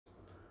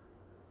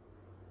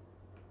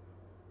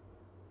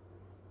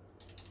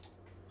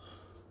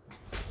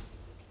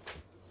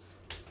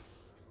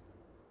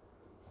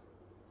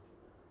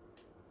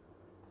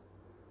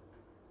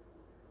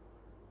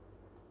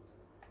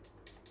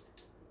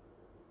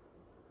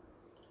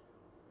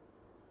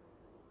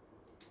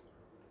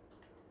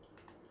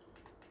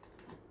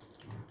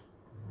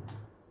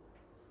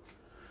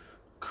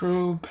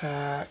Pro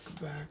pack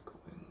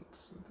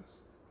backlinks.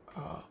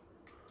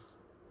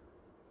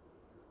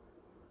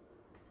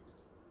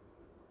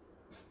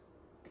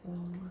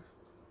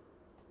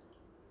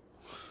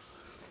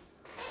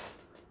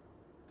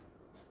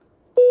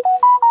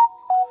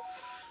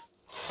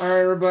 Alright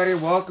everybody,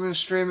 welcome to the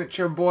stream. It's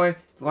your boy,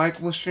 the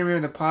likable streamer,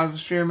 the positive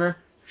streamer,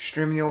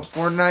 streaming the old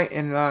Fortnite,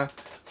 and well,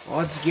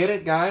 let's get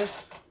it, guys.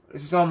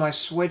 This is on my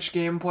Switch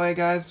gameplay,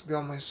 guys. It'll be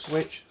on my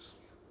Switch.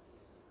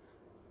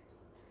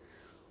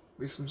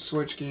 Be some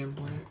Switch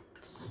gameplay.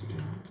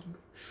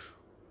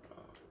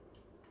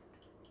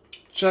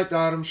 Check the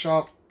item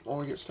shop while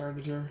we get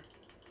started here.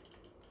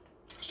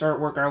 Start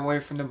working our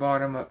way from the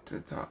bottom up to the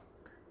top.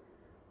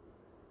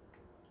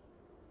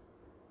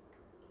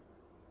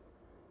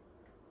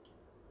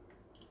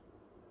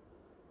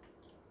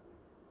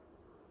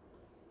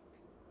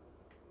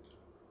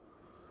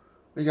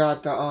 We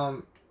got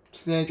the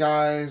Snake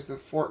Eyes, the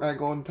Fortnite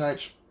Golden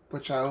Touch,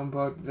 which I own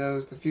both of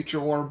those. The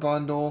Future War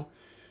bundle,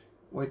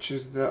 which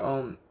is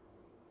the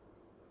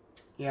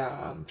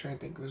yeah, I'm trying to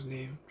think of his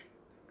name.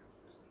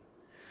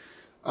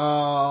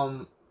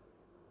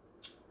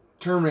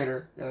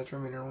 Terminator, yeah, the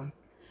Terminator one,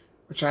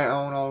 which I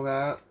own all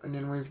that. And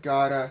then we've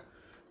got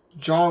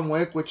John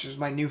Wick, which is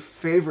my new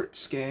favorite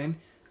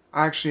skin.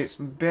 Actually, it's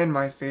been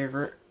my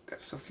favorite.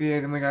 Got Sophia.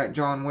 Then we got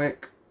John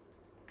Wick.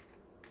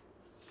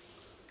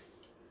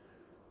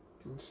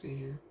 You can see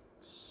here.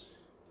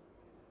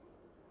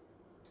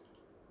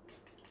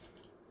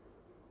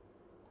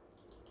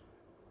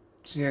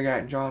 See, I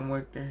got John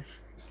Wick there.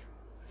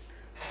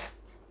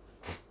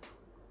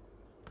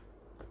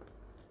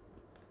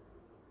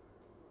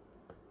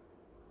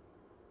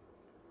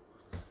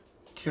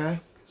 Okay.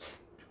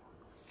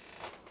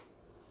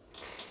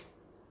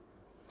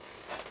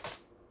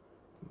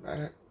 Got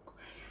it.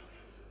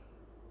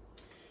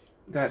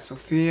 Got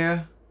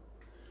Sophia.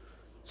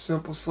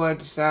 Simple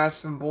Sledge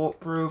Assassin,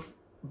 Bulletproof,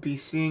 Be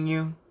Seeing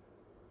You.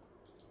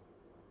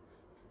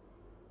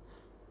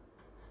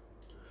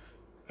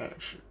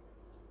 Actually,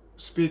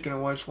 speaking of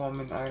which, while I'm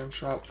in the item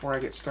shop, before I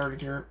get started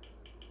here,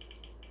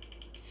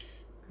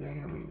 yeah,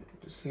 I mean,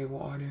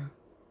 disable audio.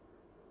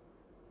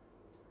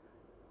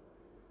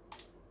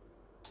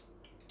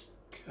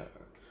 Okay.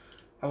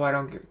 Oh, I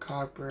don't get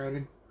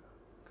copyrighted.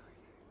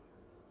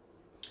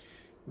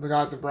 We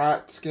got the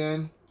Brat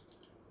skin.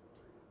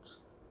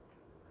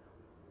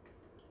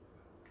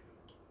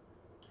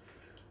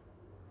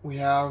 We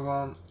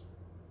have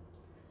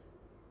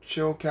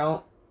Chill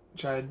Count,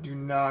 which I do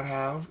not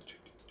have.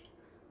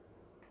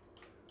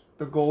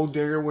 The Gold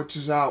Digger, which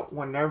is out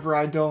whenever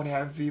I don't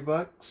have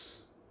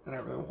V-Bucks. I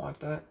don't really want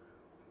that.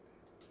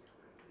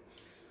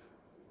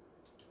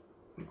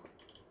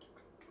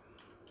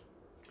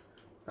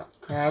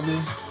 Got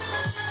Krabby.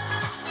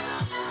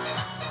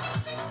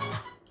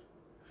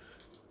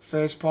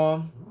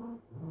 Facepalm.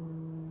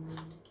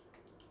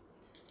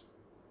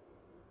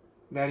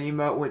 That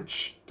emote,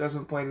 which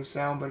doesn't play the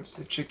sound, but it's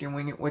the chicken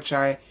wing, which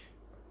I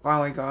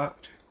finally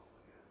got.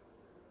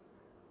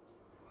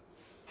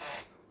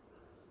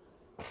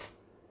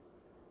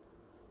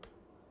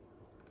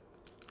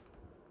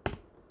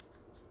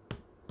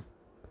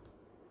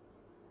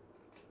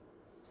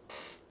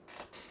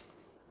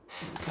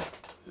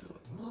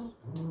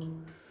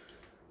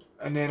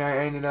 And then I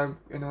ended up,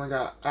 and then we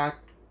got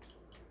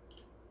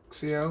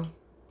Axio.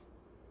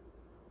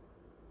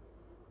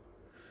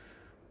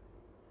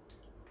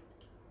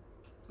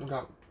 We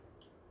got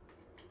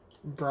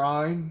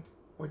Brine,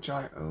 which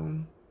I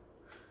own.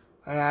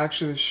 And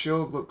actually, the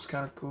shield looks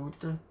kind of cool with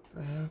that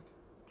I have.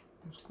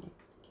 That's cool.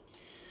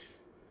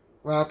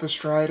 Lapis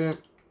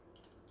Trident.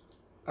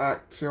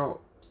 Axio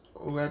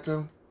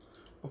Oleto.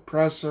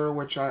 Oppressor,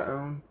 which I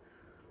own.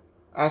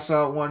 I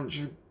saw one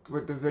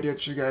with the video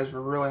that you guys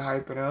were really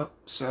hyping up.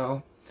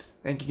 So,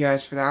 thank you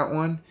guys for that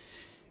one.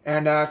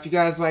 And if you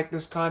guys like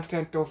this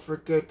content, don't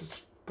forget to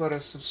put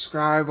a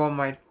subscribe on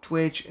my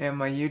Twitch and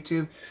my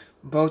YouTube.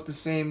 Both the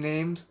same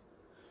names.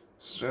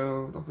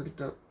 So, don't forget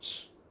to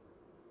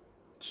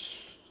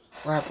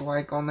slap a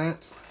like on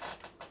that.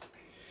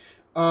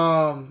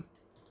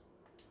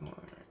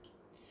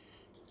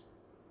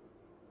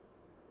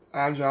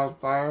 Agile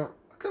Fire.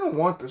 I kind of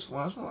want this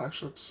one. This one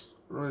actually looks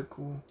really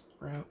cool.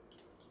 Right?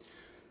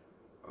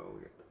 Oh,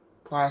 we got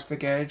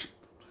Plastic Edge.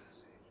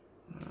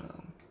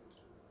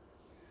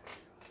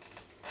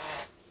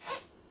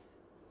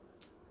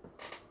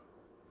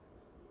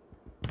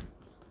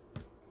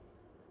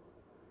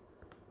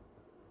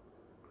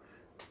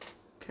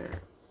 Okay.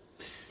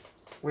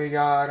 We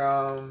got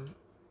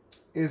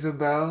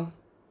Isabel,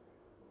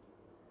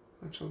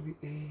 which will be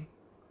A.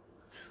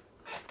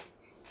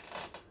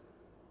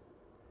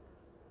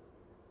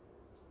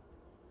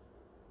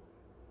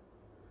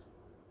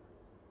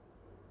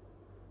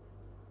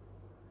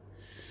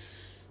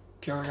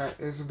 Okay, we got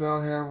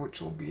Isabel here,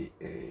 which will be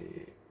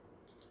a.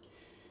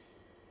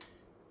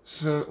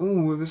 So,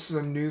 ooh, this is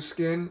a new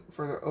skin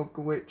for the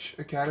Oka Witch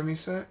Academy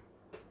set.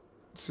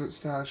 So it's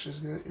stylish is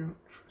good.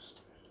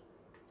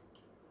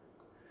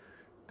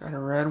 Got a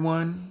red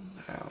one.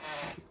 Oh,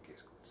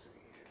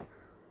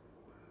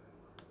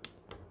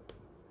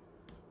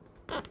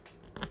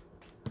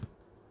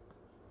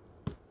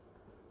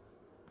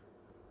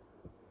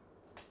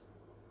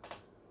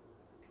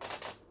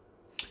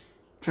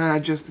 Trying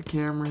to adjust the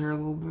camera here a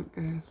little bit,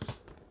 guys.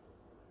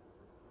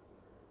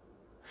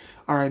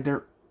 Alright,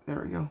 there we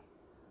go.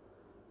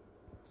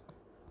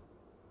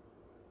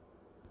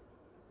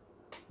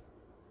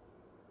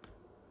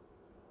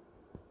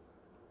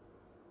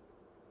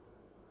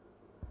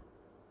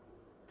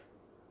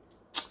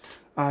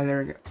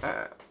 There we go.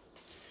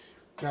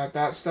 Got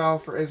that style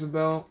for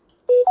Isabel,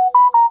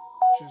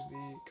 which is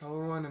the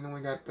color one, and then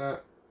we got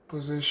the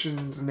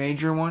positions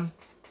major one.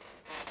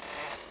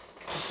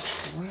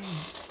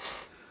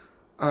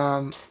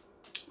 Trying to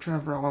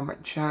figure out why my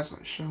chat's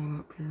not showing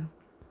up here.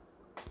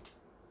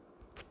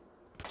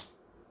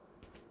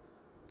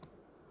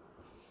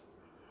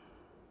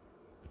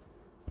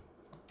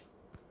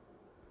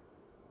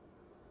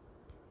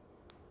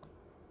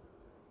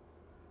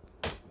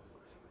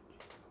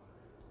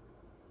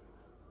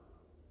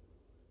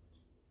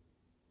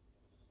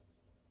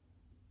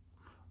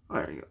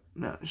 There you go.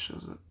 Now it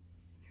shows up.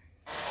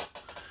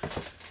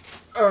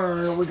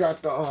 Alright, we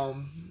got the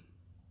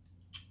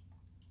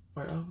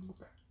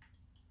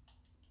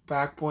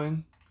back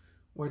bling,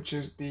 which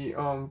is the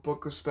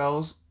Book of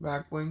Spells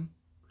back bling.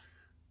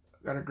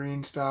 Got a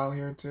green style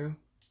here too.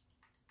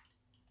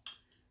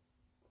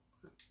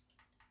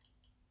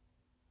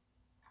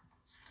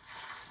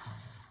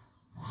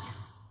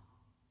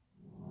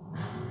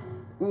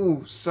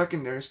 Ooh,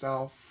 secondary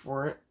style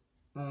for it.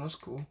 Oh, that's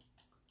cool.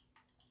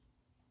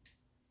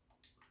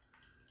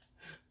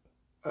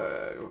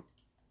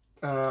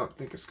 I don't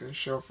think it's gonna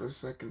show for the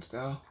second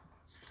style.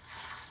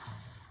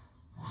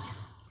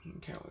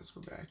 Okay, let's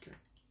go back here.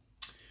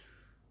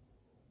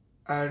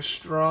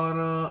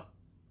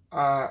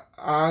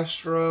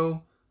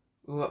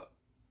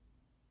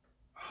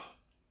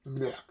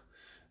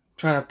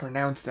 Trying to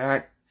pronounce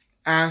that.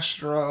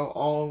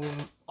 Allo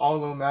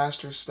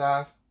Master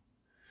Staff.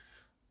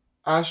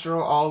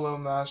 Allo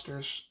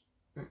Masters.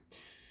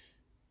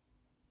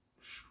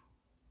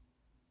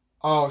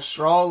 Oh,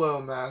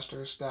 Strollo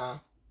Master Staff.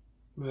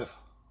 Ugh.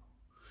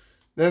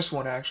 This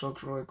one actually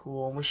looks really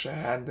cool. I wish I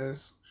had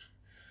this.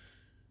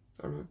 It's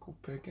a really cool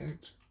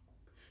pickaxe.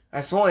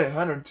 That's only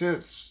 100 too.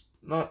 It's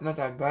not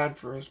that bad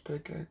for his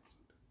pickaxe.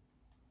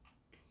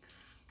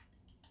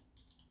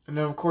 And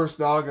then of course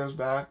the dog goes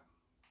back.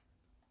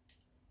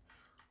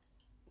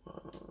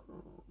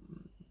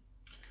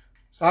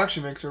 So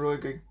actually makes a really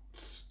good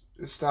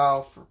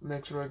style.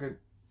 Makes a really good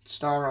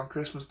style around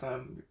Christmas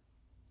time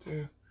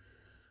too.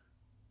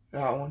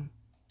 That one.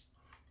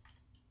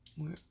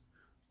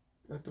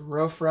 Got the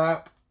rough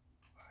wrap.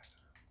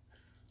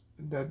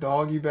 The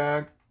doggy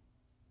bag.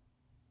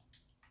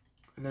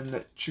 And then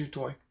the chew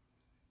toy.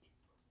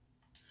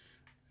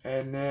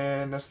 And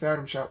then that's the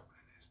item shop.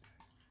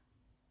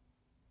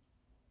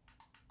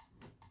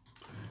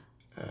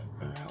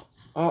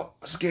 Oh,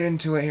 let's get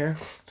into it here.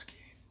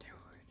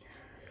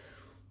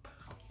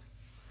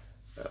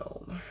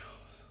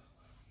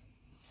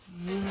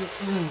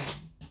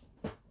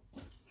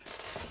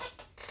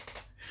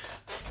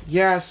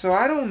 Yeah, so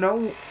I don't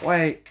know,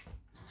 like,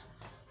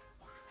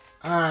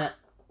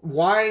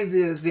 why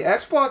the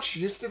Xbox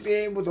used to be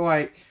able to,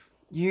 like,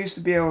 you used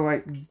to be able to,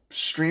 like,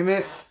 stream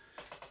it,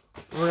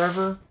 or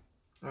whatever.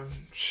 I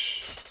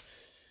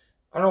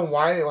don't know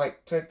why they,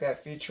 like, took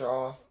that feature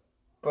off,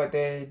 but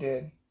they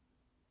did.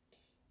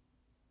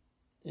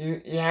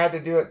 You had to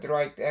do it through,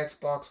 like, the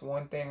Xbox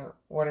One thing, or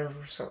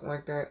whatever, something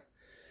like that.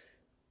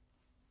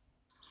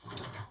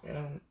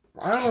 And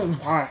I don't know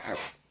why.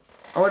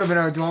 I would have been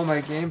able to do all my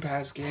Game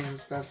Pass games and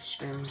stuff,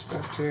 streaming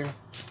stuff too.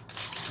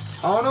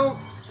 I don't know.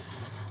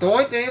 The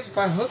only thing is, if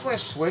I hook my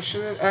Switch to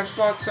the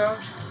Xbox out,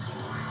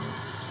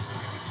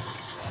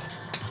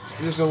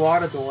 there's a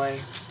lot of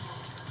delay.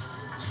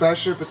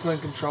 Especially between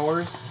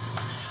controllers.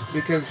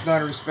 Because it's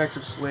not a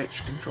respective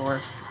Switch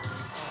controller.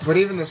 But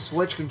even the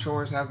Switch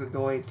controllers have the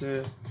delay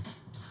too.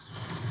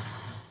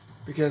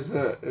 Because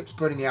it's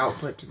putting the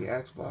output to the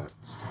Xbox.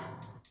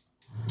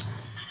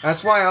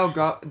 That's why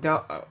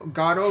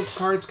Elgato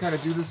cards kind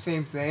of do the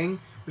same thing,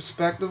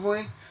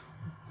 respectively,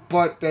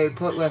 but they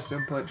put less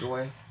input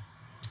delay.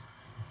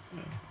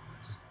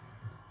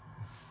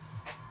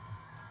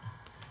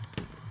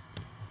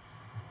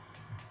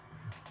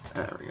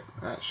 There we go.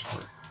 That should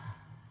work.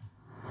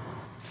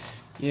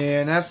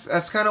 Yeah, and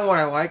that's kind of what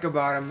I like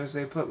about them is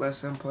they put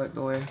less input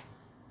delay.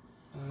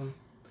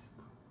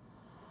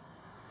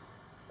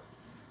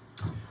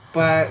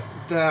 But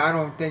I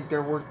don't think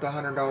they're worth the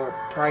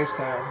 $100 price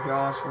tag, to be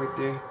honest with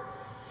you.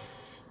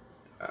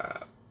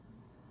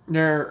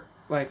 They're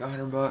like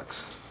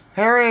 $100.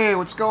 Harry,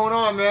 what's going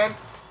on, man?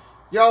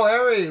 Yo,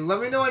 Harry, let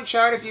me know in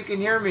chat if you can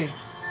hear me.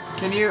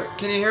 Can you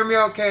hear me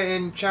okay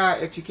in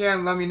chat? If you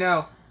can, let me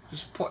know.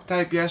 Just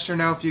type yes or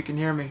no if you can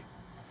hear me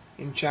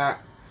in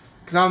chat.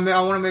 Because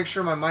I want to make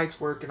sure my mic's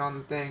working on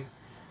the thing.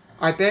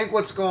 I think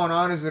what's going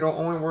on is it'll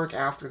only work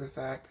after the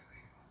fact.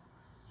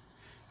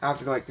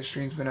 After, like, the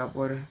stream's been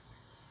uploaded.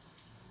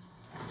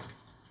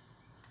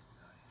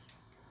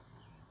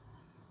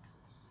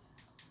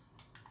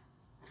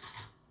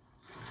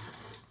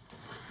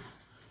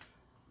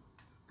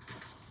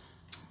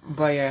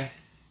 But, yeah.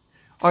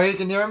 Oh, you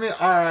can hear me?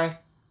 Alright.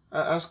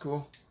 That's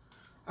cool.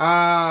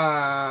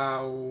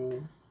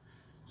 Oh.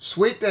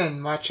 Sweet then.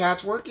 My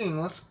chat's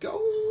working. Let's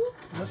go.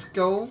 Let's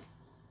go.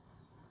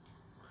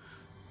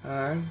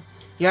 Alright.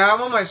 Yeah,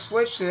 I'm on my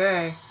Switch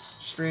today.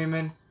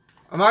 Streaming.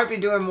 I might be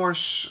doing more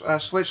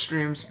Switch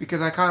streams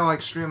because I kind of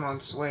like streaming on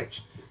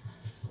Switch.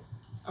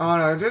 I don't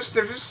know. There's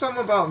just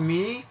something about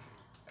me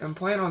and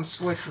playing on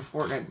Switch for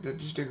Fortnite that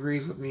just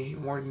agrees with me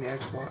more than the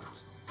Xbox.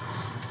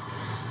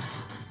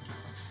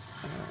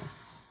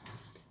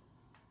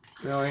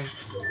 Really?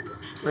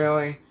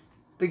 Really?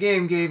 The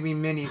game gave me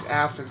minis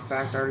after the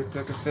fact. I already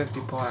took a 50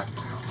 pot.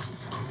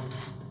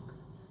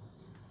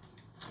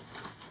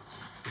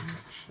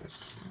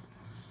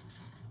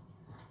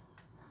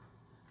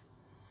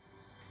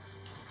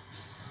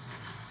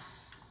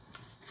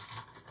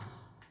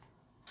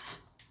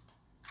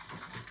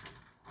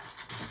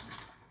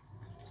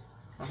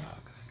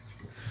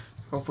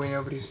 Hopefully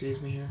nobody sees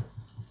me here.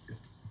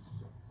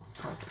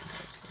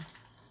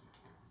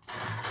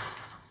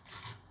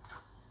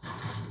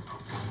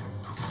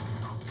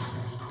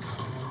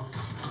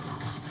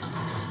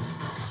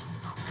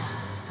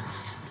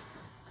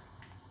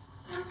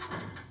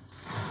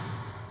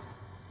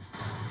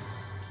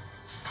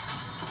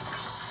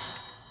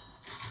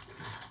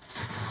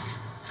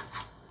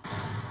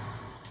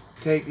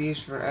 Take these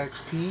for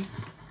XP.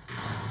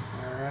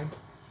 Alright.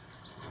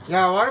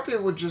 Yeah, a lot of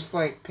people would just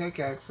like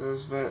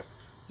pickaxes, but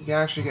you can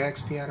actually get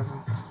XP out of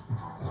them.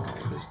 Oh,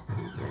 this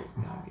dude right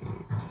now,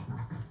 dude.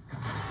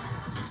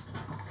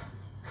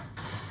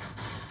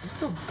 Let's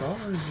go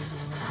above or is he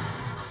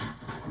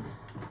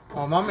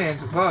below? Oh, my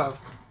man's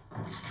above.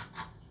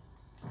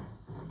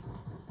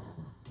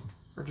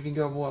 Or did he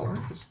go below? Where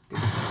is this?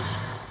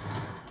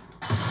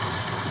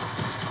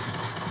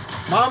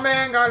 My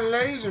man got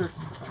laser.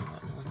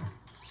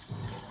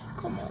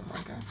 Come on, my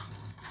guy.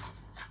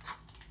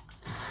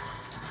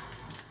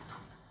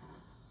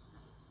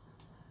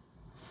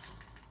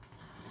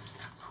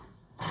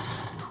 Oh,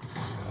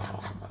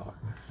 my Lord.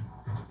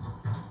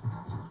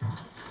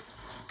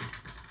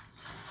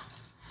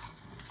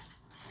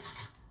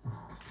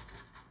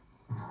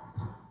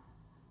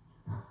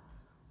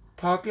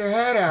 Pop your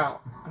head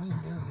out. What are you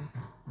doing?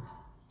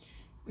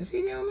 Is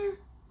he down there?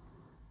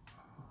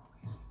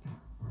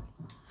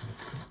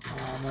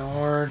 Oh, my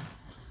Lord.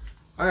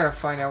 I gotta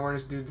find out where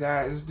this dude's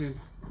at. This dude's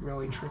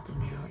really tripping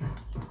me out here.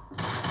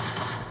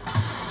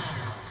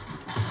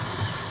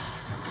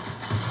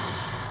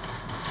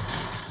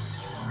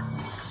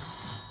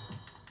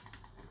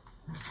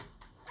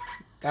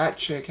 That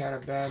chick had a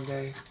bad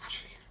day.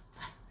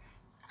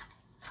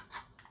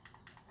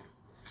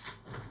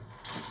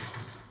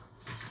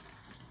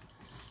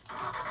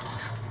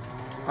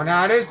 Oh,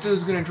 now this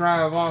dude's gonna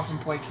drive off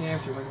and play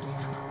camper with me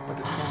with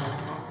the car.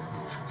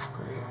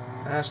 Great.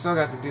 And I still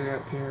got the dude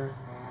up here.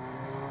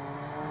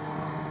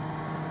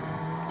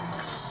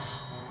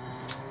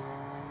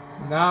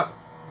 Not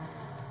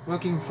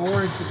looking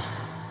forward to...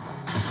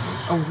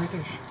 Oh, right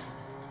there.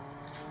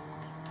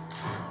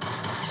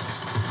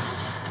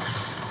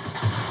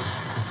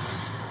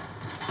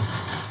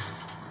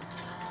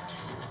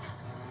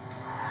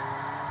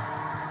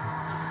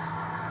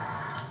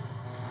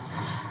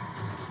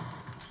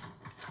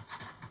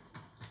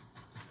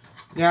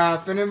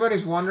 Yeah, if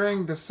anybody's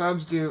wondering, the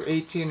subs do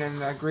 18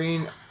 and the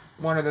green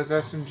one of those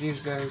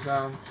SMGs does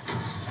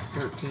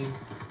 13.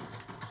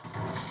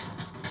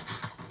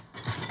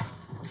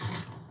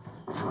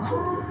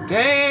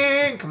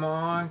 Dang! Come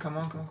on, come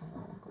on, come on, come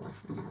on. Go away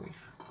from me, away.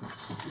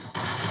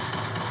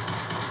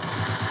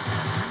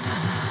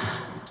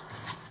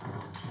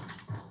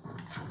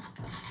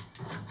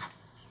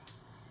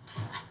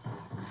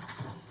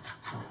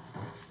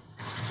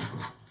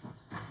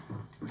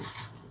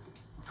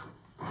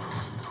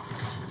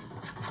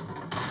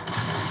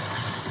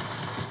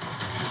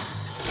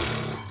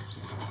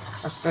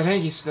 I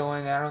think he's still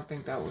in there. I don't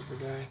think that was the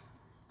guy.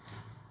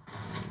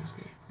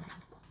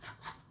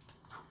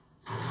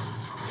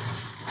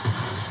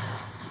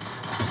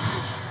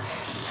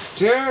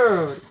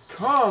 Dude,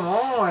 come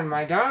on,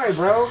 my guy,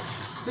 bro.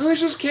 He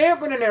was just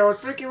camping in there with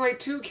freaking like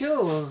 2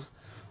 kills.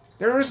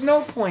 There was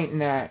no point in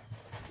that.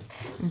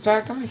 In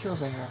fact, how many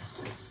kills I have?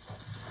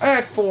 I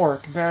had 4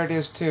 compared to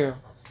his 2.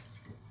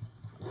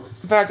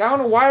 In fact, I don't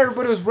know why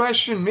everybody was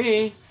rushing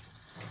me.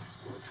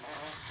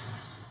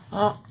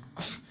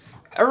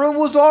 Everyone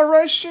was all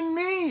rushing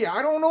me.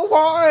 I don't know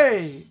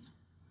why.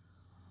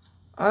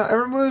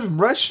 Everyone was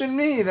rushing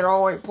me. They're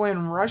all like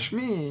playing Rush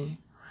Me.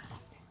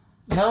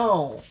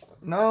 No.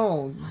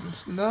 No.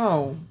 Just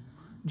no.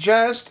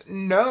 Just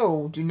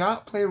no. Do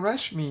not play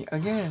Rush Me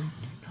again.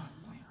 Do not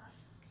play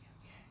Rush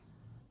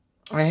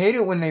Me again. I hate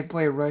it when they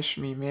play Rush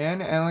Me,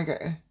 man. And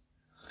like,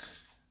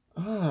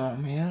 oh,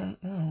 man.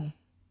 No.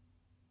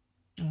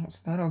 No,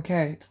 it's not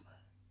okay. It's not.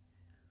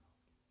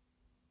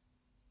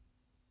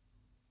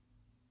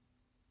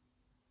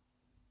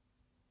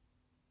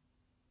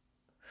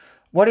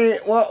 What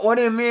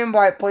do you mean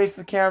by place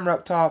the camera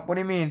up top? What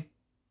do you mean?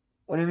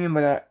 What do you mean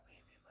by that?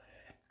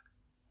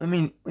 What do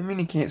you mean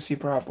you can't see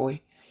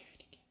properly?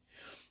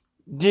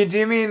 Do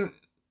you mean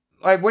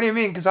Like, what do you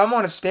mean? Because I'm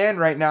on a stand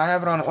right now. I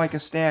have it on like a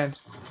stand.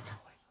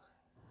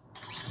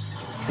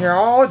 Here,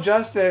 I'll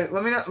adjust it.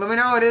 Let me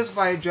know how it is if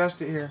I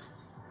adjust it here.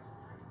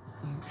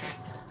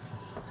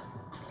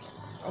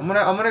 I'm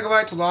gonna go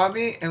back to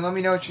lobby and let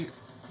me know what you.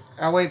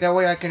 That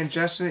way I can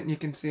adjust it and you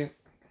can see it.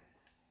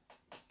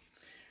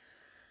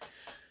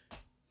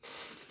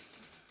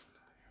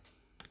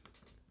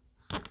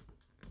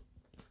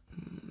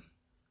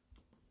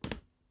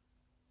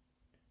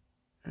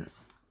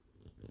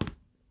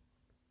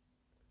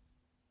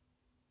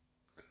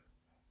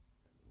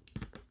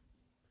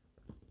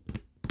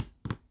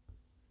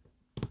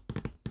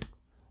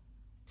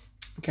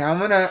 Okay, I'm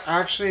gonna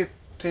actually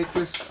take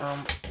this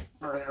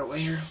right away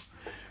here.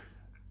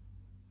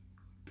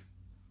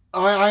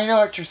 I know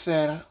what you're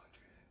saying.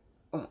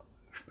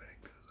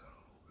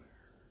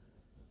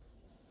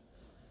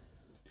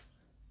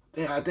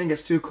 Yeah, I think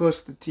it's too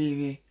close to the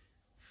TV.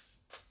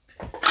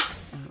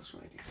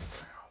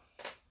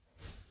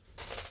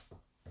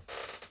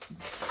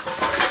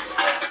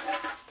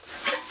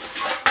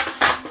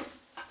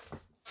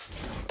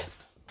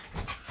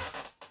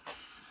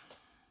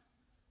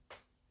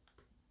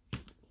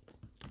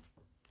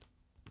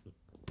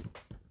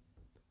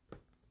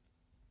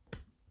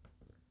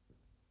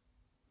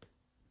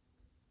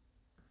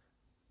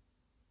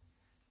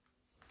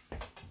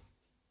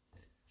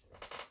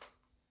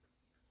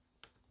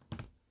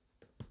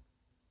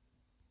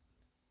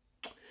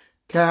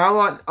 Okay, how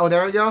about, oh,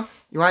 there we go.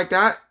 You like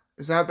that?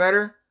 Is that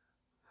better?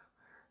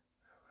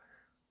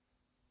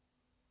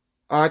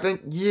 I think,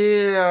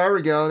 yeah, there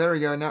we go. There we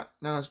go. Now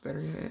it's better.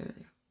 Yeah.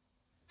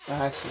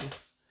 I see.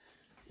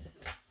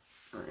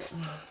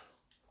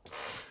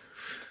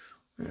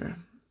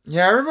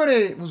 Yeah,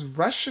 everybody was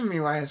rushing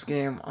me last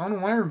game. I don't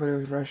know why everybody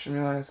was rushing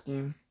me last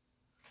game.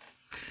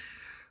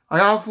 I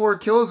got 4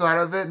 kills out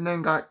of it and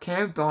then got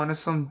camped on as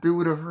some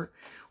dude with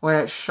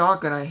that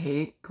shotgun I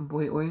hate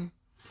completely.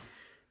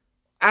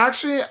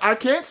 Actually, I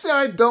can't say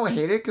I don't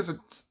hate it because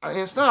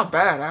it's not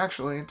bad,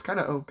 actually. It's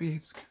kind of OP.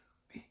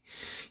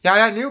 Yeah,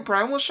 that new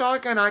Primal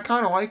shotgun, I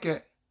kind of like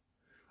it.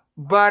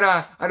 But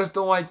I just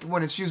don't like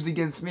when it's used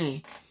against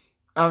me.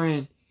 I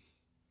mean,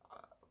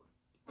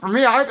 for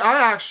me, I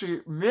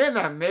actually, me and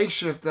that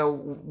makeshift, though,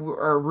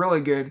 are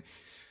really good.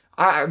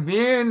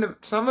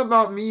 Something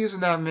about me using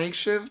that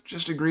makeshift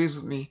just agrees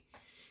with me.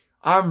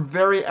 I'm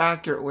very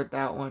accurate with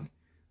that one.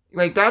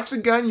 Like, that's a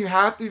gun you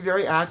have to be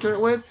very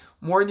accurate with,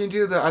 more than you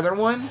do the other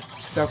one,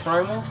 the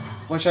Primal,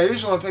 which I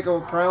usually pick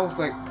up a Primal with,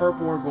 like,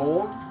 purple or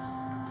gold,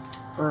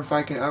 or if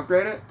I can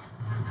upgrade it.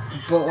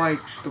 But, like,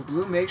 the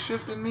blue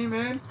makeshift in me,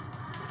 man,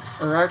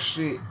 or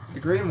actually, the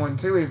green one,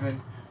 too,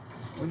 even,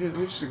 we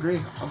just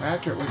agree. I'm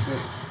accurate with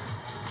it.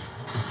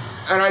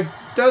 And I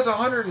does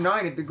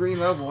 109 at the green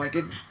level, like,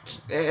 it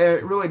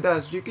really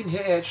does. You can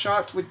hit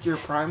headshots with your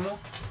Primal,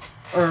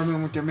 or, I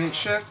mean, with your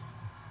makeshift.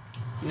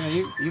 Yeah,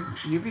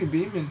 you be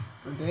beaming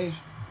for days.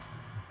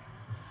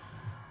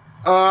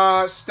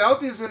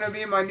 Stealthy is gonna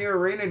be my new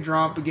arena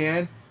drop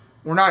again.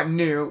 Well, not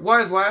new. It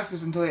was last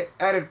season until they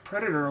added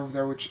Predator over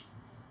there, which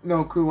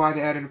no clue why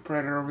they added a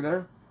Predator over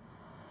there.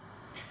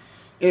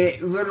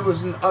 It literally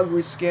was an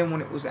ugly skin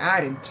when it was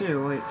added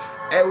too. Like,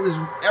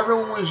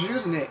 everyone was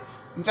using it.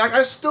 In fact,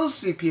 I still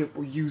see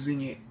people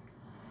using it.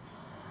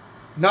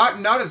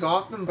 Not as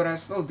often, but I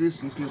still do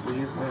see people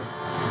using it.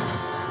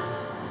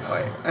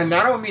 Like, and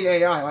I don't mean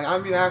AI. Like, I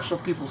mean actual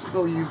people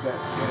still use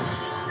that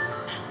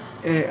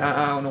skin.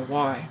 I don't know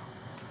why.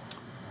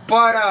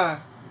 But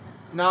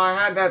no, I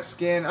had that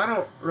skin. I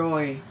don't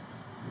really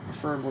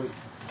preferably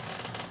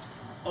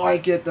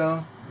like it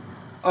though.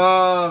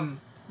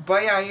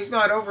 But yeah, he's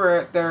not over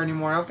it there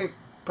anymore. I don't think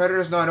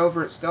Predator's not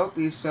over at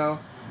Stealthy, so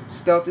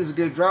Stealthy's a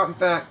good drop. In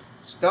fact,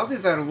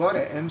 Stealthy's had a lot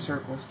of M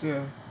circles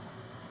too.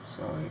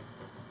 So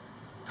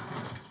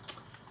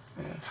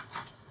yeah.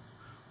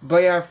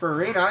 But yeah, for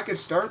Arena, I could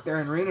start there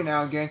in Arena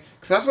now again.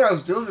 Because that's what I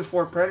was doing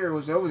before Predator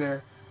was over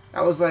there.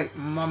 That was like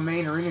my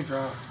main Arena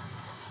drop.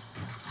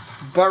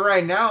 But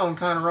right now, I'm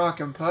kind of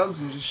rocking pubs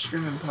and just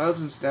streaming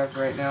pubs and stuff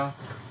right now.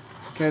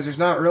 Because there's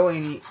not really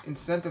any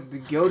incentive to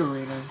go to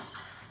Arena.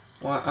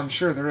 Well, I'm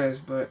sure there is,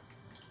 but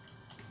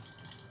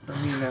for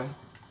me, no.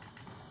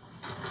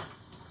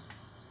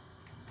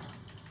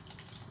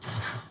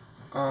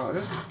 Oh,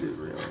 this dude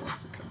really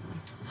wants to come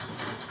in.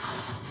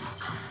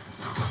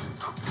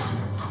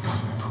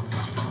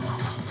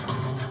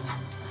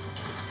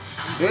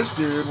 This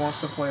dude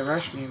wants to play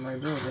Rush Me in my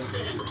building.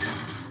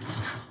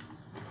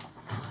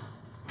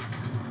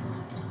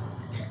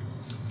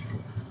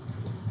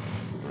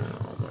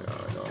 Oh my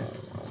god, no.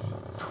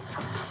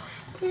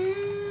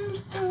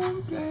 Please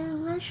don't play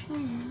Rush Me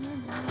in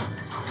my building.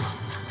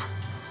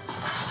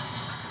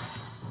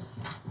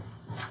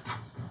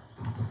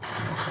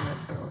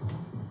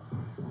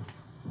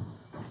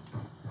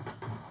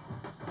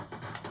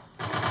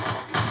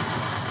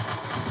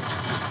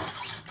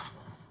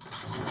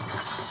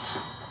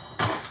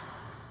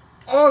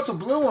 Oh, it's a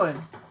blue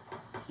one.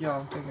 Yo,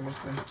 I'm taking this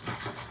thing.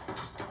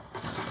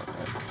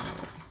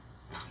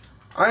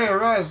 I didn't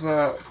realize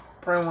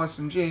Prime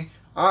SMG.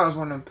 I was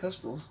one of them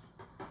pistols.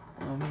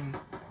 Oh man.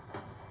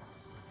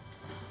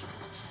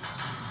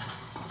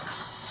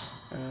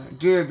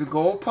 Dude, the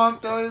gold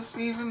pump though this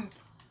season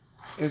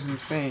is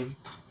insane.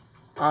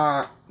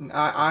 I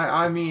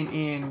mean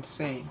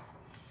insane.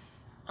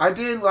 I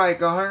did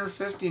like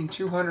 150 and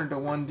 200 to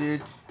one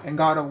dude and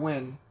got a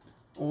win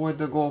with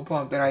the gold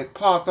pump. And I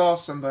popped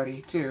off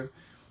somebody too.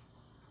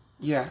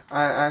 Yeah,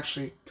 I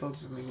actually killed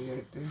somebody to get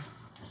it, dude.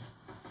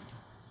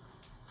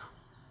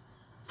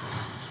 Oh,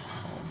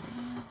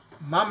 man.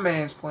 My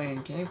man's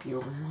playing campy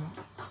over here.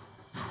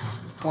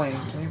 He's playing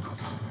campy.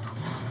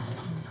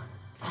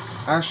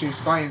 Actually, he's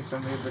fighting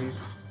somebody, but he's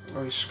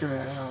really screaming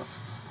it out.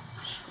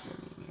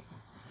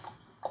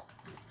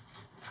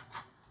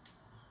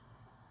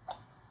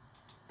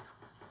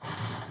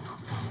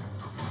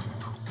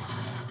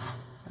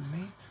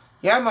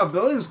 Yeah, my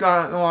building's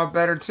gotten a lot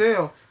better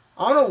too.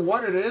 I don't know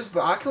what it is,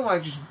 but I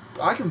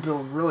can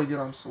build really good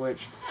on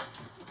Switch.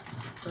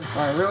 If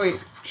I really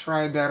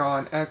tried that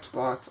on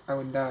Xbox, I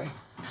would die.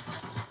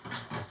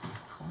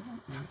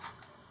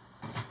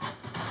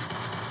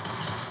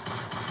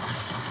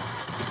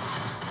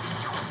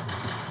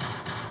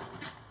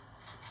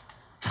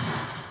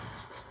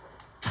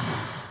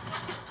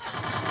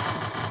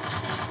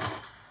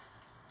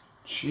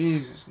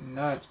 Jesus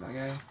nuts, my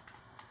guy.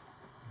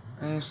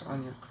 Thanks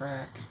on your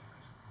crack.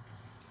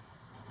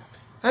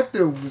 That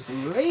dude was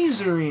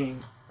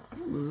lasering.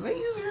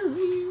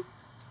 Lasering.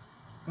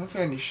 I don't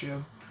find this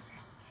show.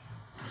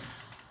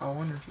 I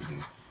wonder if you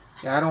do.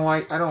 Yeah, I don't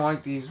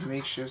like these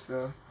makeshifts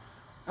though.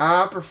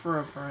 I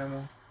prefer a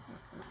primal.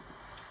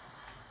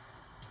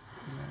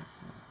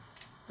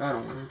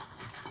 That'll work.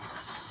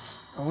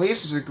 At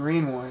least it's a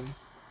green one.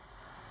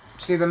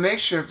 See, the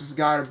makeshift has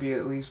got to be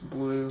at least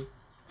blue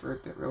for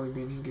it to really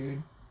be any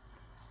good.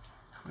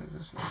 What is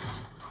this here?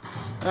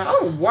 I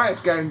don't know why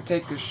this guy didn't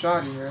take this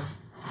shot here.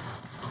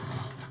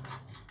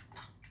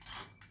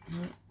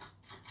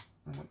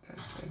 What did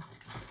I say?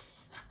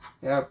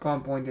 Yeah, that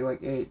pump only did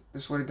like 8.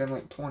 This would have done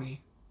like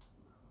 20.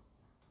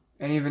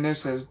 And even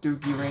this says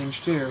Dookie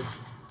range too.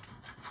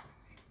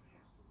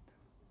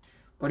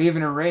 But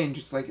even a range,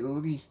 it's like at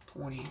least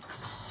 20.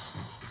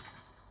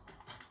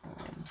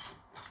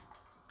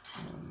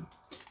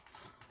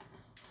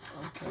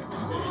 Okay.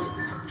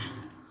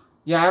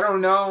 Yeah, I don't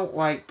know.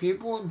 Like,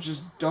 people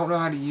just don't know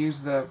how to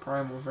use the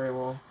primal very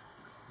well.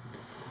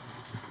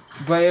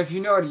 But if you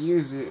know how to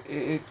use it,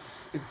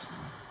 it's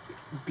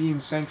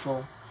beam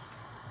central.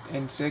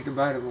 And say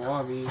goodbye to the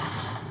lobby.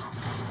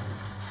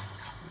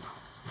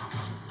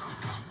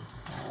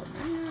 Oh,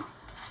 man.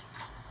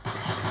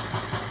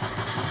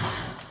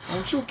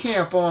 Don't you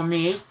camp on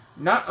me.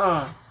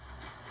 Nuh-uh.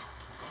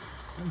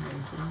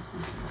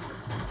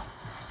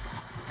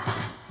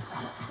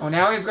 Oh,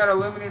 now he's got a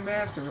limited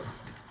master.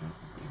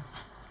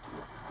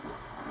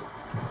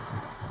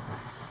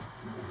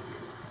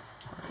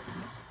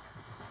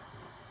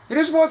 He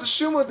just wants to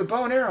shoot him with the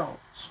bow and arrows.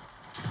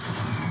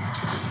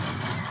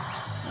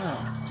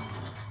 Oh.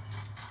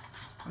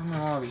 I'm in the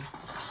lobby.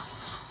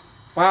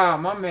 Wow,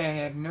 my man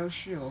had no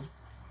shield.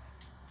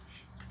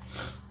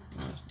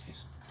 That's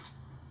nice.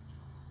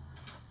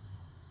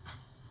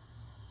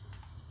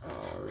 Oh,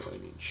 I really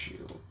need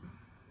shield.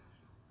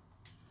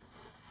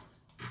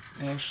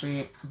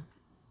 Actually,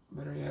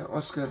 better yet,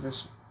 let's go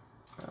this.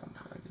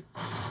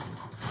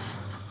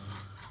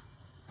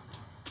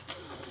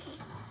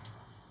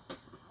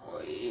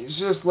 Please,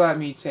 just let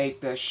me take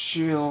the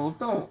shield.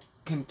 Don't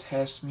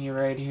contest me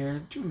right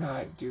here. Do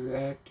not do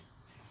that.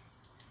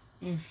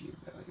 If you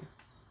value.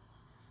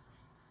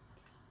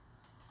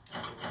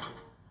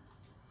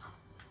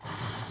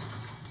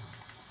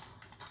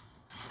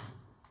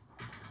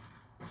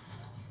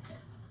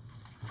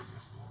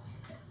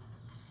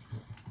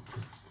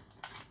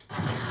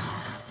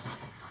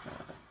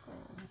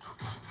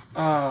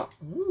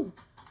 Woo.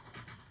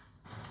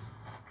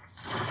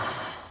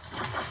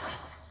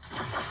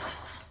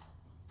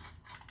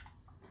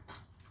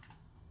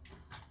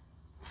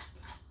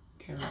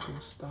 Okay, everything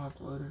stopped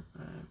loaded.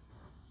 Alright.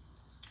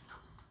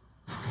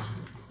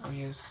 Oh,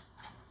 yes.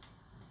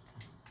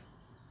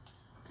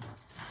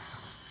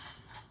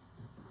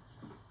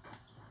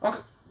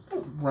 Okay.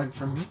 Don't run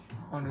from me.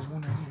 Oh, there's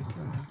one right here.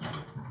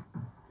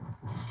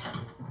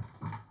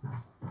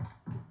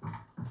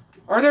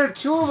 Are there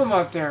 2 of them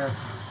up there?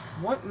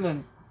 What in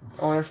the...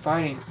 Oh, they're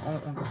fighting.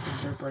 Oh, I'll go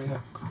pick everybody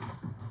up.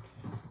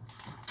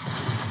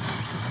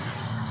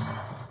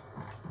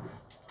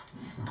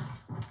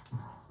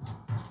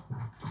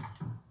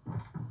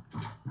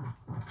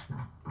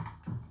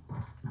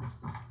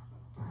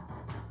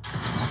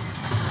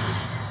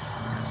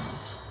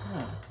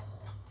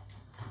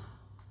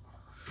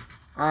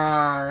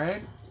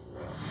 Alright.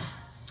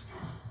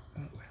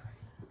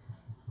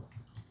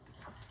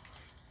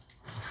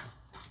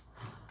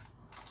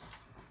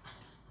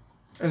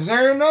 Is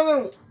there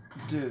another...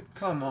 Dude,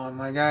 come on,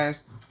 my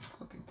guys.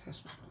 Fucking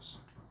test this.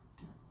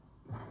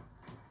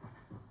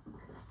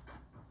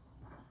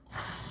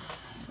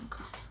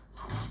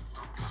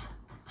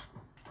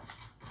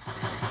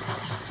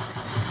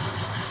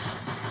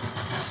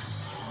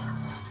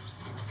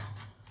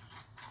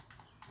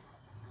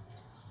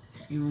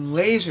 You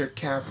laser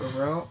capper,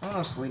 bro.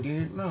 Honestly,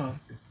 dude, no.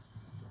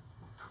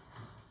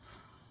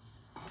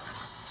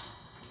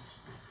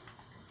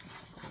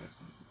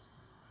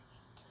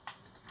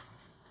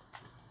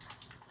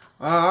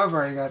 Oh, I've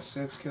already got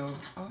 6 kills.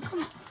 Oh, come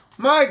on.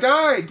 My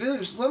guy,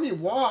 dude, just let me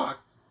walk.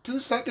 2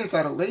 seconds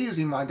out of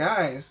lazy, my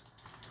guys.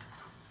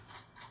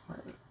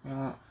 You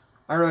know,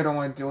 I really don't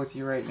want to deal with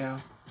you right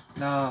now.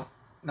 No.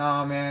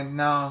 No, man.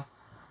 No.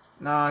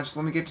 No, just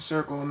let me get to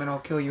circle, and then I'll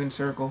kill you in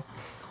circle.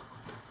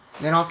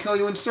 Then I'll kill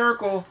you in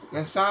circle.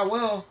 Yes, I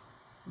will.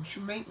 Don't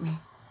you make me.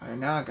 Alright,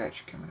 now I got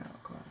you coming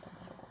out. Come on, come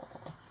on,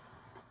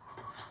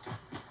 come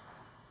on.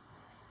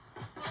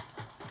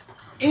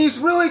 He's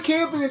really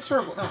camping in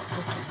circle. No.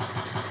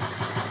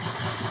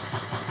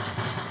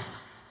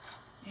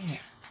 Yeah.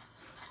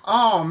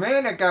 Oh,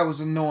 man, that guy was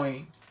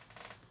annoying.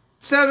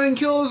 7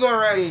 kills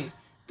already.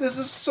 This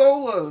is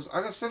solos.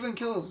 I got 7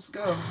 kills. Let's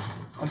go.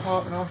 I'm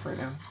popping off right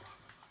now.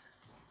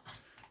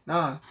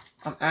 Nah,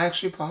 I'm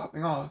actually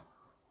popping off.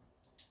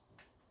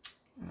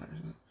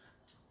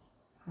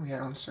 We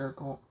had on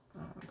circle.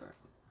 Oh my god.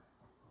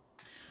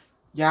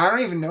 Yeah, I don't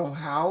even know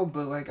how,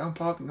 but like I'm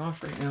popping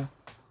off right now.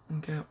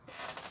 Okay.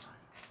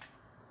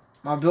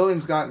 My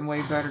building's gotten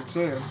way better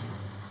too.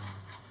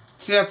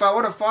 See, if I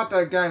would have fought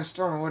that guy in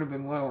Storm, I would have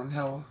been low in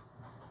health.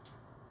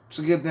 It's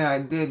a good thing I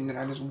did, and then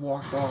I just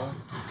walked off.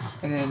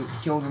 And then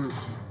killed him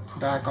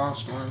back off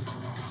Storm.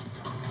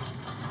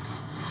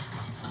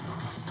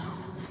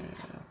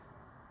 Yeah.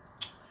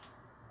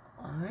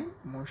 Alright,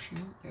 more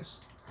shield, yes.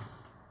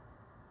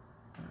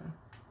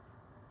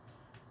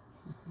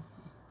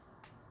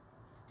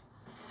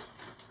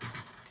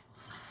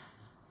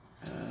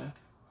 I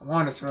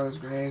want to throw those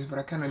grenades, but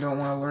I kind of don't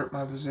want to alert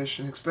my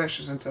position,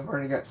 especially since I've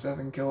already got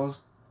 7 kills.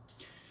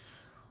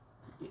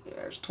 Yeah,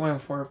 there's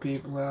 24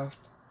 people left.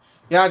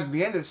 Yeah, at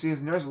the end of the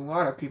season, there's a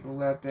lot of people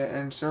left at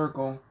end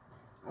circle.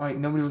 Like,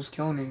 nobody was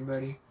killing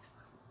anybody.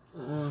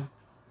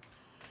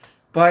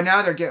 But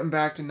now they're getting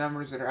back to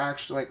numbers that are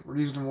actually, like,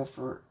 reasonable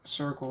for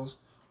circles.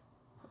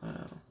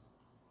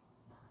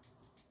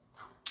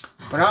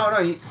 But I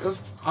don't know.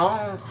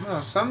 I don't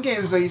know. Some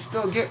games, though, you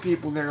still get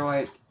people that are,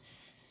 like,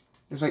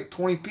 there's, like,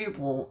 20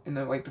 people in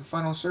the, like, the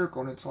final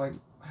circle, and it's like,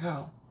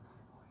 how?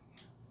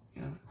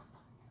 You know?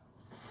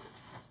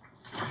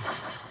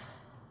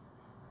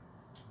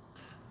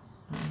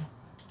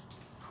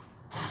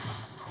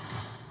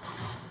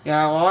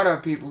 Yeah, a lot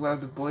of people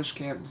love the bush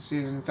camp this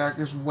season. In fact,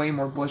 there's way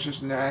more bushes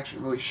than there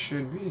actually really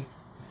should be,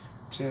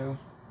 too.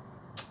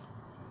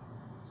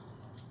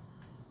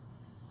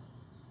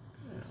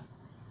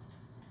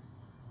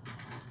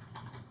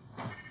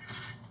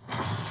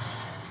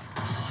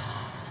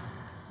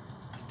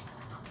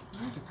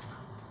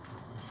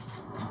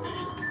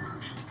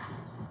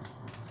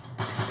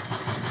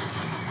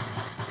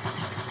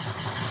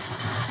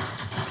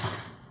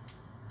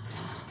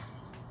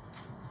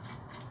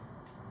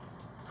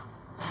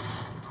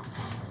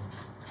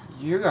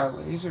 You got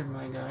lasered,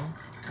 my guy.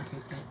 I'll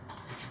take that.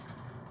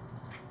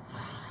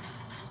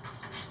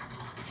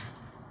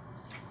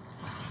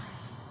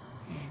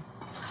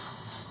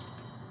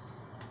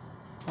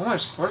 How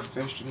much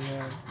swordfish did he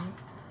have? I'm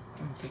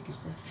gonna take his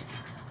swordfish.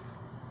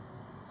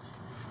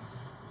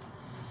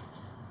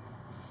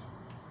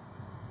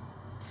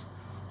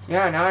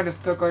 Yeah, now I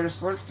just took all your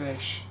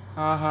swordfish.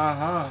 Ha ha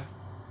ha.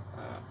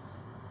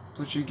 That's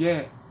what you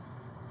get.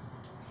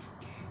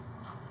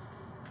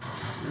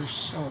 You're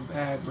so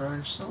bad, bro.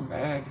 You're so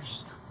bad.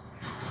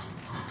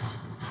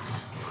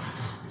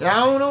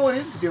 Yeah, I don't know what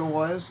his deal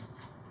was.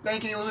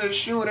 Thinking he was going to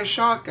shoot with a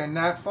shotgun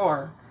that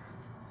far.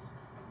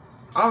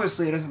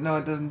 Obviously, he doesn't know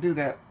it doesn't do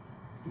that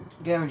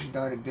damage he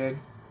thought it did.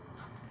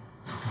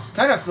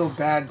 Kind of feel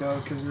bad,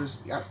 though, because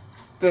I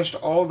fished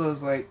all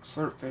those, like,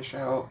 swordfish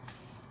out.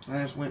 And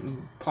I just went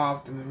and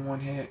popped them in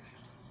one hit.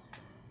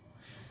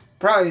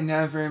 Probably didn't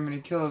have very many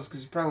kills,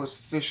 because he probably was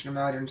fishing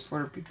them out in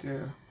Slurpee,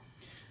 too.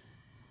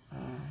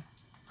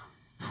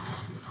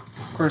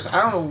 Of course, I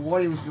don't know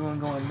what he was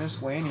doing going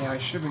this way anyhow. I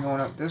should have been going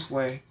up this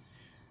way.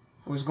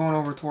 It was going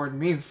over toward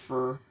me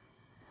for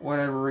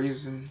whatever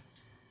reason.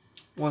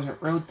 Wasn't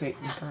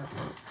rotating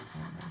properly. Oh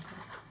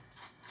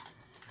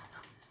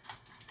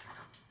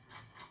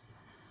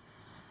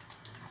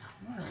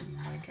my god. Where are you,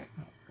 my guy?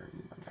 No, where are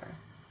you, my guy?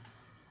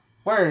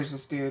 Where is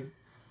this dude?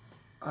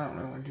 I don't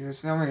know when to do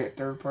this. Now I'm gonna get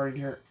third party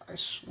here. I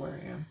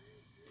swear I am.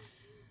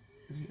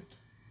 Is he up?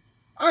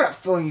 I got a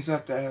feeling he's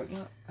up there. You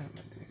know, I'm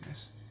not doing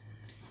this.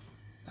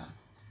 No.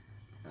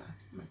 No,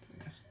 I'm not doing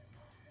this.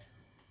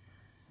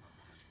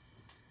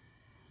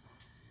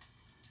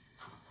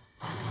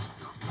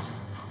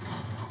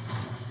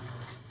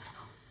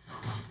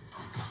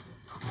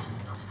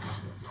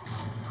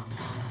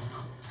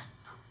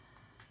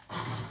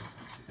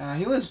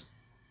 He was.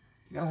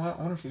 You know what?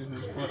 I wonder if he's in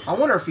this bush. I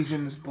wonder if he's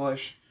in this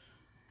bush.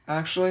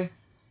 Actually,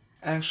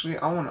 I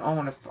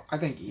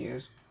think he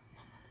is.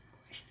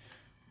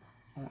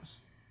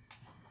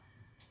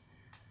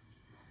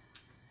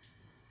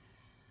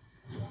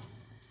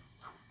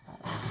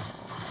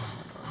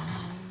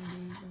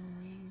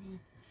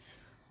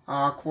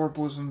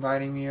 Corporal's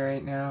inviting me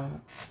right now.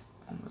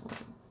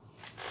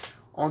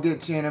 I'll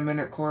get to you in a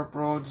minute,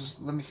 Corporal.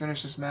 Just let me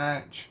finish this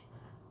match.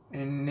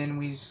 And then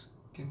we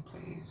can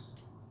please.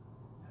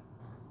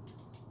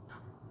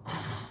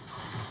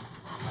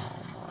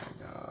 Oh my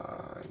god.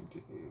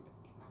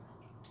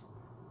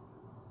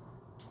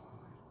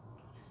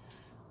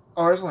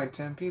 Oh, there's only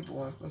 10 people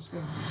left. Let's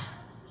go.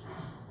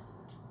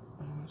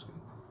 Let's go.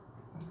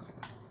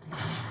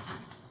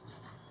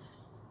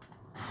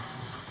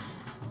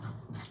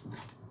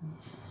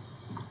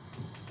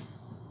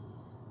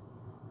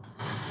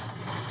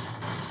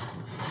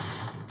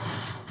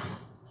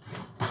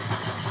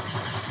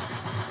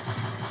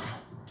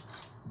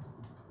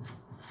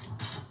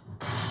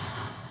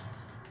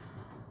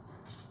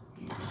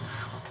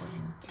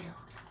 Okay.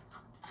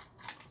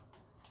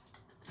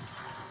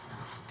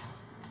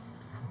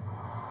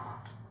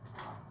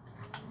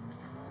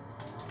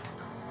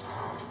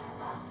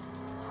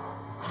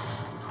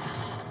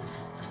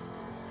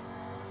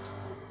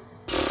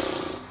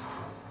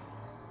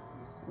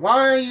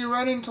 Why are you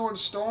running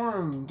towards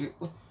Storm? Dude,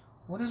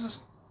 what is this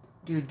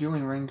dude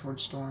doing running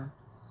towards Storm?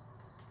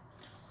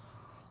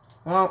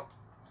 Well,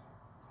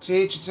 to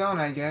each its own,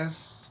 I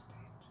guess.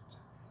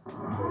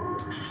 Oh.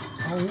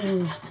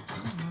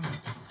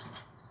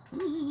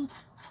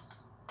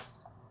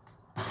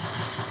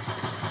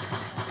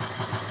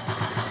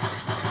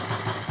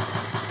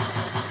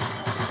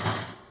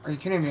 Are you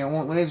kidding me? I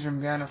won't laser him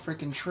behind a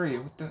freaking tree.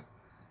 What the?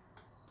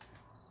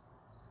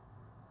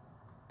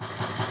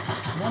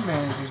 One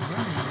man is just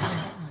running.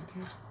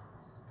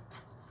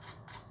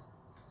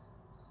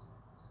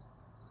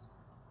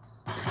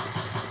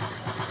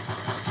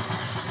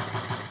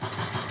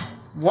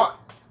 What?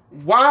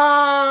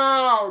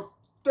 Wow!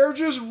 They're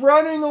just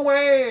running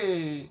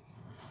away!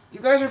 You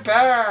guys are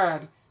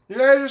bad! You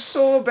guys are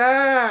so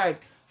bad!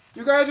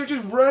 You guys are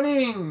just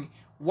running!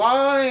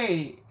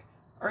 Why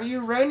are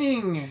you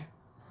running?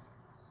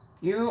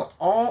 You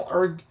all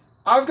are...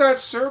 I've got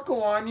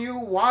circle on you.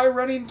 Why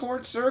running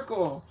towards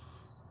circle?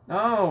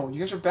 No,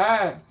 you guys are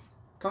bad.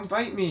 Come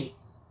fight me.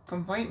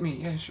 Come fight me.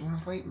 Yes, you want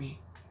to fight me.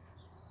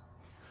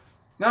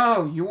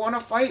 No, you want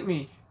to fight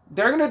me.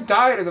 They're going to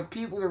die to the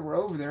people that were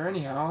over there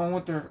anyhow. I don't know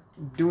what they're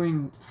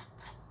doing.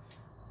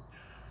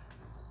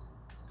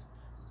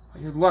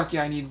 You're lucky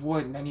I need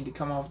wood and I need to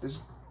come off this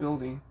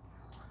building.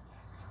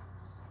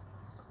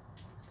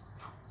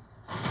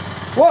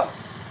 Whoa!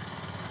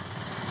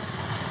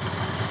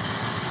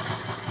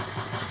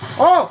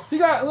 Oh, he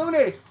got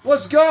eliminated.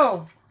 Let's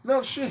go.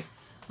 No shit.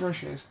 No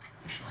shit.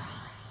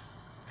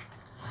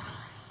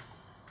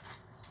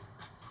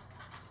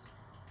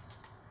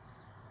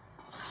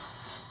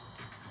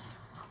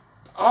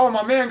 Oh,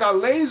 my man got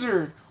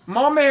lasered.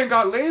 My man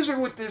got lasered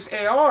with this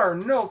AR.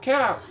 No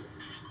cap.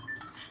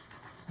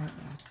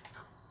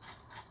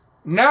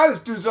 Now this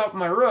dude's up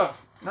my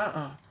roof.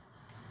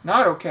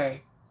 Not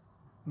okay.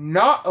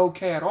 Not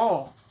okay at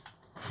all.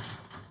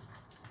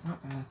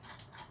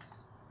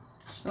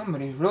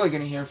 Somebody's really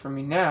gonna hear from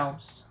me now.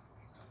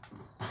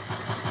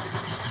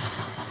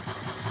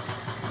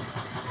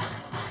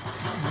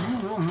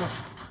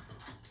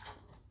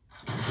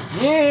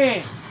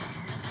 Yeah!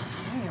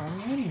 Yeah,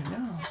 I'm out of here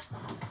now.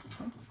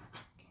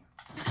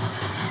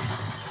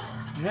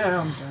 Yeah,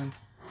 I'm done.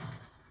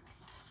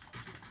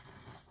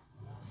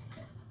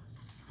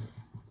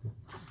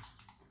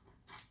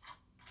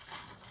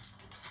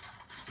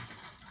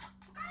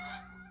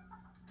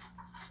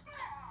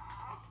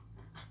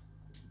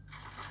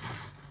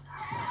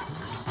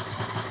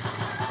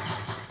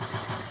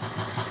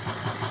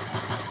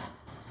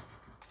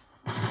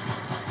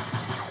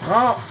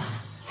 Oh.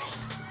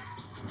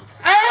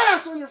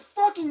 Ass on your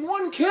fucking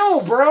one kill,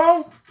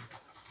 bro!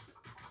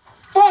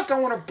 Fuck, I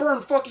want to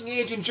burn fucking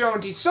Agent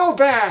Jonesy so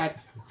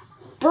bad!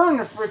 Burn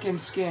the freaking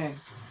skin.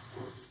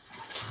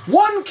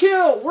 One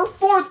kill! We're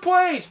 4th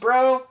place,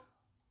 bro!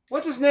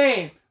 What's his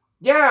name?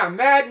 Yeah,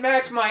 Mad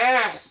Max my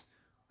ass.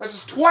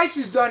 That's twice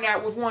he's done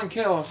that with 1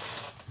 kill.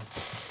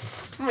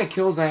 How many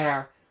kills I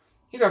have?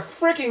 He's a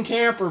freaking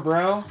camper,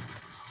 bro.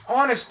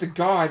 Honest to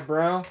God,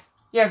 bro.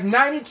 He has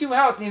 92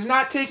 health and he's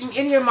not taking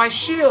any of my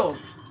shield.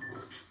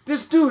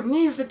 This dude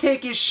needs to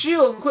take his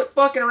shield and quit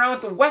fucking around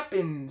with the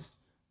weapons.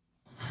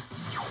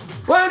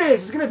 What it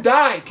is? He's gonna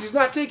die because he's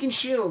not taking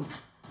shield.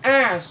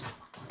 Ass.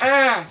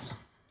 Ass.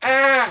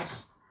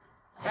 Ass.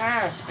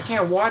 Ass. I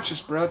can't watch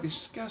this, bro. It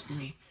disgusts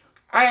me.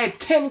 I had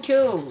 10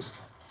 kills.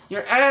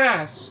 Your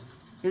ass.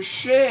 Your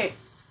shit.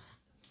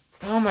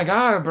 Oh my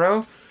god,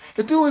 bro.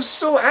 The dude is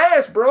so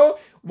ass, bro.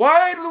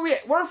 Why do we...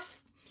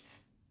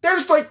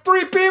 There's like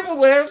 3 people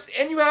left,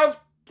 and you have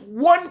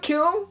 1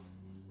 kill?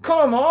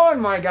 Come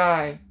on, my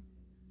guy.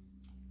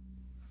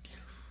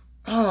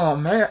 Oh,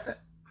 man.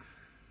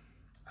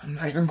 I'm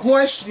not even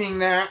questioning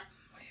that.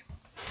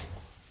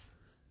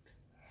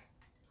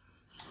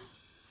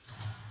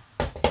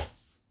 I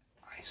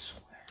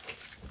swear.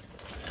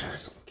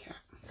 Asshole cat.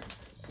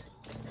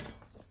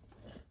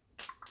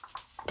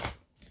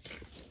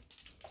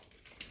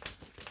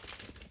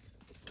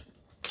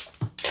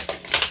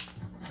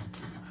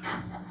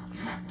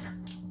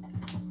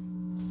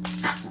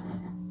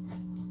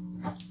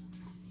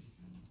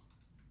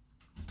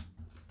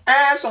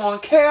 Ass on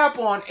cap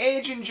on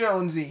Agent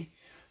Jonesy.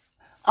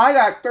 I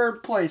got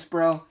 3rd place,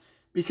 bro,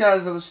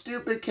 because of a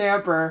stupid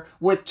camper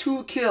with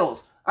 2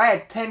 kills. I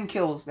had 10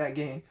 kills that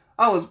game.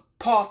 I was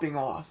popping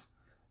off.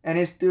 And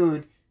this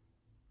dude,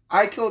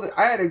 I killed it.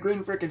 I had a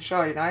green freaking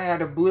shotty and I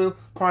had a blue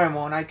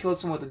primal and I killed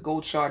someone with a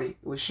gold shotty. It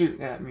was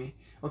shooting at me.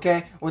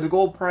 Okay? With a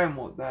gold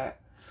primal at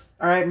that.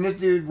 Alright, and this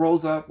dude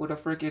rolls up with a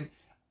freaking...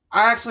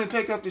 I actually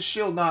picked up the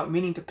shield not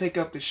meaning to pick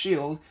up the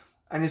shield.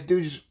 And this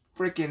dude just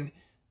freaking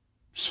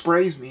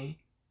sprays me.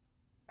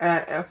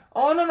 And,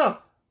 oh, no.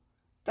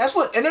 That's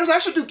what... And there's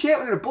actually two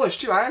camping in the bush,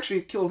 too. I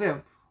actually killed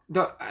him.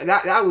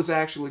 That was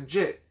actually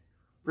legit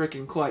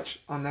freaking clutch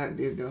on that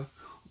dude, though.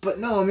 But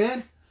no,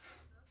 man.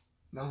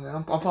 No, man,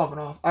 I'm popping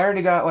off. I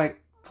already got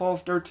like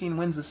 12, 13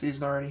 wins this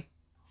season already.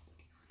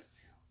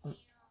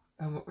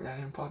 I'm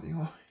popping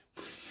off.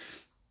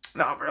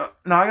 No, bro.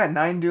 No, I got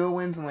 9 duo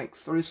wins and like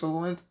 3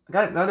 solo wins. I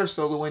got another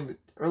solo win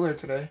earlier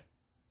today.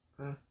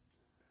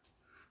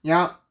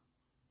 Yeah.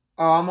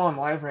 Oh, I'm on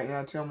live right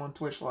now, too. I'm on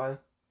Twitch live.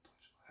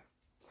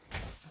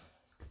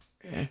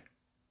 Yeah.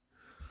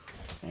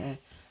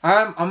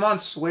 I'm on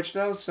Switch,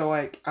 though, so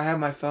like I have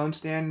my phone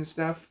stand and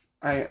stuff.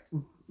 That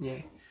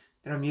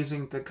I'm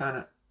using to kind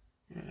of...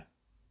 Yeah.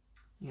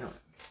 You know.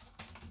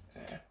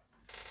 Yeah.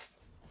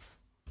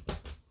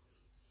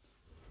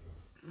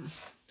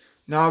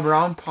 No, bro,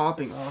 I'm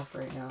popping off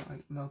right now.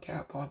 Like, no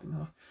cap, popping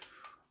off.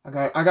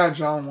 I got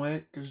John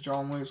Wick, because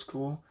John Wick's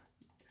cool.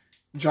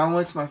 John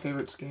Wick's my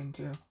favorite skin,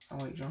 too. I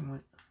like John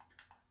Wick.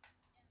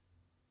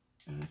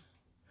 Yeah.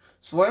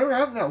 So whatever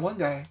happened to that one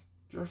guy?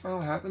 Did you ever find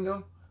what happened to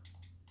him?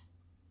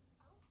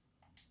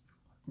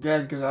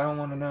 Good, because I don't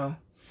want to know.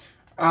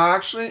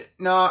 Actually,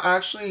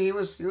 he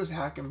was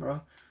hacking,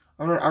 bro.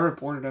 I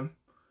reported him.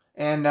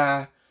 And,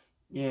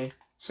 yeah,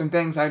 some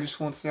things I just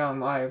won't say on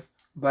live.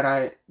 But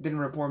I didn't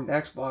report him to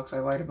Xbox. I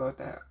lied about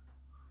that.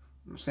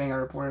 I'm saying I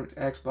reported him to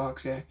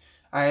Xbox, yeah.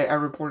 I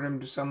reported him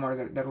to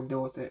somewhere that'll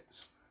deal with it.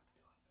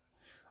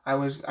 I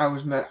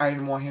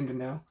didn't want him to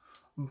know.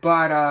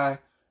 But,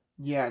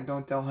 yeah,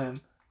 don't tell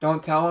him.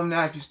 Don't tell him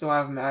that if you still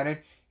have him added.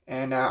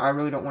 And, I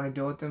really don't want to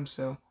deal with him,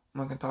 so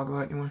I'm not going to talk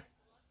about it anymore.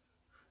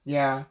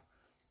 Yeah.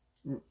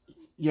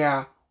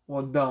 Yeah,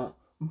 well, don't.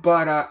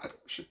 But, I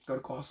should go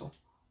to Colossal.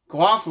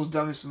 Colossal's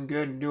done me some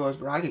good in duos,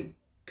 but I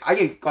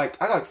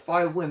got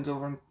 5 wins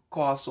over in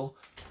Colossal.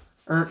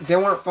 They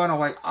weren't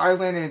fun. I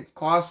landed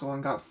Colossal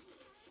and got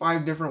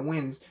 5 different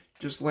wins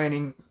just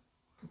landing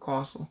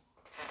Colossal.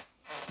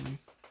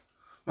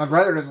 My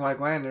brother doesn't like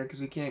landing there because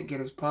he can't get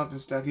his pump and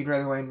stuff. He'd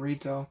rather land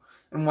retail.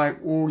 And I'm like,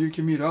 well, you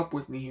can meet up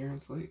with me here.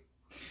 It's like,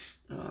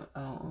 I don't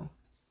know.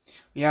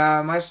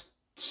 Yeah, my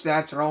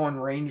stats are all in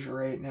Ranger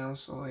right now,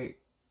 so like,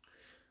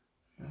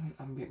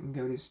 I'm getting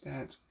good at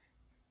stats.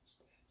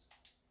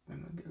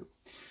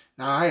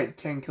 Now, I had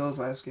 10 kills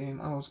last game.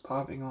 I was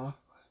popping off.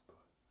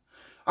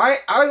 I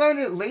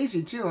landed it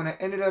lazy, too, and I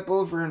ended up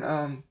over in,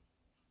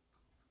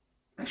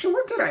 Actually,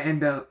 where did I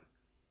end up?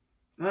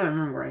 I don't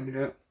remember where I ended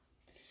up.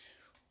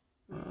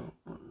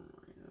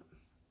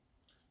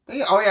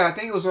 I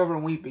think it was over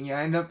in Weeping. Yeah,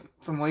 I ended up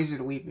from Lazy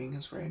to Weeping.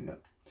 That's where I ended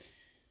up.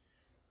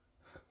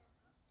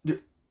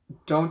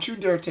 Don't you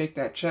dare take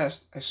that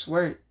chest. I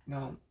swear.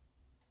 No.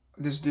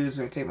 This dude's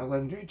gonna take my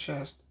legendary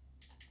chest.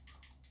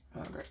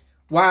 Oh, great.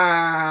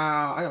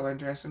 Wow! I got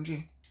legendary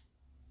SMG.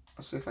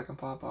 I'll see if I can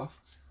pop off.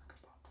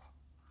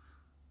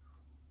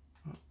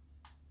 Oh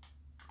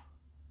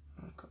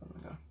my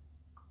god.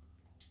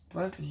 Do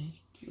I have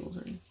any heals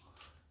or anything?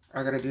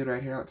 I got a dude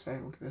right here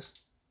outside. Look at this.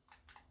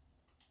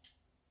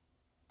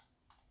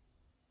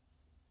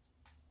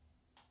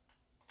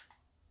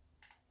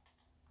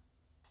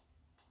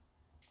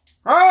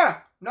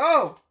 Ah!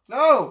 No!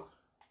 No!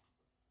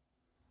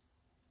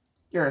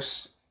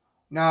 Yes.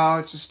 No,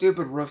 it's a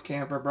stupid roof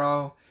camper,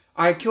 bro.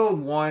 I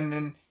killed one,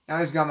 and now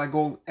he's got my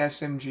gold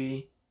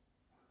SMG.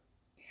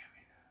 Damn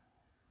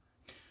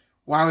it.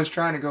 Well, I was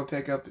trying to go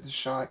pick up this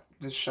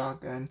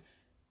shotgun.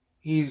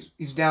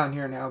 He's down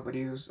here now, but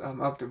he was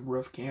up the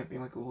roof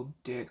camping like a little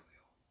dick.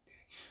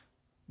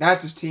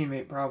 That's his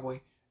teammate,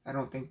 probably. I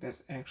don't think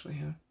that's actually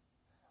him.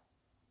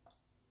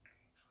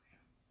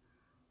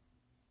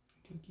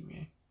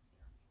 Man.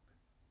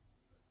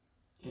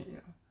 Yeah.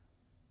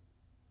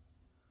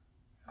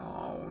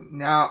 Oh,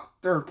 now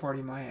third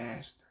party my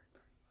ass.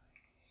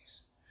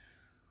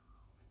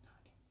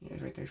 Yeah,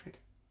 he's right there. He's right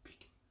there.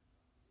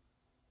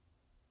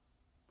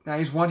 Now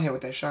he's one hit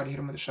with that shot. Hit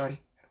him with a shotty.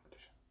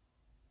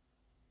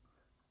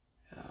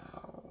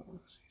 Oh,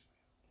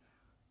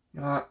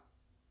 no.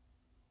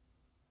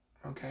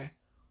 Okay.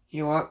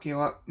 Heal up.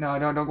 Heal up. No,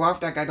 don't go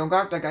after that guy. Don't go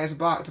after that guy. It's a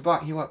bot. It's a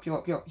bot. Heal up. Heal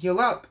up. Heal up. Heal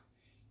up.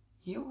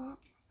 Heal up.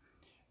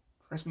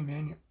 Press me,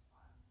 man.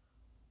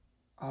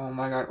 Oh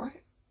my god. What?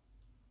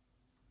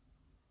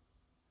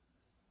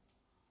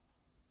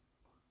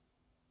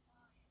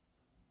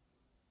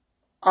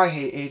 I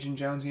hate Agent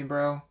Jonesy,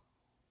 bro.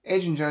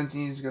 Agent Jonesy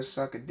needs to go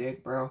suck a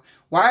dick, bro.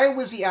 Why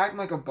was he acting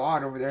like a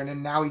bot over there and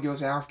then now he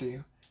goes after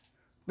you?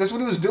 That's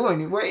what he was doing.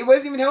 He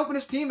wasn't even helping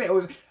his teammate. It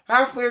was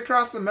halfway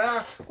across the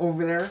map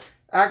over there,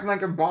 acting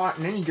like a bot,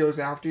 and then he goes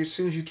after you as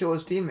soon as you kill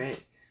his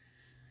teammate.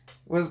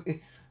 Well, if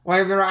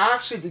they were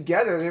actually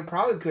together, they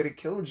probably could have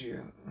killed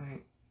you.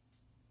 Like,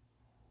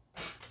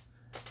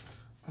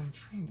 I'm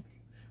trying to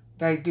be.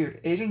 Like, dude,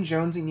 Agent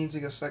Jonesy needs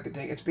to go suck a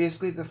dick. It's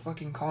basically the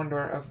fucking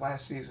Condor of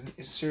last season.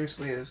 It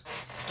seriously is.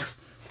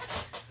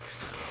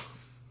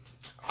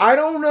 I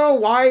don't know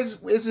why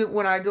is it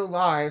when I go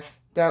live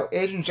that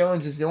Agent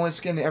Jones is the only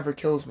skin that ever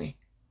kills me.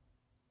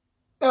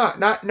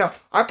 No.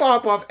 I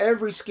pop off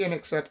every skin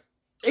except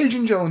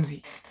Agent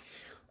Jonesy.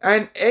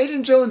 And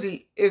Agent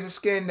Jonesy is a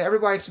skin that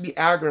everybody likes to be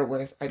aggro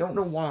with. I don't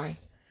know why.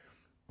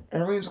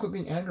 Everyone's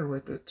being aggro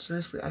with it.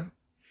 Seriously,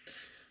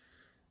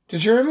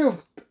 Did you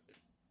remove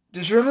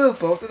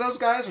both of those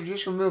guys, or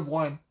just remove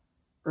one?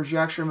 Or did you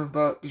actually remove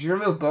both? Did you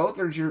remove both,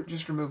 or did you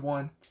just remove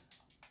one?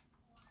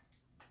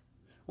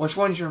 Which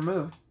one did you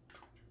remove?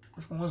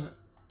 Which one was it?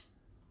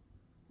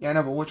 Yeah, I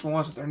know, but which one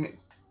was it?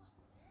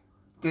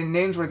 Their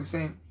names were the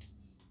same.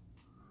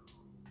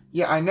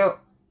 Yeah, I know.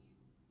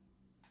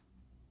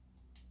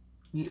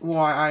 Well,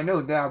 I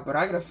know that, but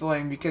I got a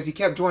feeling because he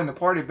kept joining the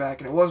party back,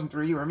 and it wasn't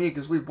through you or me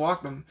because we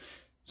blocked him.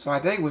 So I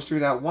think it was through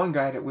that one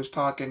guy that was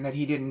talking that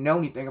he didn't know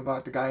anything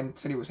about the guy and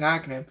said he was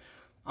hacking him.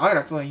 I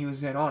got a feeling he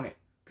was in on it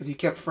because he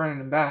kept friending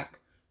him back.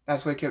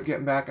 That's why he kept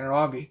getting back in the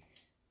lobby.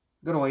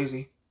 Go to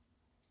lazy.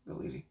 Go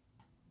lazy.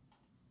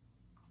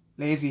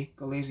 Lazy.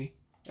 Go lazy.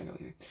 Yeah, go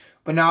lazy.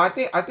 But no, I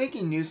think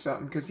he knew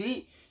something because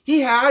he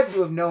had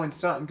to have known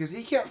something because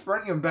he kept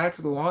friending him back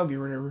to the lobby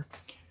or whatever.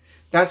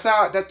 That's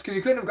because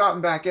he couldn't have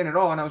gotten back in at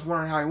all, and I was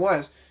wondering how he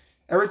was.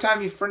 Every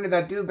time he friended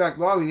that dude back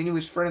lobby, then he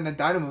was friending the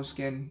Dynamo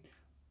skin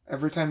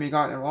every time he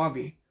got in the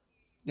lobby.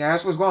 Yeah,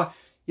 that's what's going on.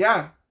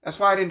 Yeah, that's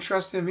why I didn't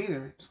trust him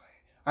either.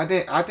 I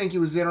think he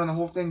was in on the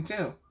whole thing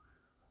too,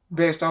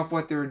 based off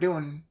what they were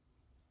doing.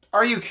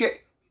 Are you kidding?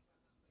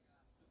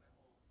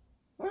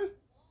 What?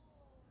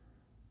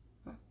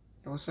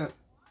 Yo, what's up?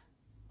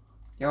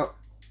 Yo,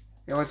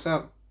 what's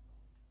up?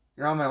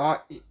 You're on my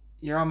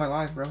You're on my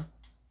live, bro.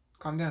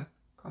 Calm down.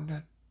 Calm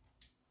down.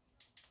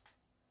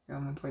 Yeah,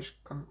 I'm on Twitch.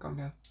 Calm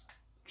down.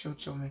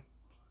 Chill me.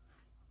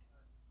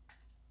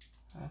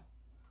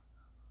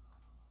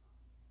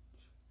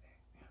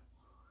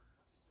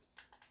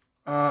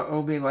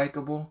 Obey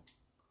likable.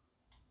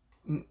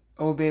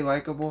 Obey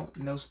likable.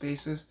 No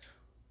spaces.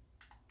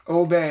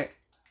 Obey.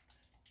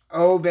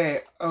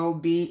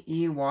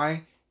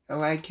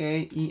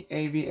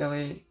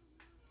 OBEYLIKEABLA.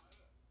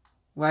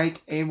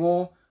 Like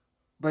able,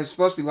 but it's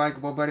supposed to be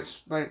likable, but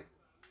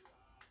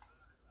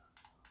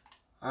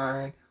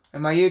alright.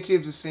 And my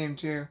YouTube's the same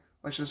too,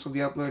 which this will be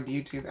uploaded to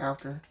YouTube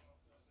after.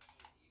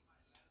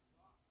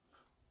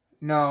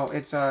 No,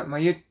 it's my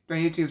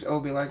YouTube's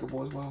Obey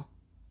likable as well.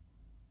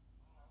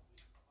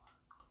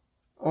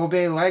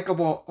 Obey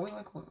likable. Obey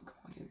likable. Come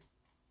on, dude.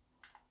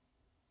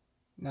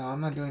 No,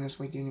 I'm not doing this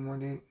with you anymore,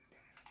 dude.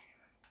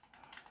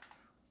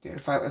 Dude,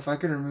 if I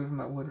could remove him,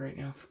 I would right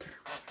now.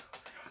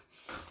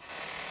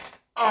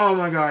 Oh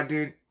my god,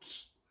 dude.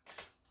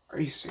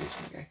 Are you serious,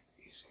 okay? Are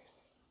you serious?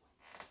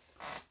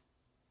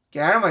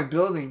 Get out of my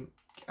building.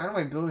 Get out of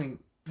my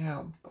building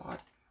now,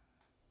 bot.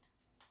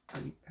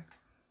 Are you...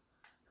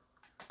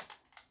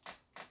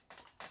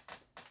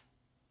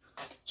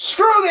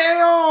 Screw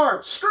the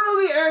AR!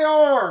 Screw the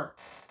AR!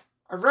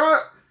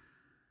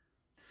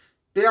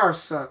 The AR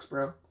sucks,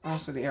 bro.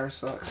 Also, the AR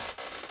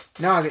sucks.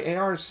 No, the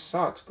AR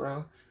sucks,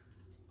 bro.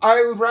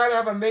 I would rather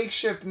have a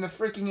makeshift than the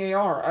freaking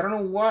AR. I don't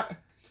know what...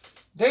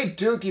 They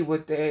dookie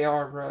with the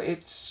AR, bro.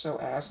 It's so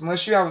ass.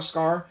 Unless you have a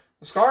SCAR.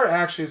 The SCAR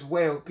actually is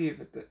way OP,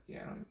 but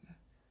yeah, I don't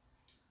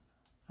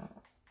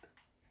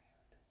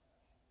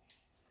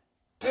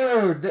even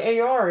know. Dude, the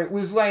AR, it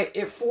was like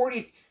at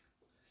 40...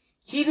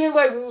 He did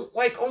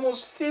like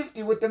almost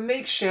 50 with the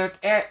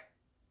makeshift at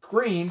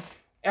green,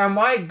 and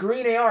my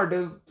green AR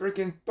does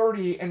freaking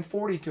 30 and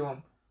 40 to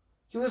him.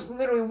 He was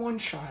literally one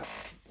shot.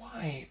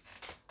 Why?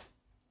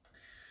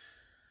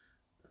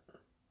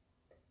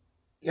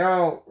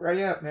 Yo,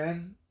 ready up,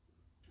 man.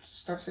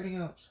 Stop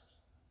sitting up.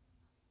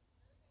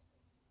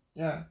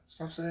 Yeah,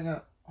 stop sitting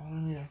up. Oh,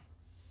 yeah.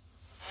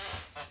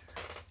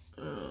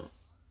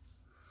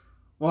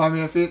 Well, I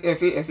mean, if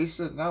he's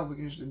sitting out, we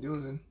can just do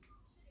it then.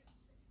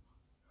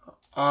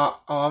 Oh,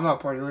 I'm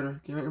not party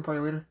leader. Can you make me party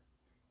leader?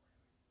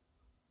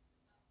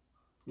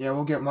 Yeah,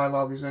 we'll get my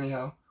lobbies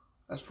anyhow.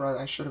 That's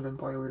probably, I should have been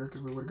party leader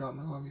because we would have got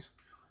my lobbies.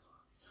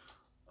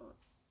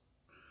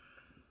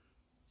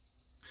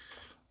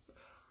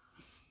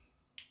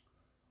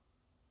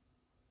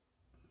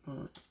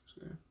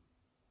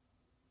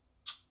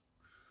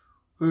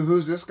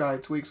 Who's this guy?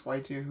 Tweaks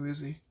Y2. Who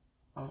is he?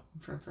 Oh, I'm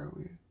trying to figure out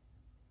who he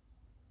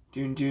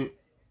is. Dude.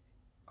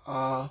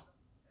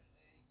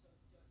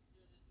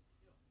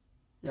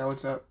 Yeah,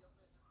 what's up?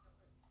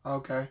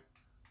 Okay.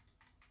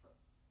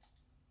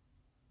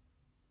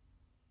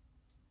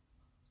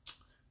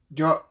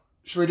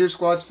 Should we do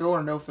squads fill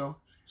or no fill?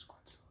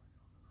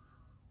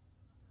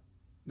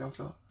 No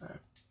fill. Alright.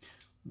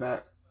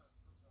 Bet.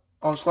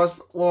 Oh, squads.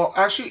 Well,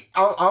 actually,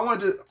 I want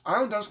to do. I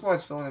haven't done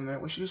squads fill in a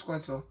minute. We should do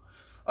squads fill.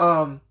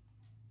 I'm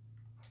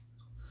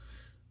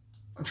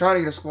trying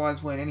to get a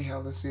squads win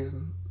anyhow this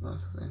season.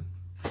 That's the thing.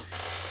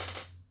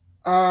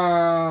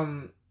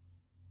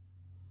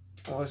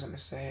 What was I gonna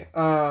say?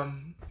 I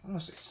want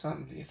to say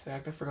something to the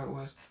effect. I forgot what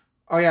it was.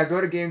 Oh yeah,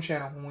 go to game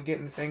channel. When we get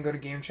in the thing, go to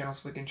game channel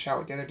so we can chat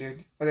with the other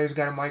dude. Whether he's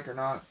got a mic or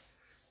not.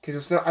 Because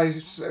it's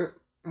still,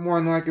 more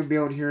than likely be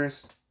able to hear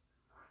us.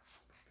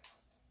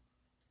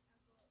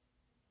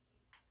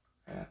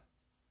 Yeah.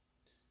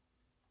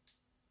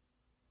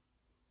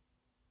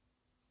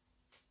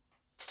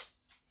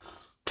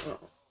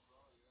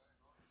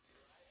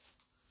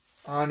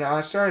 Oh no,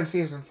 I started in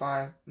season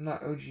 5. I'm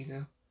not OG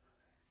though.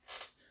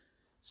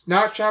 It's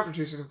not chapter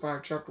 2 season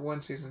 5, chapter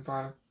 1 season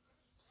 5.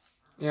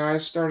 Yeah, I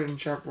started in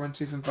chapter 1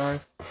 season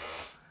 5.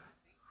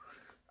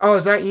 Oh,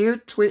 is that you?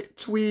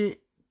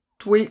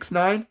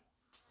 Tweaks9?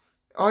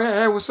 Oh yeah,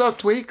 hey, what's up,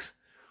 Tweaks?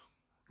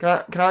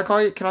 Can I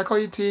call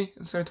you T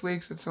instead of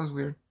Tweaks? It sounds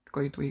weird.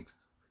 Call you Tweaks.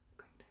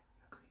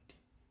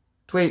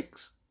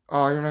 Tweaks.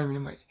 Oh, you're not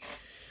even my.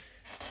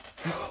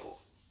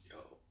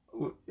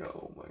 Yo,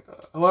 oh my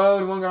god. Hello,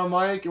 you want to got a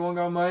mic? You want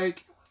to got a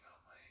mic?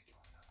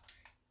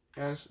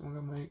 Yes, you want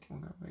to got a mic? You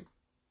want to got a mic?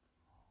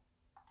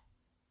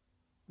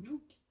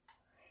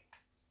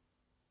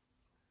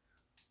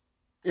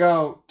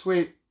 Yo,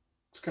 Tweaks.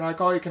 Can I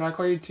call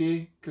you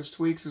T? Because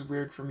Tweaks is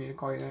weird for me to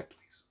call you that.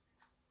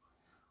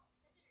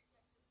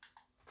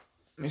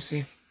 Let me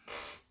see.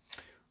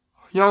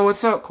 Yo,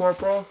 what's up,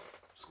 Corporal?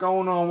 What's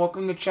going on?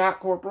 Welcome to chat,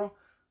 Corporal.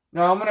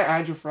 No, I'm gonna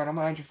add your friend. I'm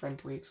gonna add your friend,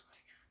 Tweaks.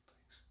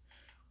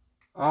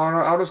 Oh, no,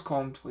 I'll just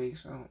call him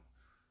Tweaks.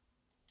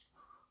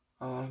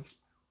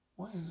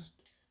 What is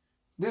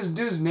this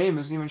dude's name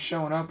isn't even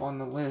showing up on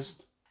the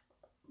list,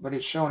 but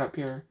it's showing up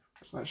here.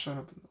 It's not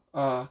showing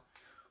up.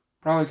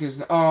 Probably because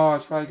it's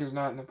probably because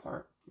not in the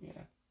part.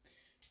 Yeah.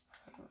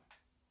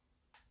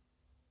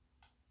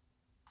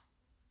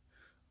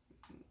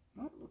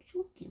 What would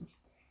you give me?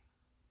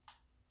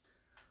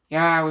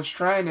 Yeah, I was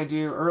trying to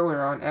do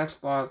earlier on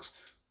Xbox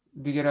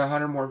to get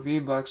 100 more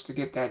V-Bucks to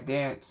get that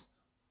dance,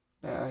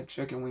 that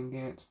chicken wing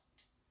dance.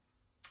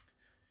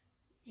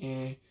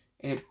 And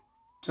it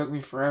took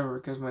me forever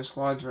because my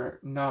squads are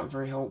not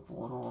very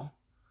helpful at all.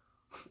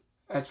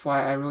 That's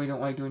why I really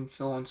don't like doing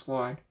fill on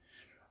squad.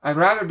 I'd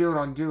rather do it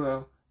on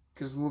duo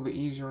because it's a little bit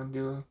easier on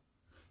duo.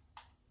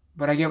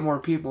 But I get more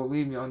people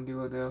leave me on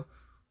duo though.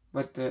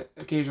 But the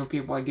occasional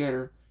people I get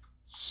are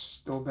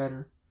still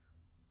better.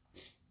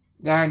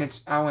 Then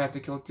I only have to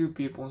kill 2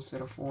 people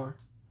instead of 4.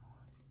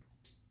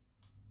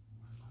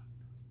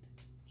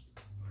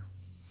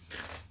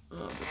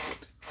 Where are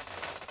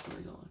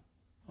we going?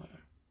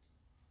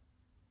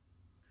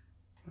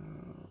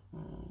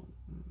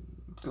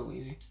 Let's go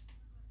lazy.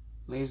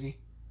 Lazy.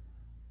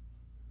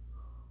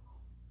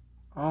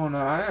 Oh no,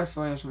 I have a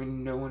feeling there's gonna be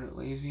no one at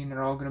lazy, and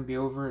they're all gonna be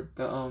over at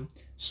the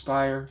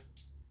Spire.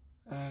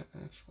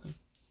 Actually,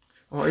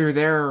 well, either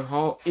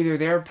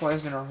there,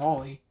 Pleasant, or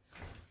Holly.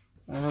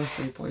 One of those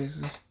 3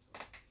 places.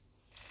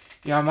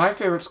 Yeah, my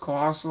favorite's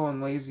Colossal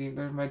and Lazy.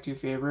 They're my 2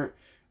 favorite.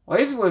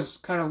 Lazy was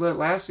kind of lit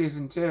last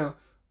season too,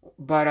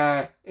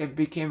 but it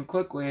became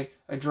quickly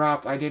a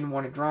drop I didn't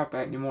want to drop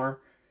at anymore.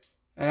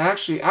 And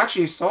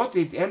actually,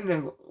 Salty at the end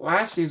of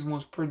last season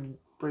was pretty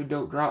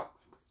dope drop.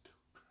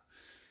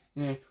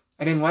 Yeah,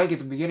 I didn't like it at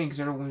the beginning because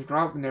everyone was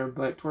dropping there,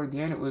 but toward the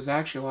end it was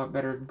actually a lot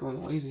better than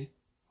going lazy.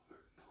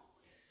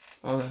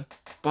 All the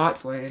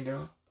bots landed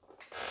there.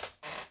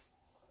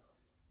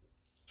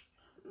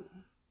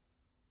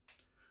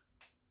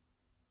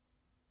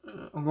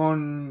 I'm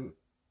going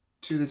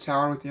to the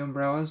tower with the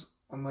umbrellas.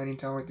 I'm landing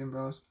tower with the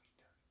umbrellas.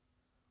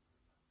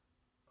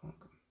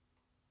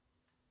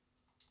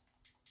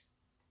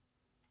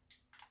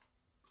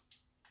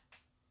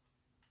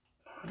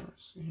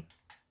 Let's see.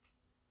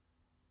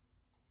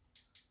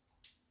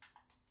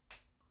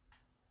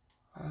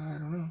 I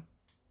don't know.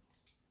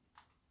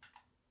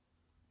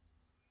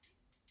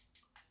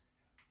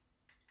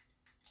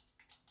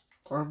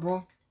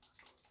 Corporal?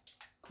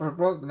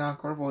 No,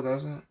 Corporal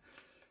doesn't.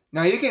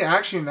 Now you can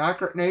actually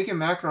macro. No, you can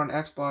macro on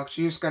Xbox.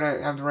 You just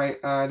gotta have the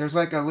right. There's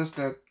like a list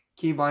of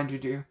keybinds you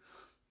do,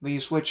 but you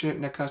switch it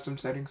into custom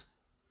settings.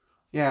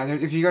 Yeah,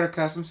 if you go to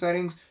custom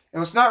settings,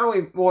 it's not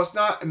really. Well, it's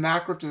not a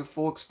macro to the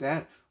full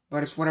extent,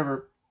 but it's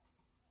whatever.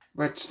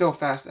 But it's still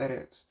fast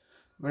edits.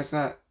 But it's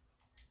not.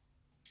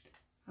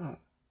 Oh,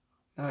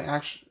 no,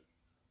 actually.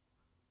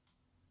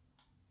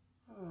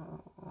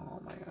 Oh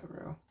my god,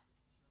 bro.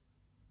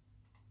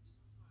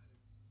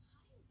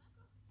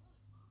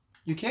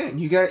 You can.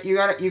 You gotta use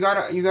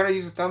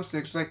the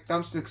thumbsticks. It's like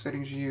thumbstick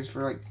settings you use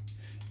for like.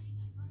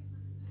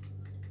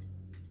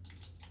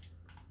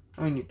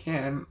 I mean, you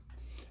can.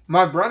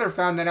 My brother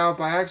found that out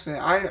by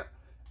accident. I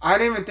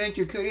didn't even think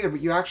you could either,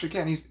 but you actually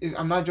can.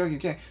 I'm not joking. You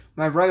can.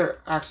 My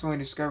brother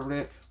accidentally discovered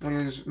it when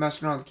he was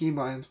messing around with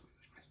keybinds.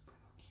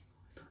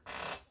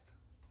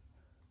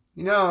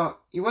 You know,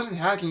 he wasn't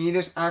hacking. He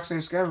just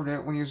accidentally discovered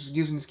it when he was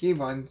using his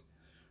keybinds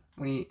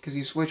because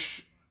he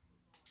switched.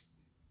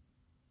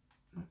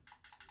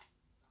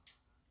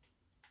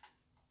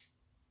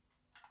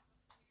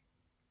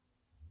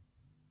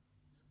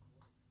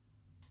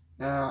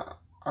 Oh,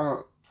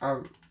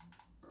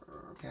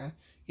 okay.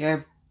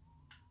 Yeah.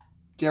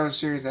 Do you have a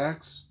Series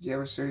X? Do you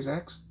have a Series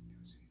X?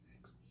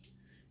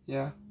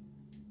 Yeah.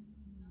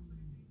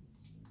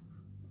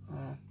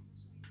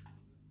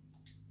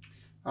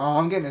 Oh,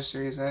 I'm getting a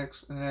Series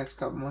X in the next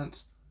couple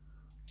months.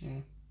 Yeah,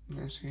 I'm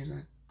getting a Series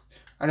X.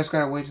 I just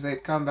gotta wait till they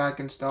come back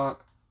in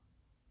stock.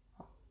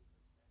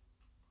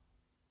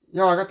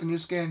 Yo, I got the new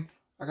skin.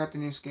 I got the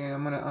new skin.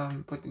 I'm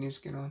gonna put the new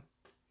skin on.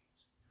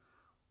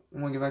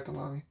 I'm gonna get back to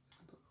lobby.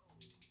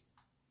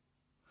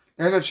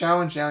 There's a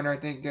challenge down there I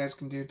think you guys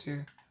can do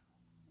too.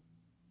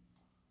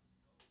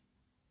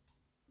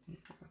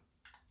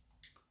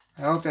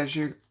 I hope that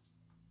you...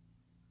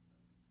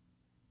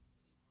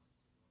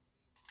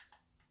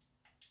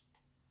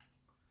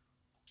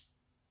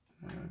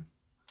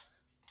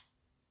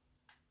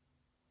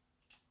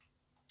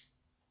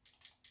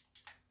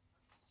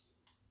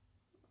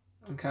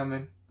 I'm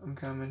coming. I'm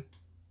coming.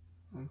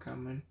 I'm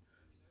coming.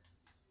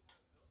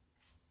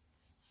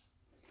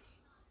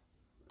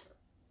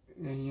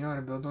 Yeah, you know how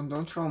to build.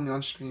 Don't troll me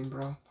on stream,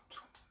 bro.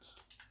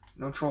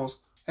 No trolls.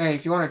 Hey,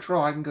 if you want to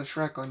troll, I can go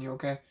Shrek on you,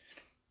 okay?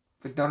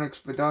 But don't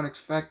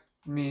expect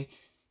me.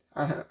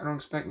 I don't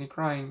expect me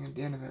crying at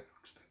the end of it.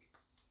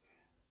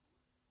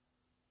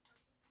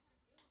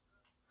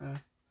 Uh,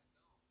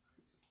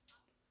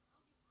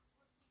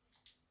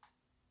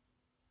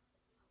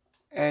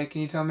 hey,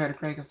 can you tell me how to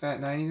crank a fat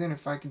 90 then?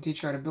 If I can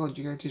teach you how to build,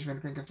 you gotta teach me how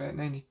to crank a fat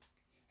 90.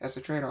 That's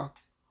the trade-off.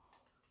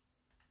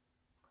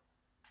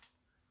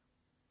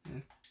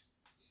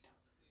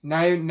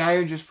 Now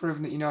you're just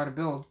proving that you know how to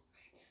build.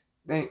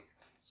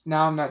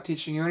 Now I'm not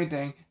teaching you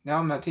anything. Now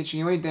I'm not teaching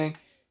you anything.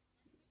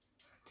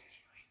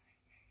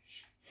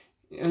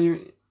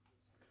 You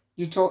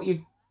you told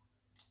you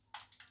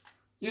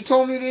you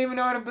told me you didn't even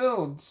know how to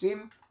build. See,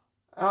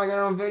 I got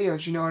on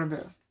videos. You know how to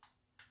build.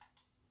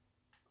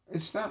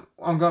 It's not.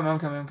 I'm coming. I'm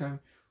coming. I'm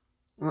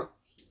coming.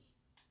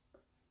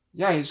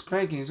 Yeah, he's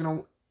cranking.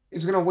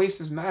 He's gonna waste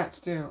his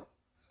mats too.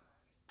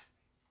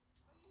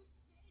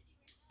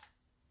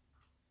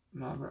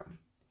 Nah, bro.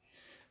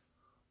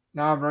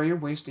 Nah, bro. You're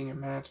wasting your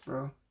mats,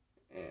 bro.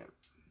 Yeah.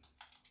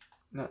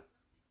 No.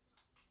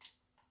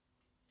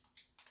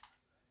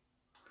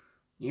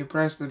 You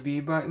press the B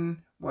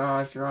button. Well,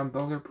 if you're on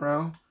Builder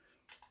Pro,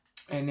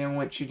 and then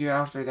what you do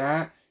after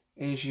that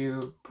is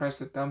you press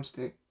the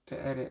thumbstick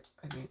to edit.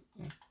 I think.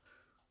 Yeah.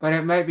 But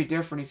it might be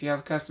different if you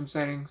have custom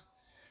settings,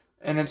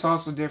 and it's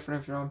also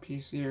different if you're on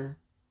PC or.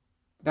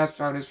 That's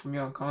how it is for me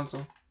on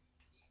console.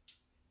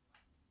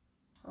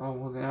 Oh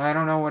well, then I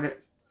don't know what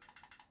it.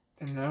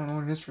 And I don't know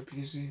what it is for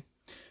PC.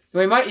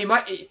 Well, you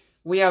might.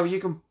 Well, yeah,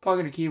 you can plug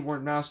in a keyboard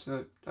and mouse to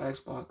the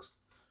Xbox.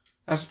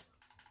 That's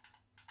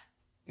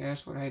yeah,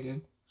 that's what I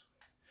did.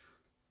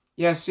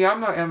 Yeah, see,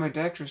 I'm not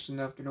ambidextrous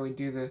enough to really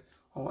do the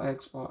whole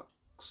Xbox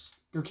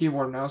your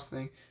keyboard and mouse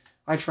thing.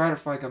 I tried it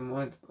for like a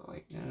month, but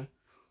like, nah,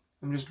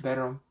 I'm just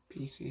better on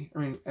PC. I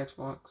mean,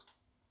 Xbox.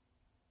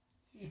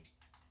 Yeah.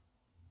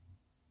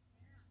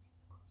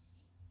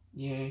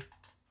 Yeah.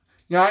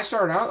 Yeah, I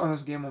started out on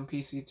this game on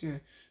PC too.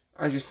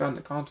 I just found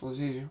the console was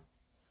easier.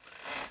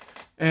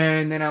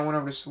 And then I went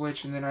over to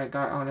Switch, and then I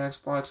got on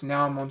Xbox.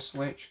 Now I'm on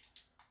Switch.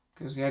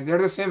 Because, yeah, they're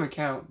the same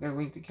account. They're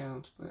linked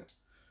accounts, but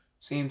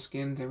same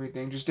skins,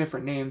 everything. Just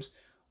different names.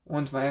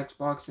 One's my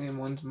Xbox name,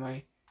 one's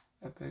my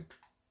Epic.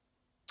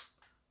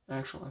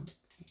 Actual Epic.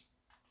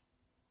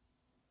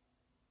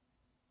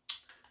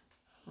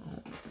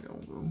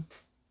 Oh,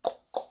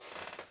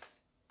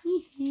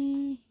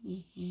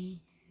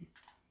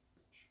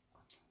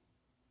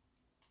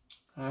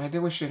 no, I did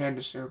wish it had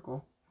the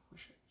circle.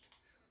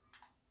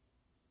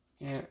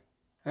 Yeah.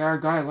 Hey, our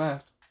guy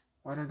left.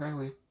 Why'd our guy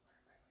leave?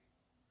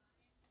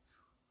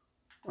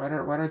 Why'd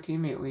our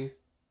teammate leave?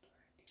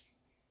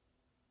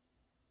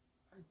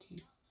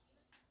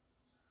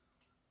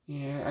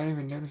 Yeah, I didn't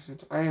even notice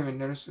it. I didn't even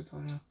notice it till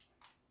now.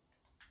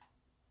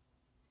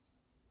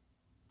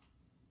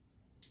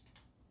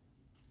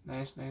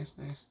 Nice, nice,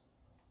 nice.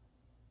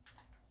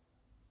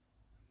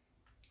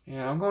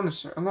 Yeah, I'm going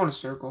to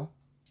circle.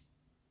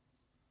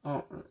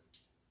 Oh.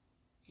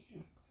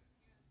 Yeah.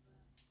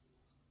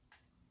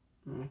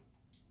 Mm.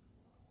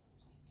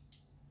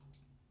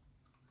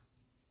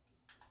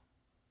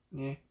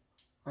 Yeah.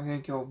 I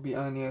think you'll be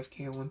on the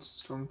AFK once the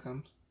storm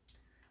comes.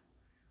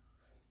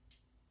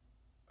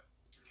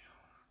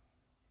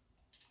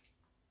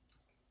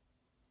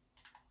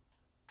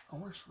 Oh,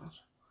 where's Final?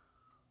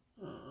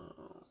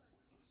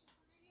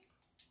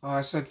 Oh,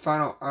 I said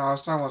Final. I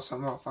was talking about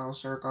something about Final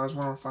Circle. I was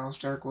wondering what Final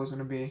Circle was going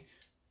to be.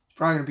 It's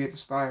probably going to be at the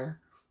Spire,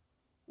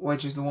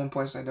 which is the one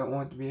place I don't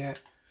want it to be at.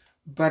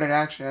 But it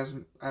actually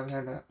hasn't. I haven't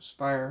had a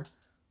Spire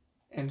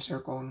and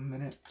Circle in a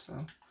minute,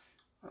 so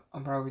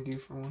I'm probably due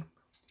for one.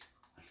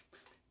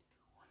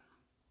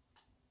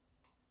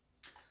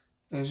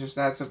 It's just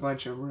that's a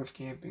bunch of roof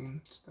camping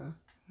and stuff.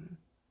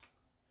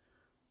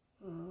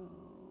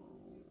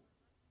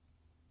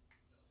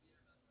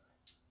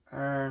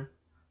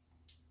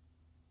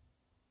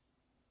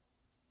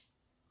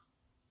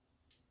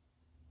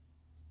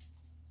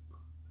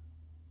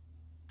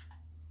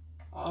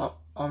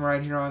 I'm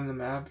right here on the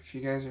map if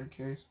you guys are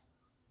curious.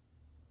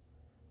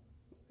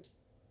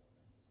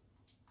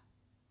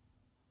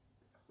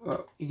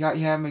 Well, you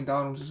have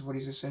McDonald's is what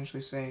he's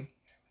essentially saying.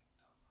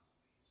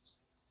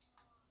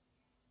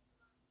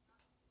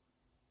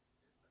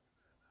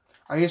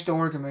 I used to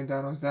work at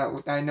McDonald's.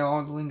 I know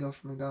all the lingo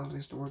for McDonald's. I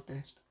used to work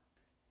there.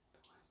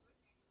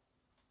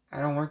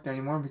 I don't work there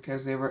anymore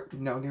because they were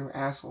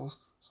assholes.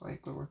 So I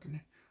quit working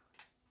there.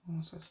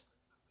 What's this?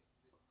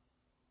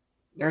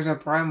 There's a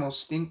primal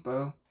stink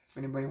bow if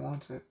anybody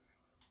wants it.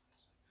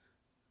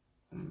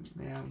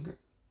 Yeah, I'm good.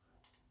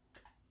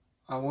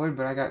 I would,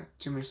 but I got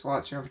too many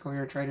slots here. I have to come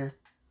here, trader.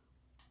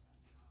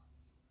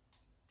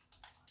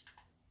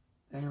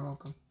 Yeah, you're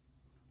welcome.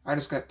 I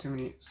just got too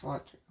many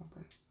slots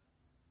open.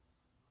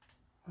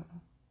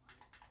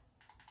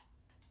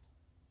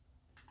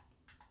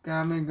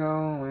 Got me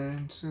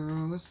going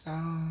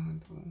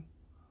suicidal.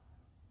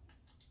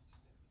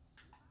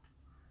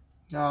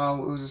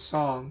 No, it was a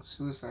song.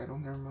 Suicidal,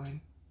 never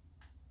mind.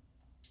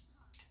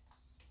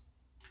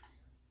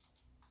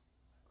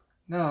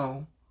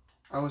 No,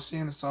 I was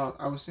singing a song.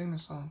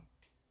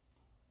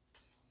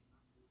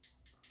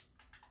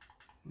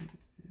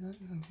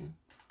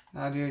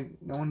 Nah, dude,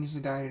 no one needs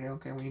to die today,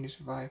 okay? We need to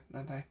survive,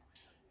 not die.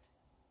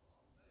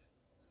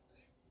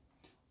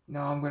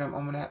 No, I'm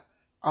gonna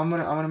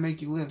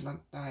make you live,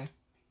 not die.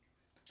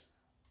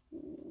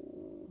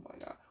 Oh my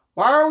god.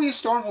 Why are we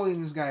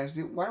stormholding these guys?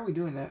 Dude, why are we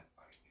doing that?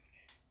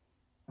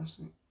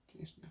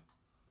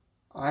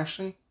 Oh,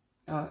 actually,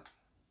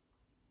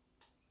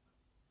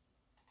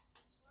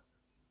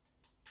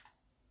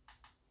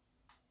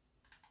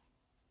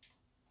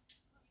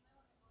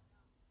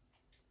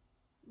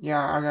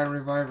 yeah, I gotta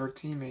revive our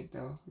teammate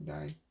though, who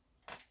died.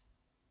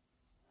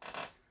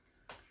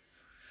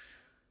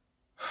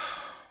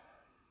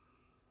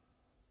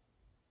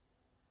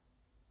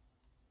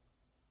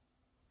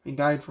 He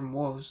died from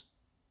wolves.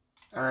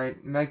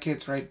 Alright,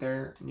 medkit's right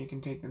there, and you can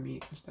take the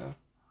meat and stuff.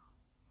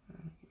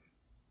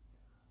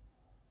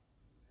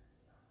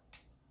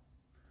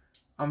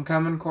 I'm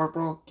coming,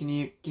 Corporal. Can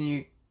you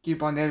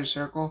keep on the edge of the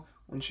circle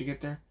once you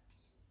get there?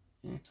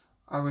 Yeah.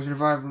 I was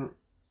reviving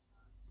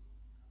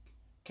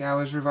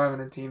our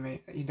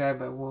teammate. He died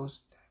by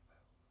wolves.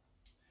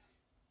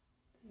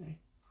 Yeah.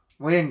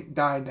 Well, he didn't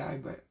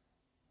die, but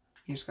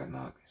he just got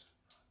knocked.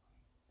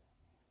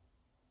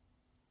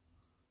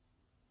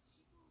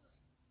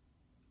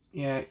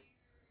 Yeah,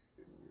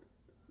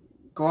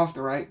 go off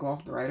the right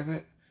of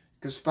it.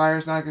 Because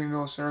Spire's not going to be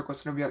able to circle.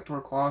 It's going to be up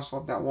toward Colossal,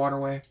 up that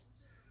waterway.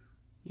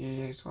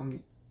 Yeah, so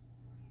I'm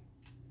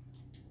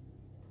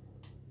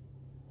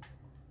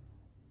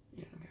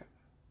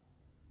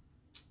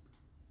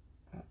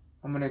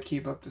going to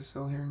keep up this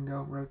hill here and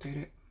go rotate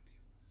it.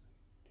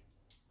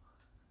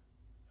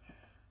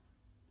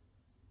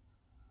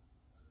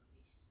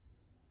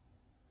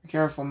 Be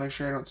careful, make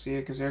sure I don't see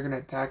it, because they're going to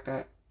attack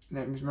that. And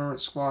remember,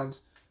 it's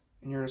squads,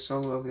 and you're a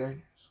solo over there.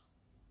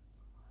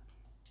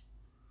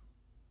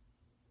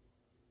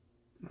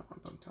 No,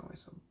 don't tell me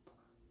so.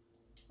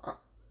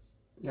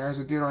 Yeah, there's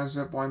a dude on a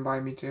zip line by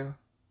me, too.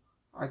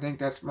 I think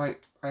that's I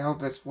hope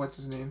that's, what's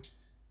his name?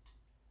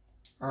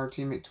 Our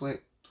teammate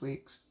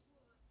Tweaks.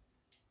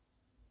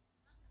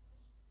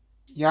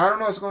 Yeah, I don't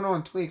know what's going on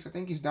with Tweaks. I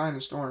think he's dying in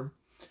the storm.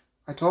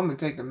 I told him to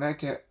take the med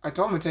kit. No, I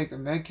told him to take the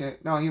med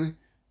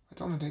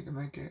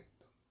kit.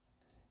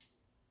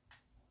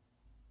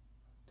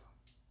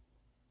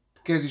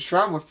 Because he's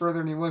traveled further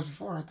than he was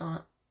before, I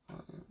thought.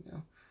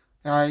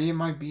 No. He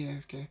might be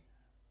AFK.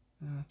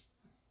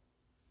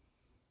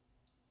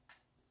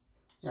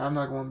 Yeah, I'm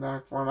not going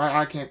back for him.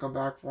 I can't go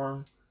back for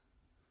him.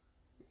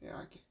 Yeah,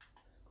 I can't.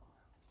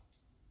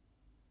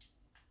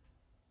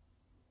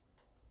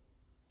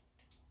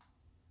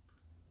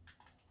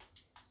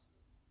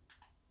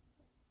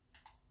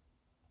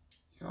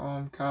 Yo,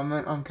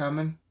 I'm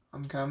coming.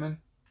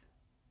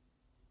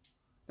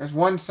 There's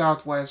one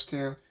southwest,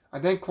 too. I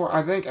think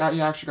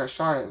he actually got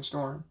shot at in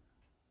storm.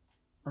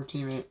 Our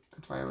teammate.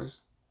 That's why it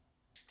was.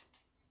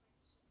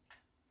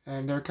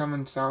 And they're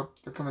coming south.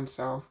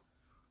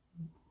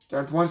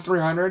 There's one's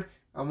 300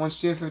 and one's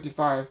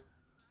 255.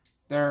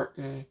 They're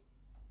okay,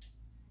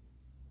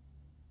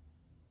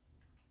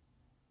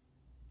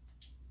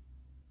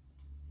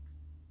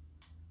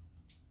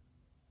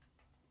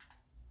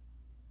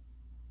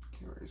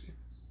 where is he?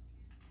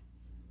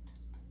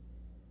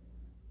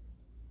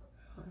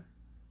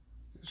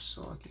 He's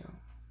so lucky.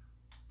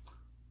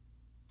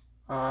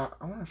 I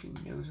wonder if he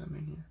knows I'm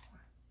in here.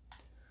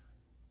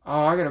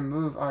 Oh, I gotta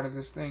move out of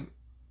this thing.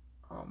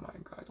 Oh my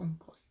god, don't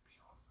blame me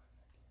off.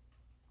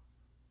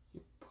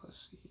 You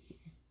pussy.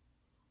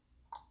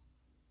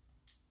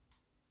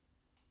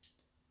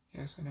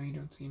 Yes, I know you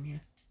don't see me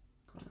here.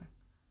 Come on.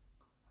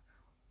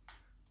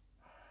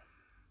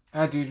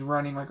 That dude's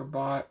running like a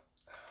bot.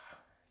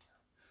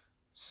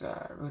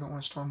 Sad. I really don't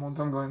want to stormhold.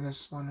 I'm going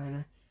this one right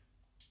here.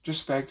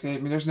 Just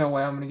spectate me. There's no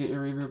way I'm gonna get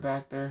your reboot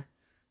back there.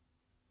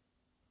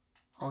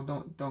 Oh,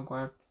 don't go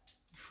out.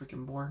 You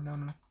freaking boar. No.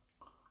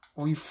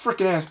 Oh, you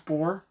freaking ass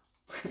boar.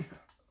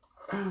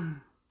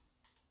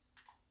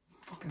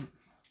 Fucking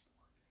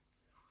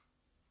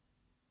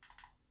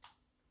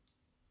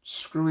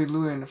Screwy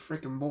Louie and the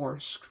freaking boar.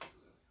 Okay,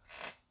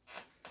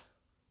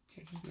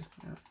 just get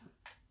out.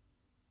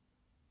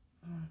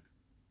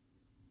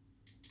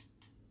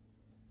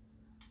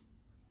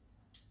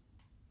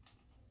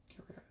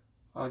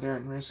 Oh, they're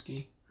in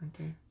risky, aren't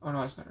they? Oh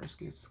no, it's not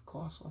risky. It's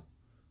colossal.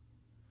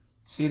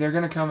 See, they're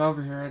gonna come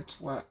over here. It's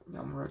what? I'm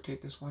gonna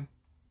rotate this one.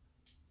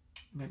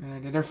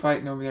 They're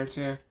fighting over there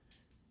too.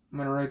 I'm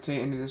gonna rotate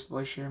into this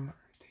bush here. In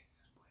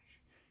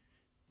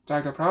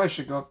fact, I probably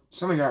should go up.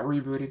 Somebody got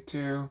rebooted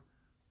too.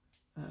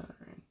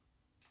 Alright.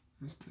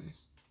 That's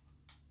nice.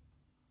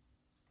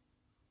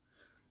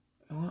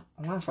 I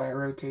wonder if I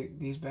rotate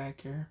these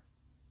back here.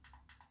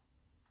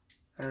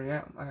 Better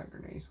yet, I got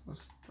grenades.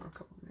 Let's throw a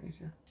couple grenades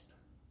here.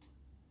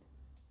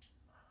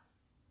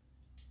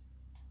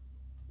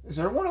 Is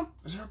there one up?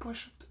 Is there a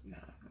bush up there?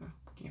 No,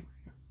 can't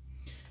right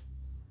here.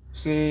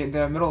 See,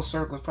 the middle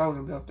circle is probably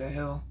gonna be up that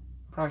hill.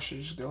 Probably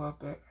should just go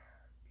up it.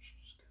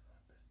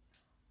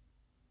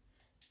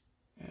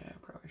 Yeah,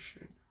 probably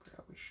should.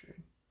 Probably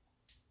should.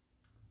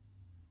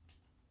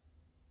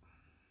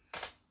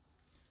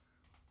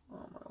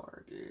 Oh my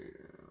lord, dude.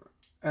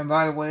 And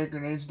by the way,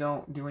 grenades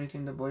don't do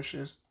anything to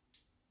bushes.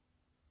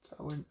 So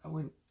I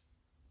wouldn't.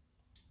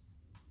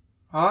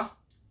 Huh?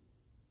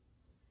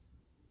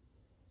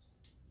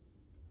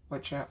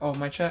 What chat? Oh,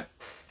 my chat?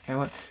 Yeah,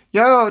 what?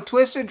 Yo,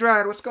 Twisted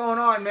Dread, what's going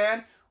on,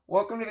 man?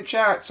 Welcome to the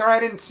chat. Sorry I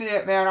didn't see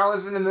it, man. I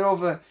was in the middle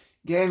of a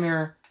game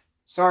here.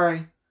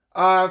 Sorry.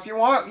 If you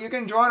want, you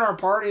can join our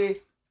party.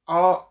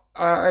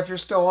 If you're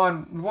still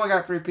on. We've only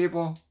got 3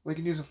 people. We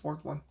could use a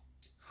 4th one.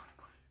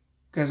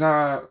 Because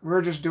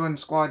we're just doing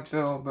squad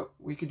fill, but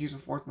we could use a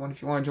 4th one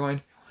if you want to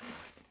join.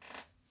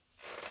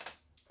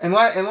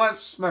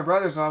 Unless my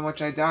brother's on,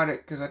 which I doubt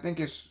it, because I think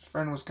his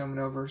friend was coming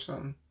over or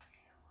something.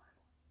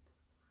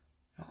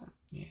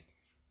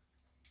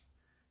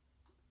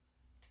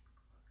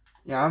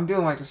 Yeah, I'm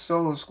doing like a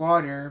solo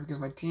squad here because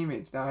my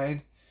teammates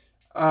died.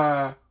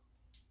 And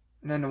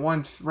then the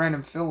one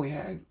random fill we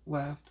had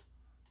left.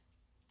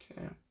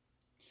 Okay.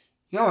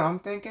 You know what I'm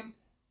thinking?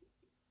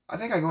 I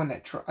think I go in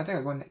that truck. I think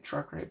I go in that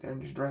truck right there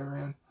and just drive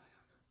around.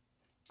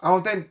 I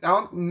don't think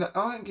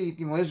you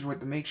can laser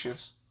with the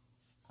makeshifts.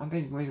 I don't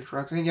think you can laser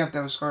trucks. I think you have to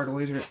have a SCAR to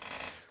laser it,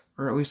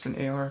 or at least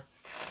an AR.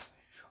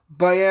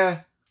 But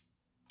yeah,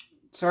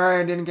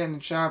 sorry I didn't get in the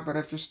chat. But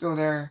if you're still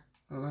there,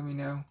 let me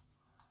know.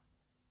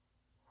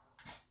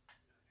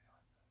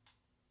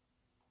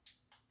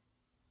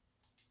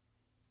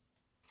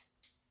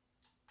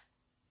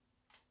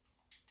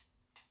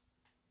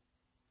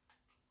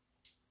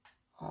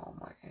 Oh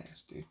my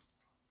ass, dude.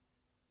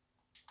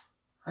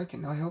 I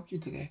cannot help you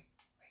today.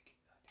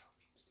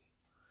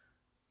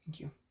 Thank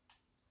you.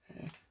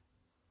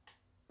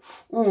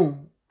 Ooh,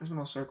 there's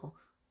no circle.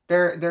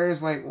 There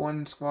is like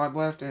one squad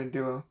left and a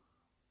duo.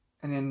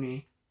 And then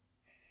me.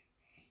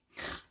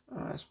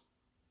 Oh, that's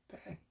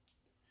bad.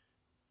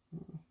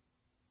 Ooh.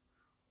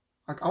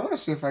 Like, I want to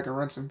see if I can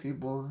run some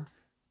people over.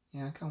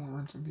 Yeah, I kind of want to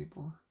run some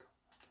people over.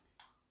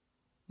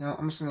 No,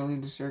 I'm just going to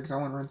leave this here because I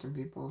want to run some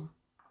people over.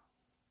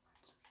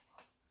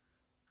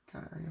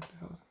 Kind of already up the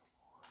hill.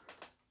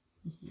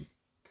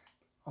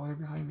 Oh, they're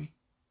behind me.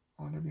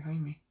 Oh, they're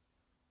behind me.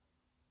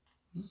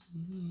 I'm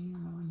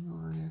gonna run you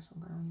over this.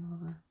 I'm gonna run you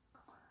over.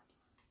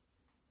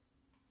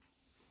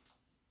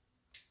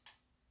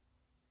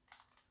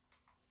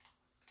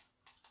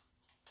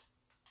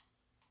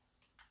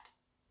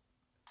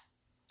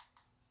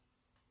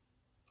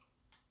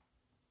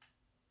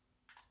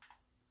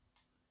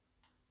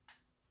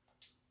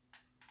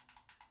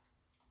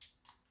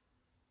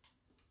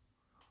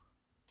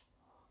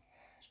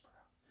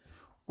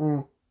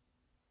 Oh,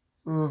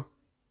 oh,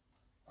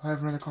 I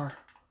have another car.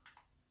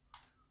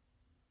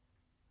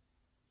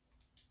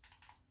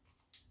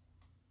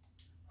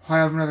 I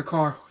have another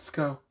car. Let's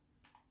go.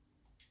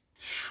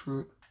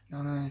 Shoot.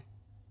 No.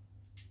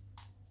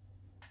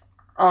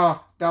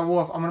 Oh, that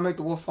wolf. I'm gonna make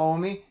the wolf follow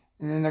me,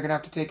 and then they're gonna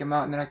have to take him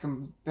out, and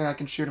then I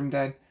can shoot him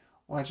dead.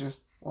 Watch this.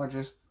 Watch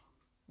this.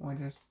 Watch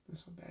this. You're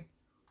so bad.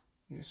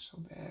 You're so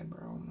bad,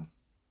 bro.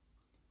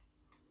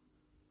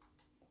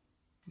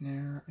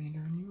 There. I need to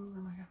run you over,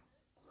 my God.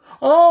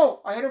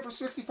 Oh! I hit him for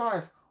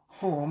 65.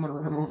 Oh, I'm gonna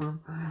run him over.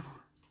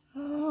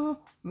 Oh,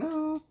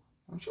 no.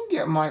 Don't you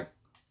get my...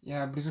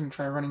 Yeah, but he's gonna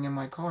try running in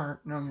my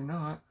car. No, you're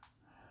not.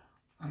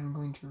 I'm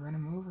going to run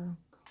him over.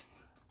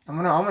 I'm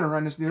gonna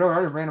run this dude over. I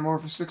already ran him over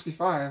for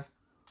 65.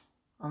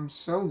 I'm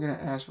so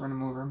gonna run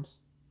him over.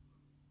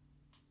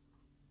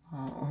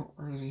 Oh,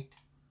 where is he?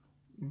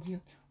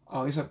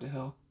 Oh, he's up the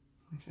hill.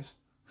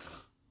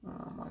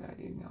 Oh my God,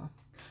 dude,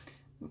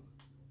 no.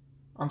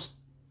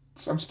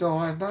 I'm still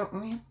alive. Don't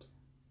leave.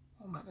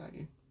 Oh my God,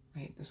 dude. I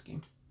hate this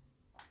game.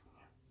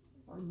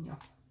 Oh, no.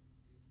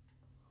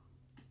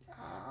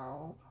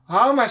 Ow.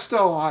 How am I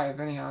still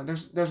alive, anyhow?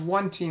 There's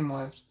one team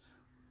left.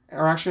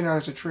 Or actually, no,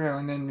 there's a trio,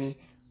 and then me.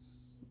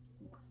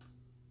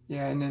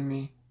 Yeah, and then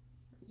me.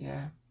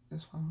 Yeah,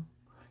 this one.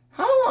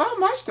 How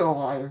am I still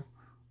alive?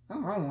 I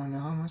don't want to know.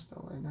 How am I still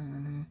alive?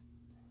 No.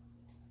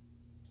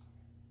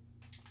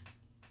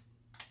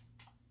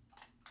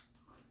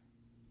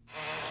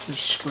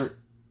 Just squirt.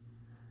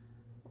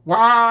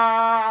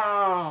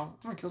 Wow!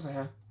 How many kills I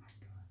have?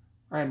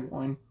 I had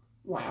 1.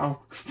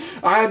 Wow.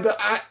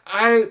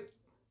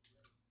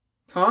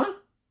 Huh?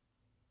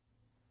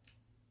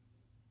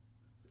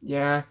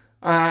 Yeah.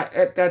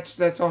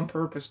 That's on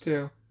purpose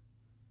too.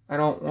 I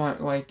don't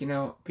want, like,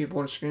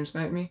 people to stream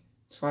snipe me,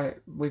 so I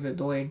leave it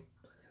delayed.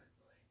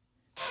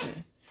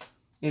 Yeah.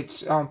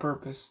 It's on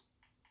purpose.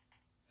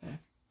 Yeah.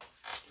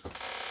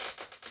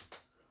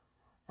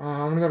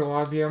 I'm gonna go to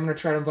lobby. I'm gonna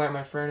try to invite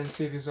my friend and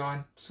see if he's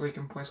on, so we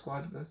can play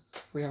squads with us.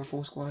 We have a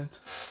full squad.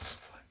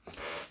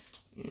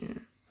 Yeah.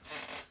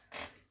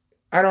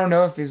 I don't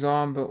know if he's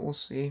on, but we'll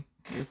see.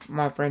 If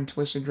my friend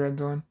Twisted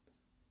Dread's on.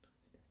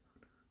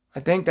 I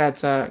think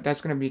that's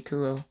gonna be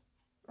Kuo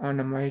on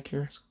the mic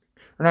here.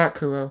 Or not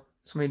Kuo.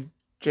 It's gonna be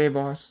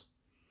J-Boss.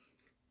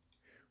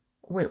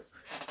 Wait.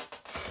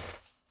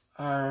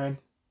 Alright.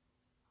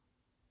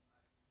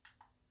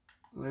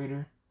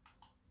 Later.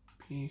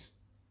 Peace.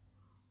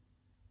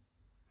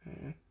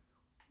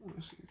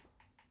 Let's see.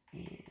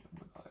 Yeah, oh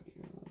my god,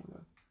 dude. Oh my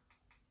god.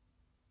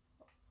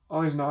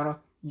 Oh, he's not on.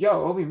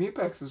 Yo, Obi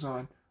Meepex is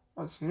on.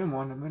 I haven't seen him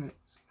on in a minute.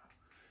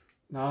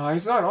 No,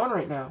 he's not on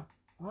right now.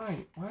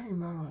 Why? Why are you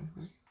not on?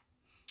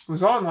 He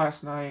was on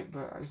last night,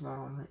 but he's not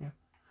on right now.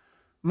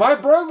 My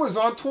brother was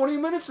on 20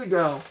 minutes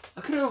ago.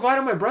 I could have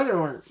invited my brother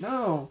on.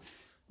 No.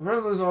 My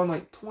brother was on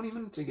like 20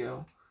 minutes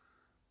ago.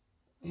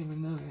 I didn't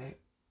even know that.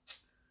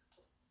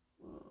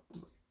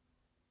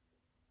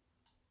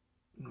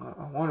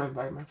 I want to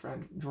invite my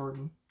friend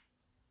Jordan.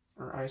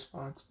 Or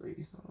Icebox, but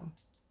he's not on.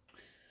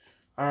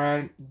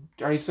 Alright.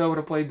 Are you still able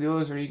to play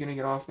duos, or are you going to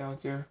get off now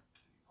too?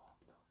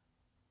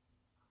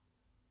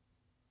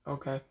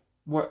 Okay.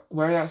 Wear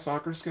that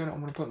soccer skin.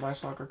 I'm going to put my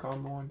soccer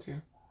combo on too.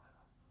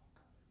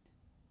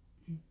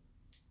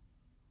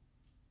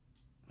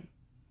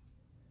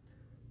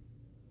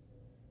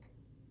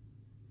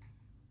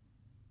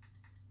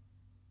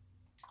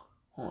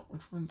 Oh,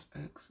 which one's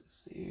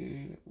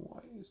ecstasy?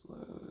 Why is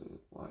love?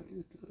 Why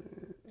is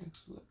love? X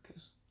love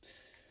kiss.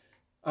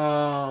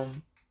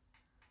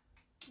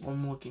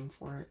 I'm looking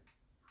for it.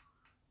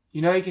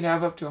 You know you can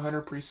have up to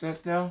 100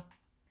 presets now?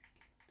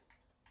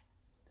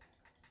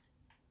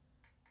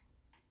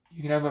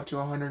 You can have up to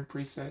 100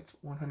 presets.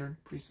 100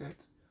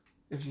 presets.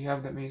 If you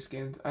have that many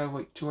skins. I have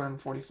like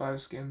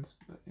 245 skins.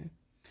 But yeah.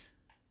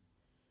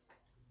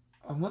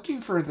 I'm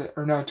looking for the...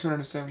 Or no,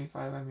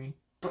 275 I mean.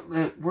 But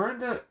where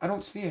the... I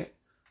don't see it.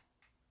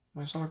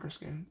 My soccer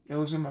skin. It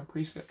was in my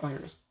preset. Oh, here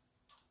it is.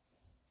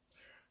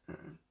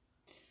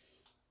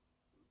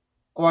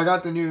 Oh, I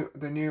got the new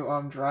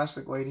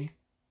Jurassic lady.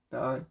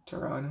 The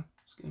Tirana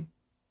skin.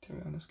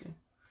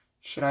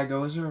 Should I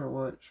go as her or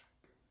what?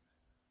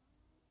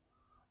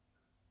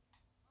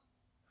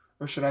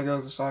 Or should I go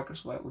with the soccer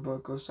sweat? We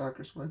both go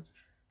soccer sweats.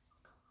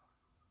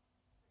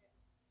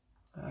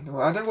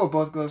 I think we'll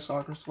both go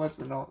soccer sweats,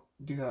 then I'll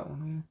do that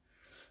one later.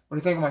 What do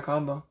you think of my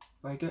combo?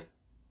 Like it?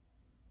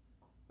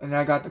 And then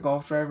I got the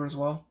golf driver as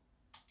well.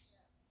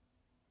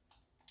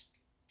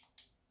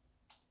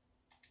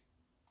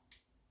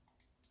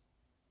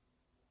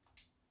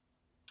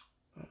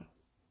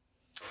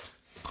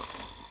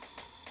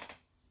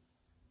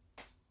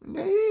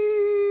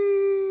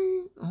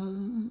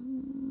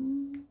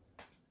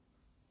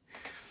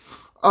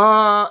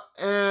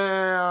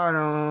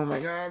 Oh my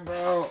god,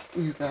 bro.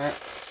 Who's that?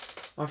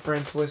 My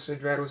friend Twisted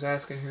Dread was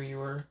asking who you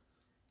were.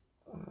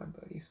 One of my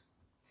buddies.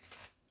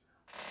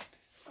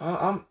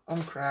 I'm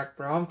cracked,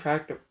 bro. I'm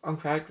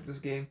cracked with this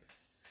game.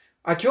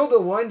 I killed the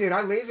one dude.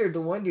 I lasered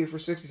the one dude for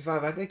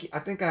 65. I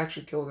think I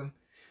actually killed him.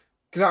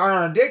 Cause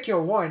I did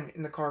kill one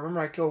in the car.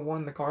 Remember I killed one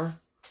in the car?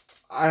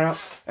 And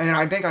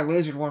I think I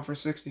lasered one for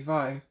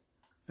 65.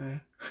 Yeah.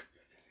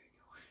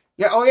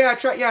 Yeah, oh yeah,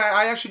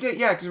 I actually did.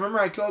 Yeah, because remember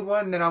I killed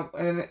one, and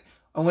then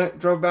I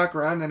drove back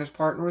around, and his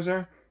partner was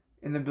there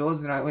in the builds,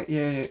 and I went,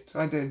 yeah.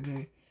 So I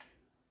did.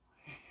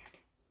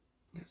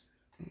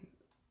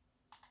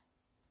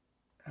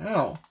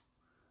 Ow.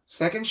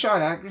 Second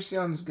shot accuracy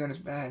on this gun is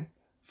bad.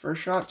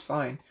 First shot's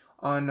fine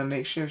on the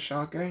makeshift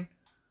shotgun,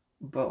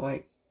 but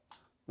like,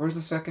 where's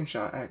the second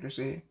shot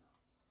accuracy?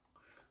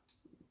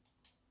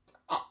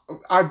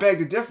 I beg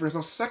to differ. There's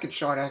no second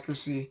shot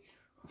accuracy.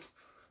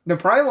 The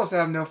primals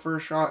have no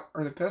first shot,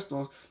 or the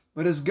pistols,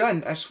 but his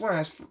gun, I swear,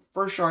 has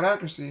first shot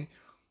accuracy,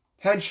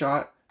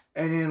 headshot,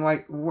 and then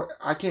like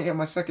I can't hit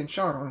my second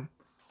shot on him.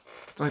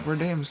 It's like, where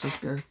damn is this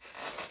guy?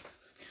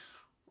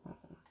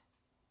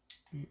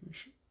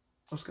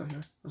 Let's go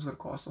here. Let's go to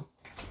Castle.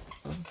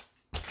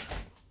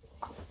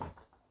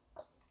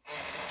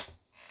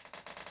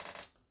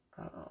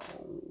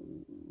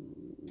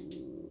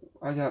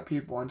 I got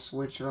people on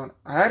Switch. I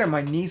had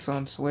my niece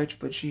on Switch,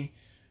 but she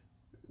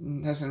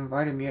hasn't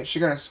invited me yet. She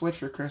got a Switch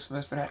for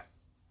Christmas. And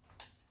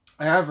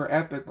I have her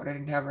Epic, but I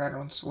didn't have her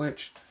on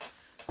Switch.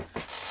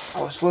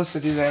 I was supposed to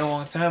do that a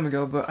long time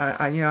ago, but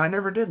I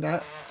never did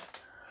that.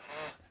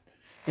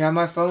 Yeah,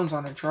 my phone's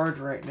on a charge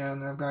right now,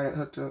 and I've got it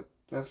hooked to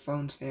the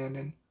phone stand,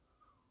 and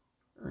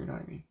or you know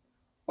what I mean.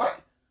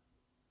 What?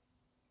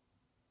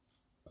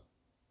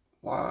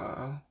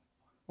 Wow.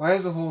 Why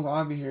is the whole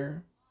lobby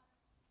here?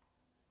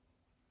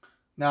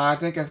 No, I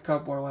think a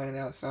couple are landing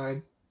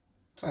outside.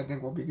 So I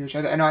think we'll be good.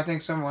 I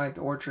think some went at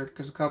the orchard,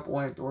 because a couple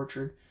went at the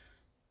orchard.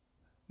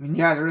 I mean,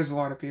 yeah, there is a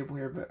lot of people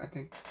here, but I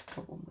think a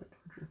couple went at the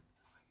orchard.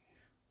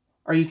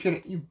 Are you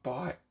kidding? You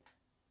bot.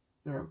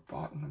 You're a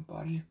bot in the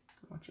body.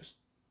 Come on, just.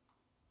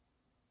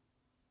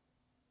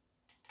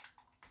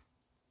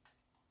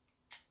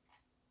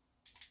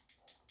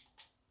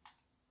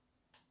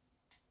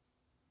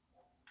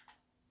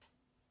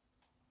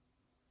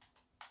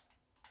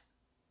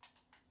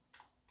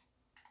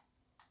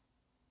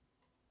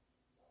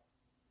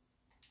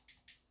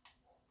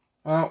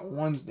 Oh,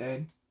 one's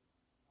dead.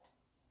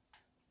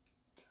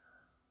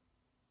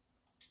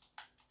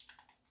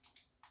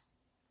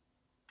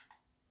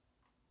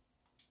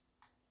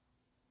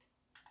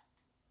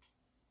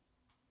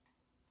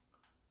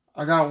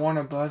 I got one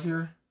above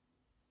here.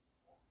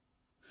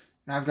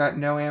 And I've got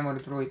no ammo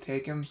to really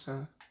take him,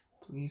 so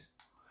please.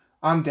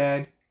 I'm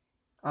dead.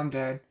 I'm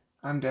dead.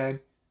 I'm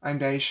dead. I'm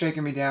dead. He's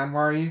shaking me down.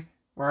 Where are you?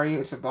 Where are you?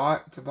 It's a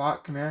bot. It's a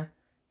bot. Come here.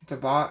 It's a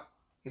bot.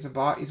 It's a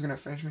bot. He's gonna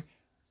finish me.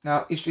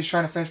 No, he's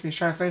trying to finish me. He's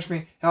trying to finish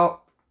me.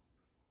 Help.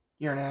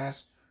 You're an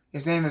ass.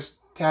 His name is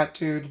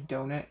Tattooed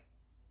Donut.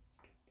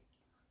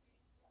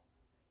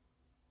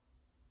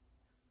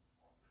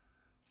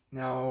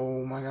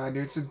 No, my god,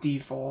 dude, it's a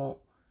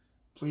default.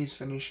 Please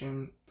finish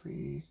him,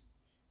 please.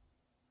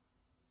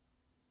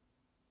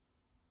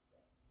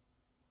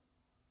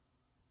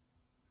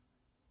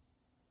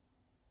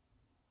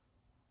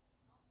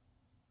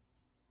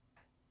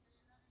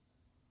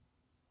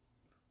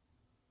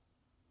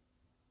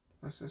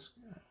 What's this?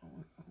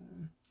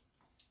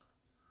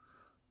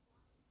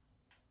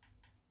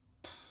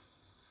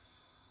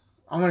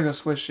 I'm gonna go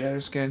switch the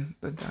other skin,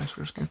 the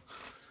dinosaur skin.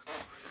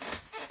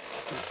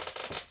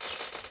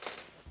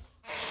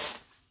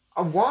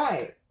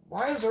 Why?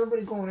 Why is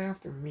everybody going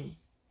after me?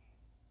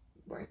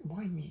 Why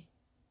me?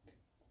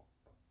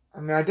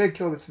 I mean, I did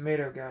kill the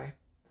tomato guy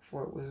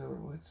before it was over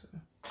with, so.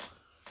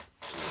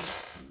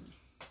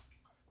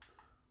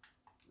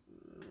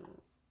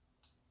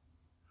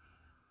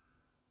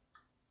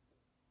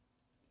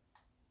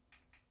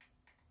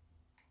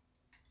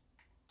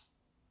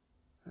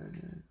 And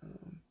then,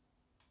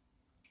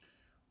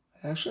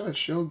 actually, the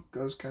shield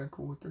goes kind of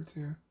cool with her,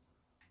 too.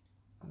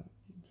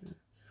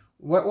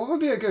 What would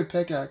be a good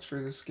pickaxe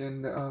for the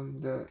skin?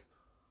 The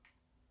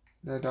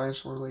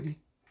dinosaur lady.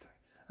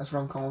 That's what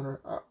I'm calling her.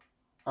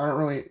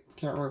 I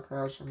can't really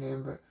pronounce her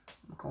name, but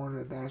I'm calling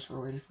her the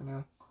dinosaur lady for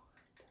now.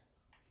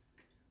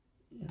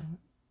 Yeah,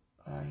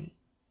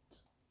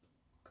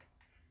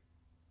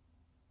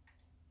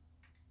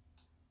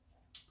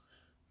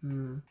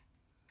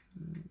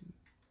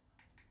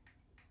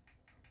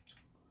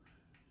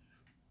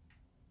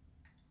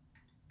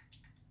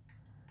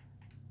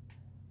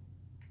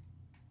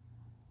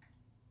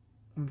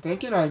 I'm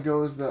thinking I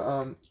go as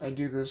the I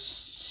do this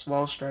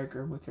swell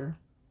striker with her.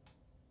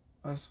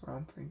 That's what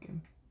I'm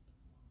thinking.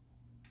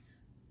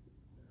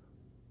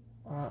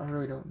 I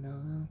really don't know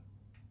though.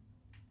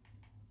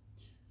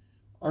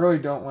 I really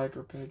don't like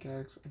her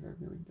pickaxe. Like, I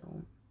really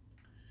don't.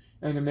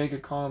 And to make a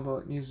combo,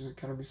 it needs to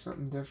kind of be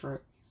something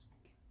different.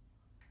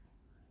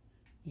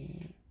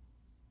 Yeah.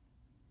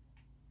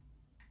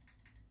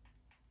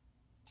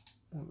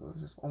 I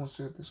want to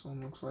see what this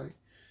one looks like.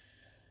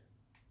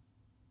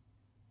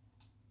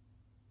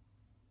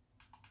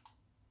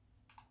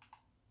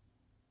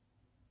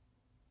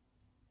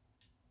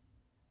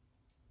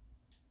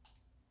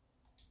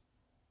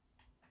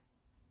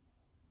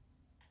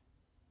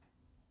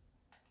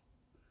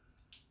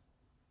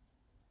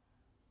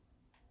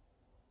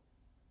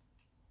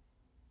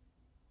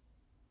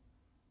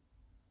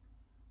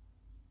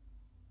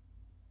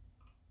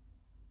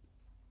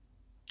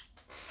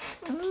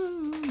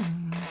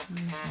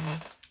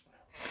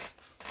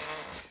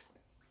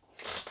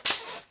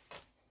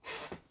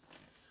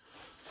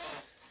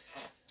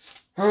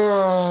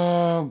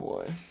 Oh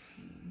boy.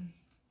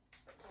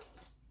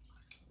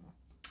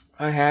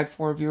 I had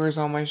 4 viewers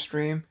on my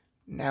stream.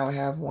 Now I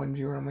have 1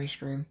 viewer on my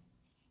stream.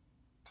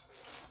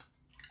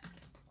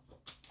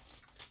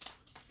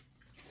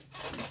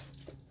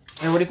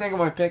 Hey, what do you think of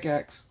my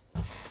pickaxe?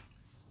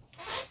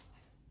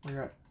 What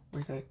do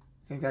you think?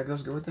 You think that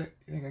goes good with it?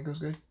 You think that goes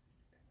good?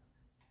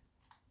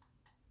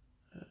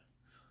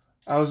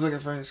 I was looking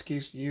for an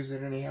excuse to use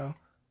it anyhow,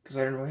 because I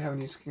didn't really have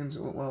any skins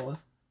it went well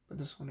with. But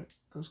this one, it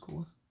goes cool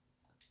with.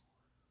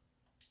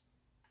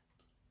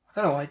 I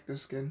kind of like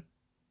this skin.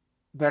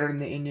 Better than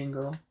the Indian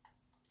girl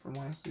from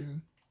last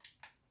season.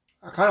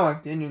 I kind of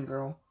like the Indian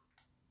girl.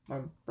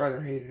 My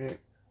brother hated it.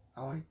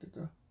 I liked it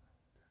though.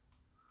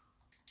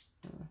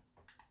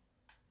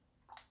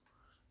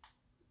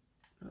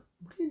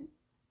 What do you...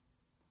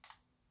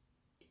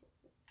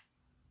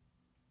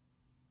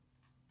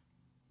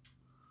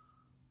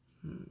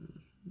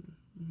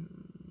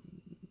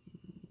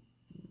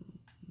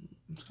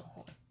 Let's go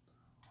home.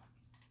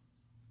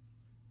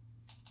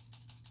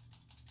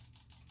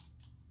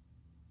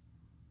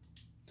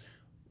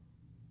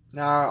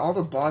 Nah, all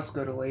the bots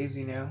go to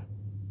lazy now.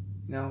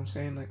 You know what I'm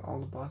saying? Like, all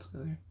the bots go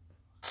there.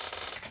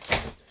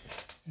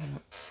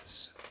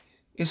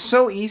 It's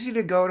so easy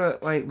to go to,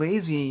 like,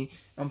 lazy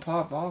and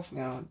pop off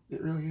now.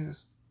 It really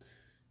is.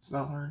 It's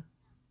not hard.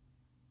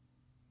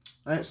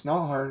 It's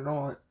not hard at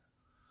all.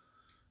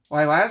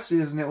 Like last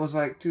season, it was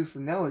like tooth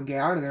and nail to get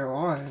out of there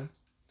alive.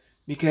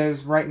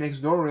 Because right next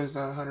door is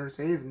Hunter's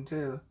Haven,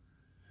 too.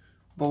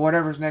 But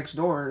whatever's next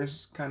door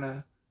is kind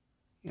of,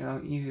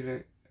 easy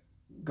to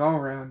go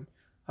around.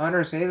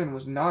 Hunter's Haven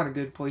was not a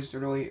good place to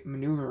really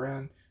maneuver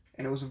around.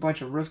 And it was a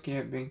bunch of roof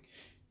camping.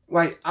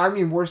 Like, I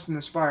mean, worse than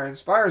the Spire. The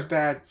Spire is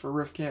bad for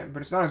roof camp,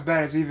 but it's not as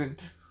bad as even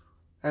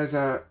as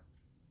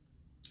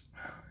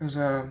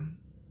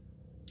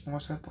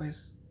what's that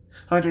place?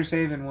 Hunter's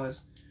Haven was.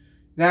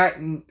 That,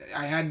 and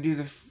I had to do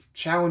the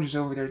challenges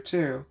over there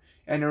too,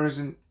 and there was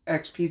an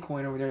XP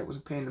coin over there that was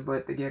a pain in the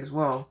butt to get as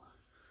well,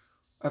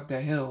 up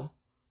that hill.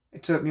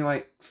 It took me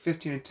like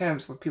 15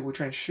 attempts with people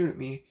trying to shoot at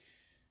me,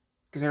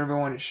 because everybody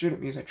wanted to shoot at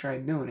me as I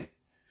tried doing it.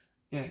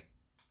 Yeah.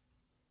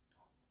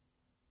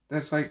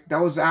 That's like,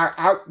 that was,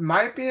 in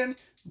my opinion,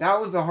 that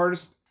was the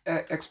hardest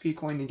XP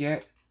coin to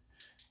get.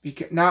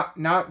 Because,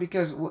 not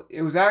because,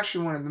 it was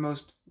actually one of the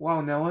most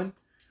well-known,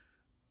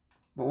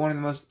 but one of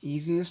the most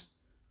easiest.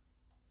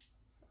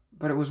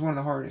 But it was one of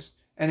the hardest.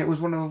 And it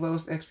was one of the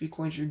lowest XP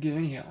coins you get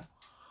anyhow.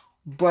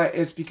 But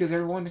it's because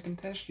everyone to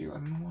contest you. I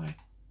don't know why.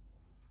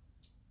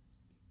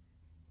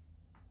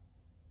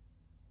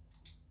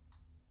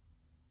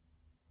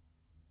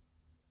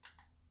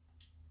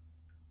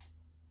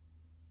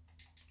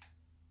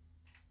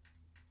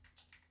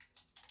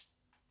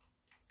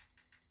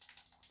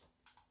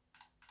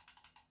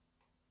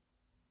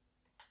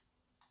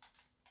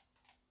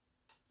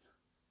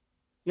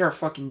 You're a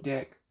fucking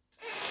dick.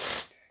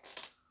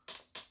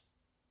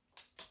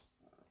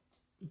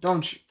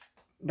 Don't you?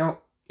 Don't.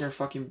 You're a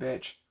fucking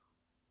bitch.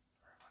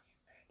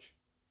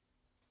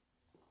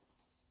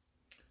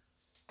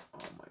 Oh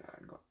my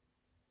god. Go.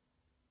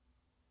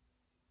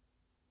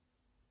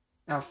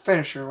 Now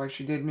finish her like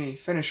she did me.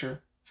 Finish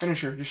her.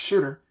 Finish her. Just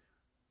shoot her.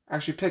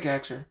 Actually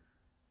pickaxe her.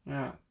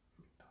 Yeah.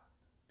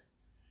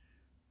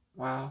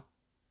 Wow.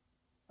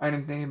 I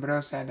didn't think anybody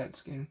else had that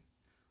skin.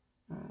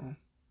 Uh-oh.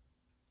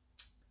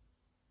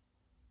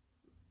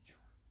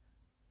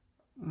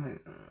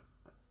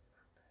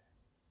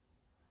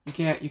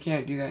 You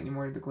can't do that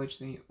anymore. The glitch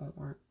thing won't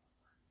work.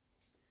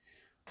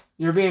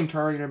 You're being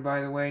targeted,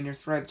 by the way, and your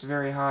threat's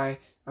very high.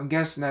 I'm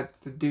guessing that's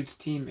the dude's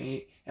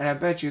teammate, and I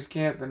bet you it's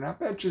camping. I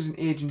bet you it's an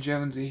Agent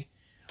Jonesy.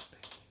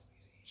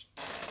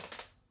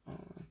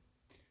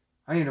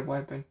 I need a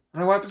weapon. Are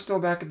my weapons still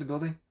back at the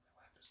building?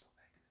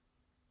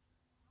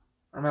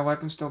 Are my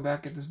weapons still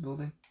back at this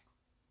building?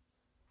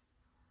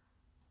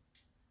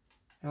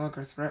 And look,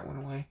 our threat went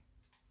away.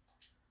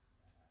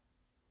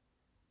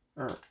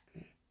 Or,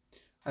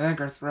 I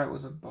think our threat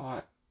was a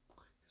bot.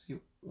 Because he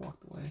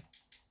walked away.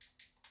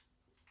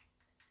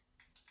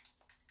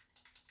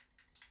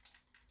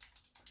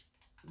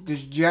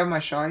 Did you have my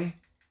shoddy?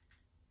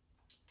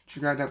 Did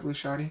you grab that blue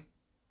shoddy?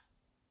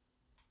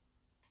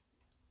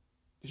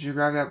 Did you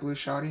grab that blue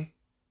shoddy?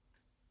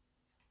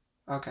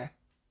 Okay.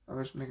 I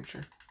was making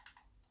sure.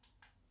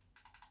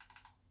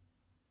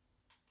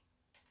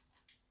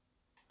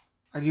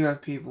 I do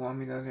have people on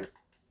me though. Do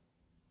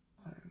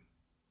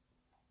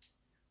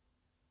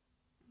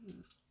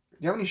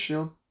you have any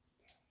shield?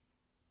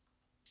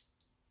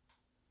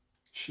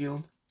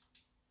 Shield?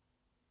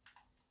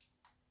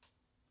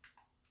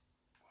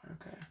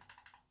 Okay.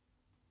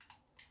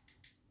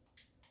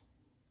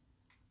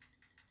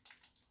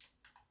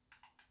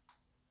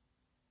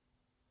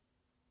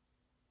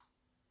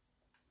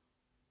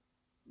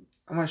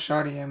 How much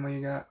shoddy ammo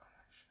you got?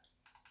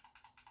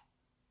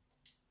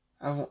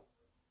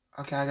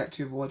 Okay, I got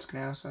 2 bullets. Can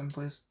I have some,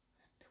 please?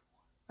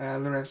 I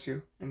literally have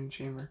 2 in the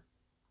chamber.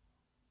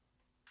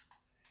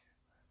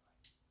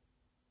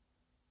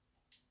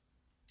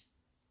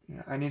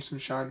 Yeah, I need some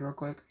shoddy real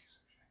quick.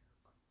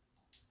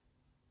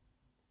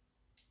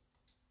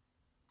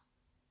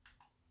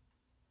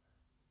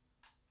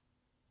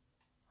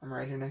 I'm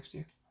right here next to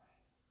you.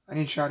 I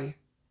need shoddy.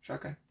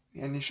 Shotgun.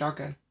 Yeah, I need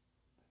shotgun.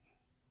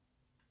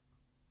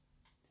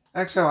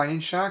 XO, I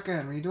need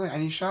shotgun. What are you doing? I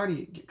need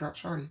shoddy. Drop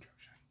shoddy.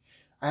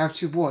 I have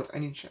 2 bullets. I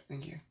need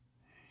thank you.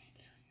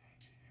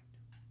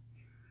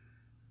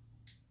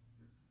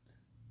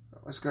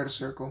 Let's go to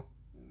circle.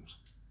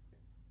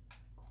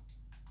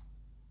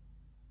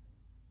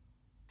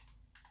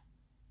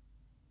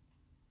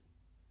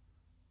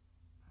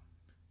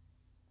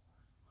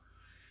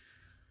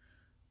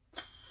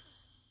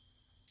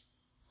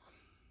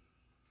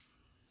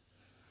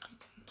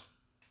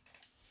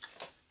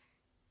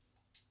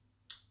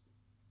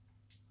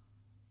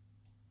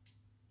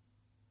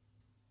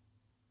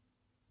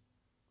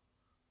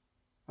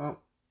 Oh,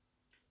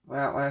 well,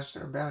 that last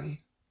our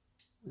bounty.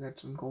 We got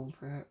some gold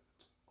for that.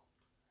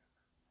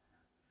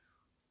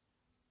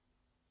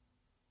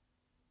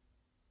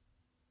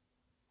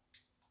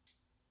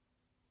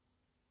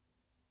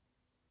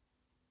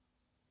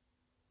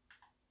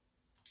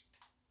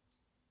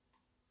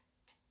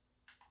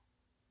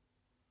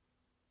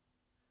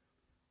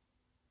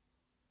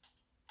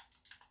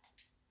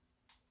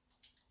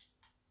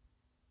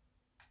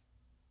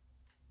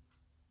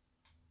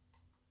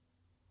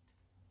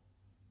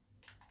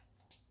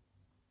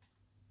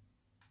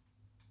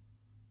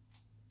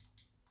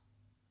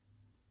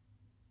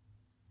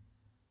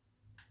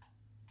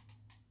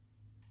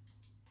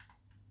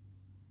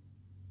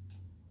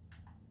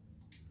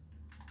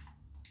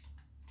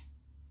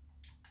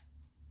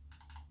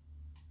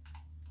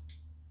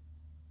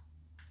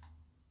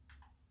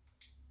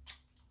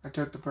 I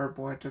took the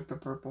purple. I took the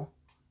purple.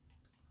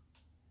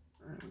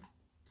 Alright.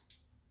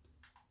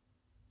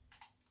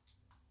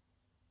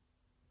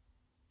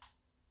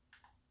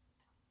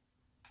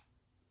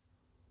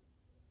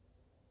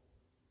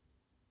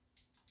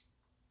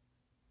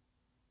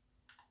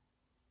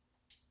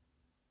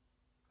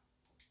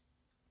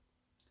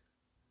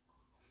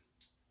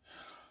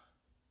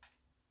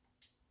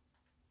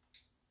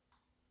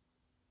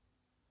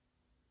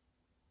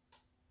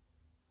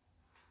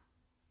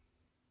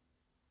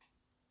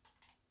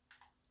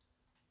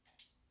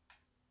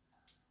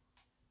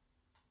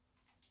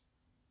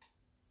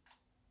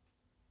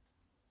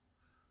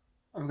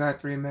 I've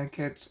got 3 med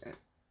kits,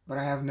 but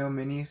I have no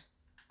minis.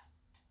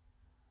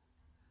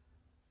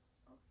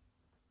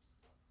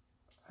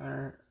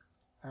 I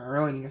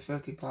really need a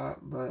 50 pot,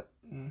 but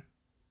yeah,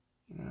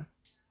 you know,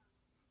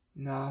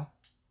 no,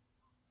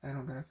 I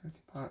don't got a 50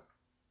 pot.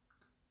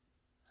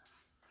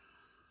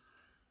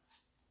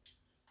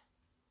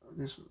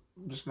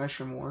 This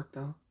mushroom will work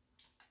though.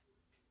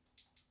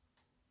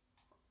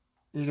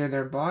 Either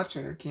they're bots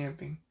or they're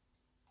camping.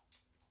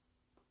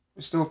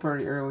 It's still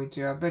pretty early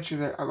too. I bet you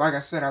that, like I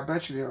said, I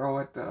bet you they're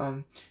all at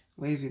the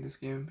lazy this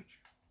game.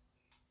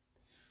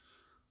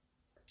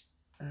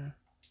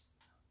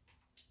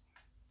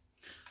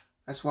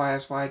 That's why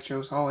I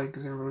chose Holly,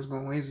 because everybody was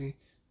going lazy,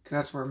 because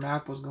that's where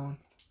map was going.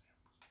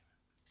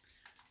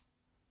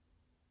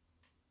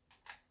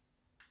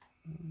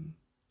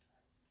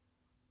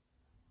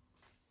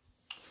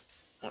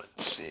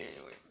 Let's see.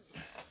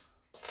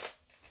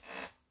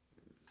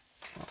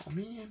 Oh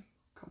man,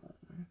 come on,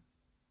 man.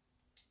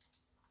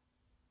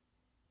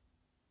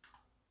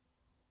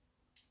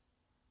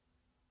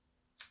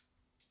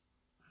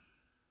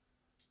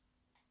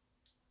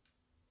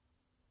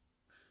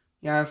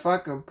 Yeah, if I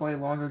could play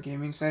longer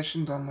gaming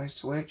sessions on my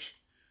Switch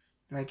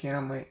than I can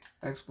on my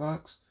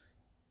Xbox,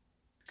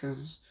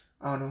 because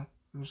I don't know,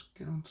 I'm just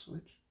get on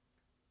Switch.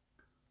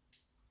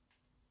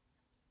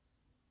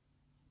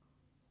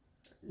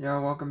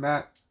 Yeah, welcome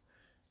back.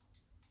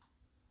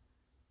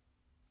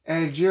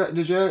 Hey,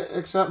 did you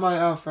accept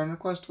my friend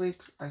request,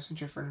 Weeks? I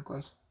sent you a friend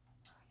request.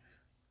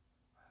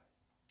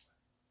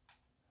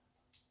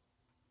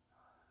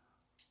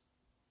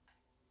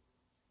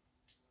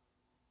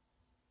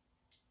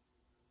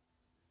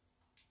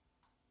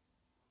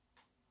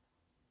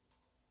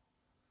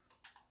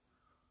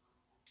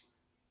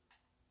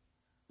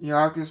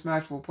 Yeah, after this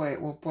match, we'll play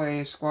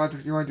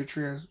squads. You want to do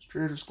trios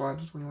or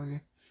squads? What do you want to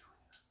do?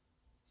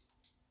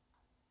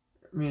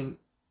 I mean,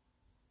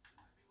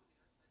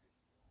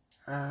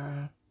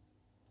 I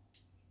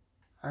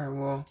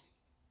will.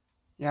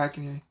 Yeah, I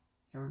can hear you.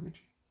 Yeah, we're good.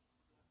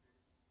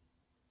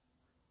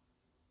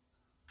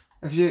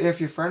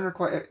 If your friend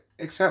request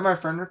accept my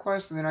friend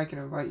request, and then I can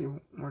invite you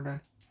when we're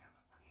done.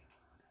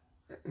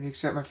 If you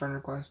accept my friend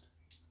request,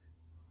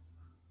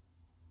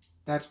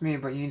 that's me.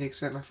 But you need to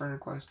accept my friend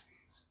request.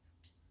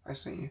 I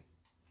sent you.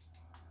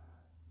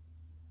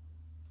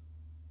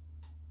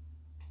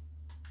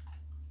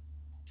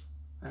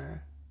 Alright.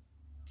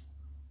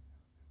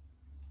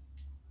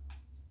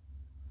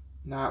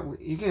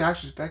 Not you can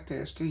actually spectate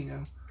us too. You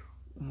know.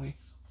 When we.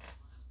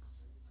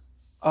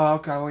 Oh,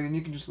 okay. Well, then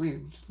you can just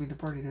leave. Just leave the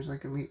party. There's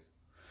like a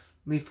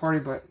leave party,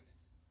 but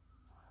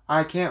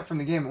I can't from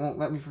the game. It won't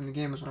let me from the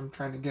game. Is what I'm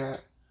trying to get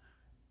at.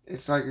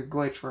 It's like a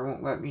glitch where it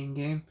won't let me in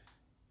game.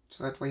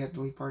 So that's why you have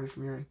to leave party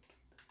from your end.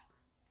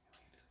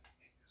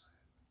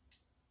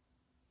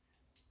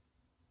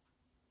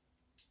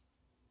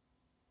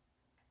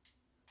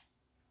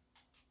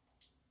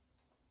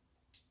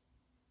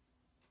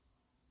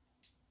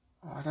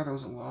 Oh, I thought it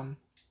was a long.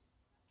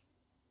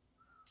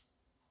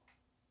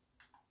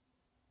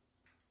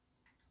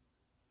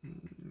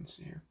 Let's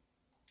see here.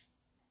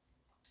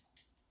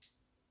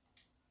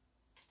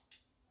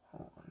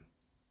 Hold on.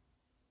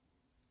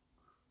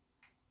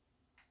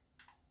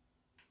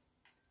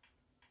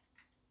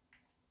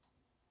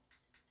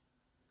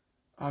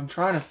 I'm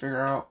trying to figure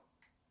out.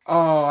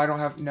 Oh, I don't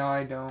have. No,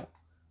 I don't.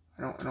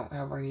 I don't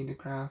have what I need to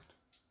craft.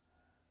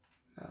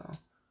 No.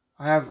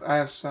 I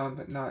have some,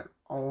 but not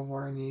all of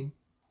what I need.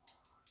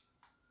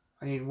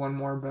 I need one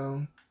more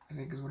bone, I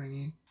think is what I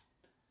need.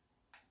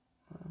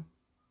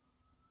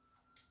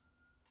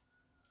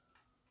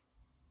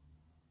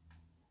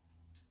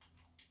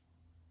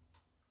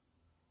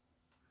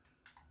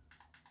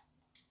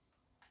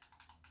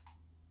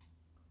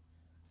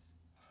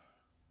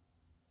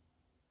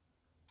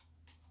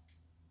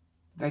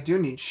 I do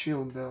need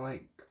shield though.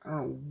 Like I don't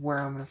know where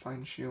I'm gonna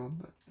find shield,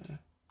 but yeah.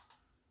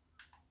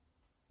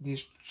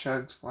 These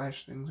chug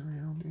splash things over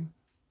here will do.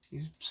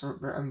 These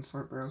sort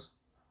barrels.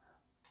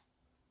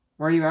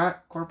 Where are you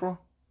at, Corporal?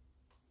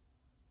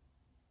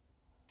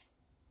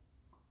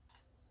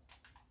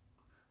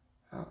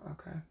 Oh,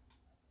 okay.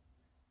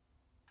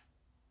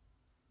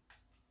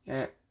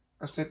 Yeah,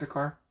 let's take the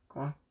car.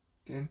 Come on,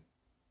 get in.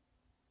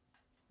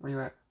 Where you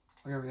at?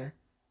 Way over there.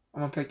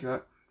 I'm gonna pick you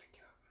up.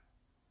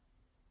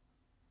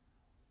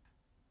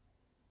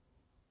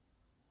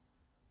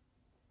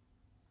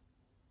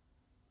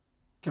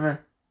 Come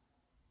here.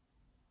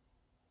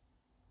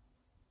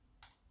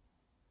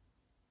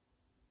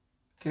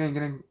 Get in,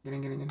 get in, get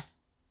in, get in, get in.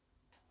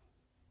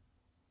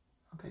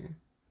 Okay, good.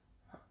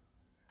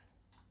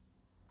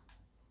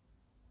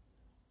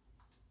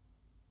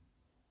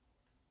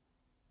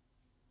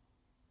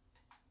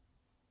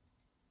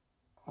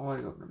 I want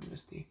to go to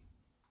Misty.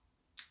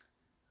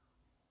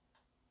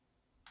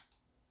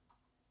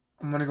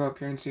 I'm gonna go up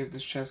here and see if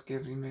this chest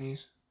gives me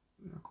minis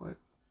real quick.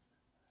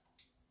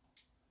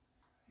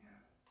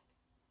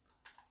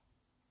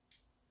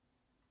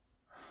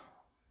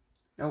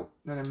 Nope,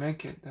 another med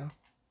kit though. Of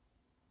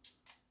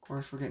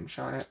course, we're getting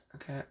shot at.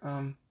 Okay,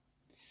 I'm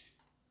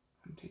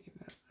taking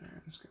that.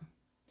 Alright, let's go.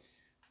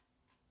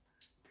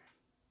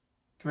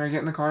 Come here, get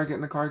in the car, get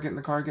in the car, get in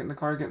the car, get in the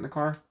car, get in the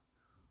car.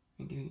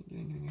 Get in, get in, get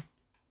in, get in. Let's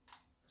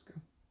go.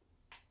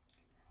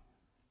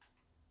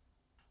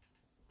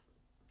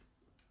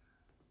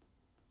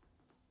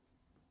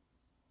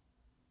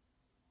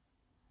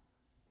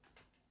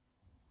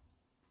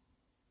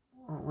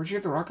 Oh, where'd you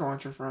get the rocket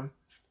launcher from?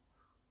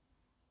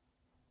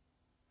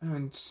 I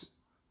didn't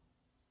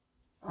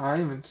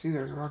even see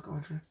there's a rocket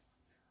launcher.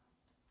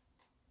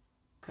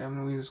 Okay, I'm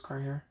gonna leave this car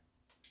here.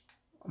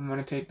 I'm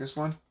gonna take this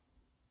one.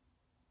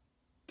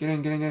 Get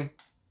in, get in, get in.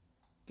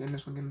 Get in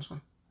this one, get in this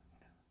one.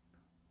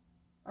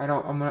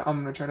 I'm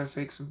gonna try to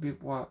fake some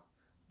people out.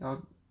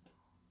 No,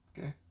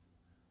 okay.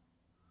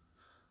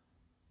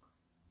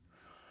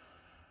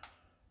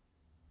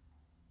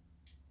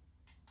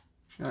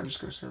 Should not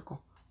just go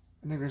circle.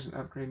 I think there's an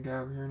upgrade guy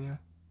over here now.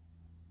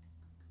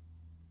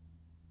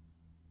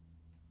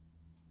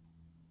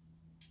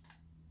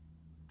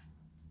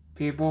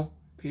 People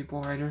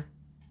right here.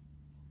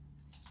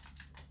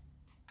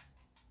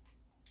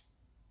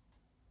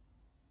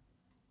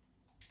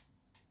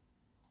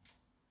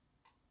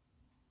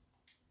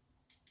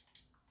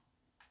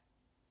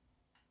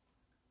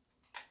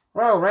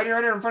 Whoa, right here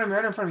in front of me,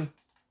 right in front of me.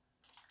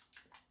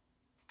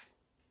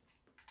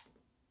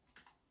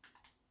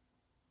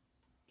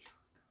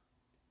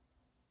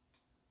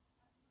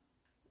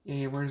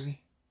 Yeah, where is he?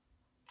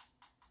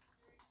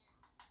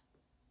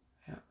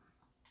 Yeah.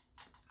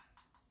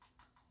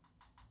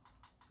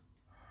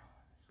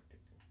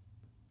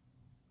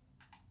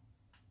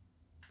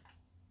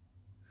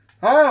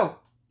 Oh!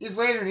 He's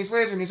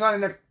lasering, he's on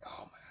in there. Oh my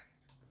god.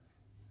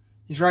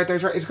 He's right there,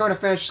 he's coming to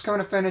finish, he's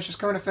coming to finish, he's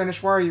coming to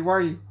finish. Where are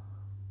you?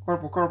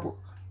 Corporal.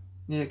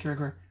 Yeah, come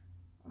here.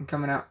 I'm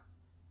coming out.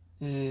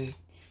 Yeah.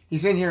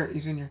 He's in here.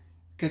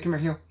 Okay, come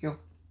here, heal.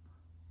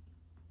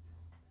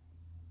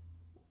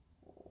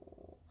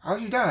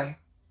 How'd you die?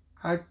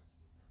 How'd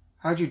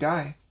you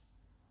die?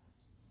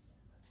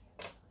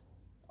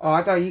 Oh,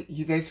 I thought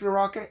they threw a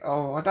rocket?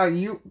 Oh, I thought did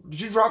you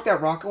drop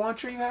that rocket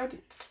launcher you had?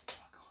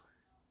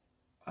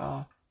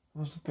 Oh, I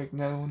must have picked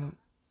another one up.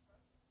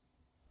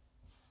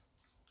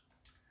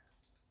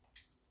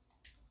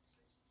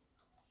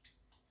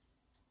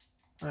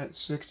 Alright,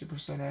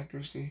 60%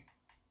 accuracy.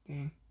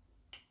 Dang.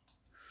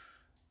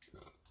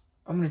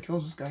 How many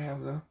kills this guy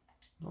have though?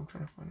 I'm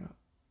trying to find out.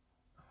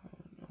 Oh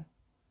no.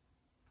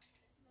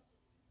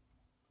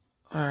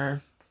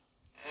 Alright.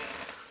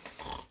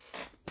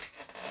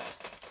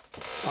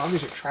 Oh,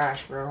 these are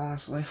trash, bro,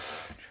 honestly.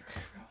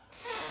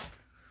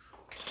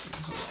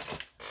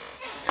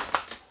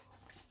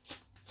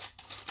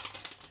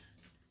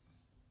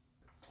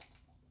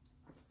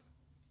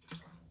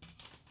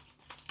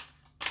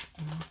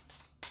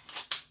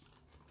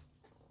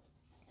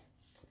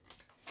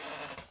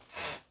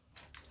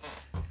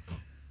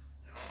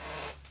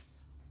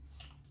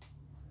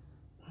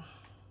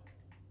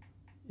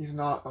 He's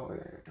not. Oh,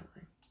 yeah.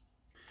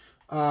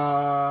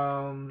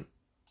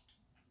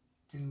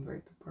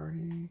 Invite the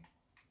party.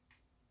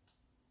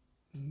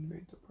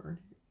 Invite the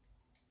party.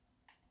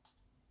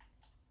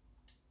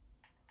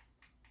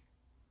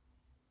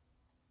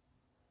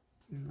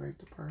 Invite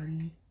the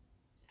party.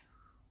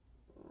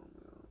 Oh,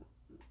 no.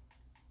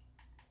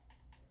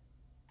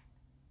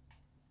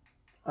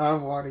 I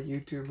have a lot of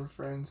YouTuber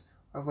friends.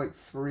 I have like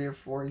 3 or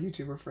 4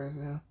 YouTuber friends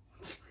now.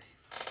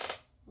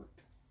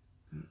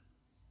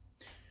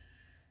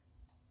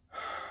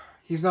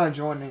 He's not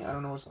joining. I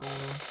don't know what's going on.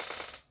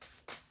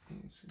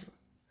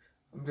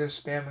 I'm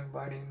just spamming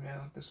biting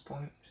now at this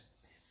point.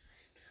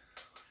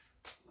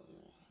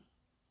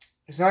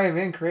 It's not even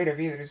in creative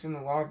either. It's in the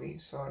lobby,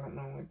 so I don't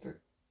know what the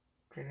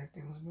creative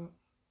thing was about.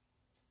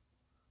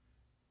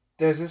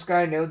 Does this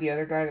guy know the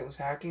other guy that was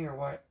hacking or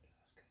what?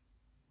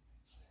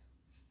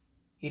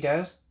 He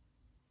does?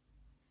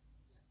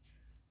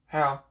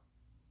 How?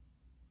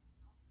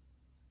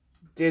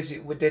 Did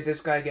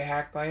this guy get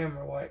hacked by him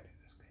or what?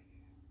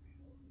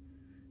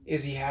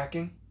 Is he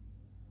hacking?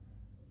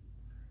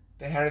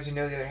 Then how does he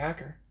know the other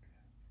hacker?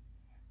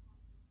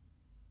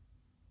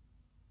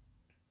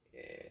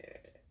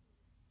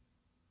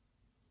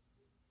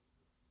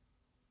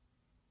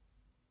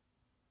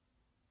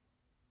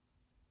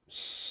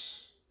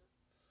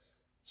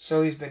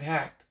 So he's been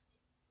hacked.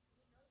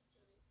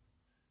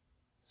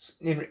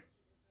 In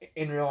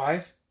real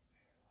life?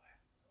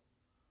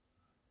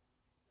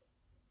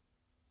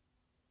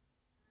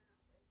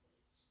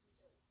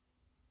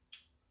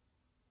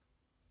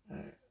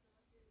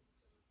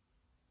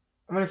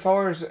 How many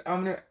followers? How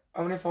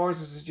many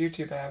followers does his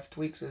YouTube have?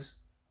 Tweaks.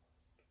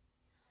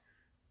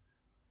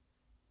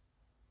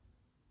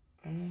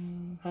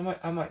 How much?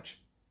 How much?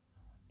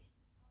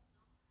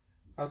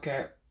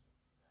 Okay.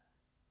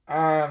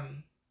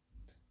 Um.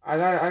 I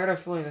got a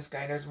feeling this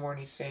guy knows more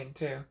than he's saying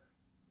too.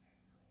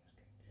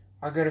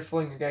 I got a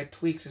feeling the guy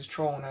Tweaks is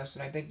trolling us,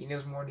 and I think he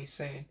knows more than he's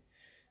saying.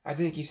 I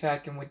think he's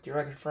hacking with your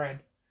other friend.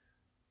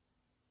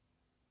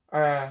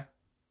 Uh.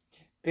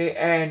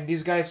 And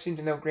these guys seem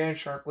to know Grand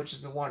Shark, which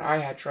is the one I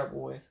had trouble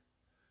with.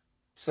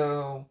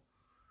 So.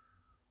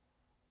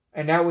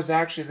 And that was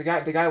actually the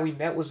guy. The guy we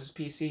met was his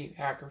PC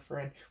hacker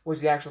friend.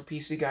 Was the actual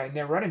PC guy, and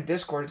they're running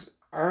Discords.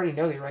 I already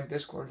know they run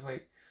Discords.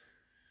 Like,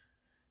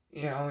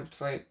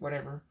 it's like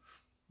whatever.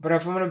 But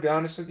if I'm gonna be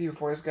honest with you,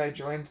 before this guy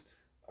joins,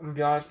 I'm gonna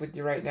be honest with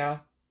you right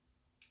now.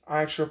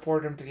 I actually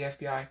reported him to the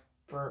FBI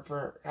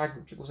for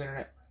hacking people's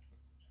internet.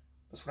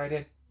 That's what I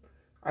did.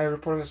 I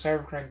reported him to the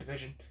cybercrime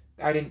division.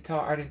 I didn't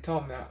tell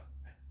him that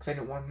because I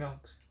didn't want him to know.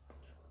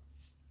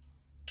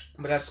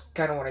 But that's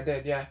kind of what I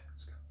did. Yeah,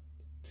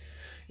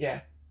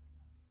 yeah.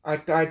 I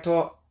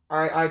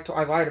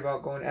lied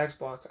about going to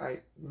Xbox.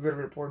 I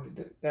literally reported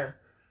it there,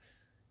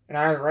 and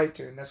I had the right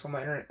to, and that's what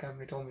my internet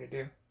company told me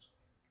to do.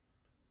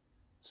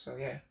 So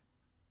yeah.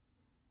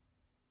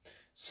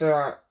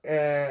 So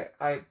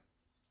I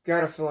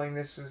got a feeling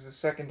this is a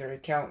secondary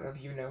account of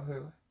you know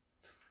who,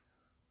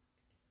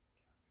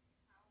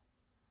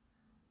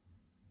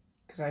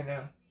 because I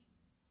know.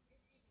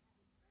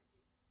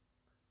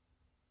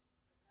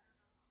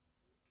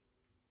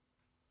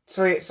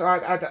 So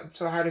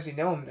how does he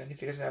know him then if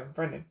he doesn't have him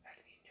friended?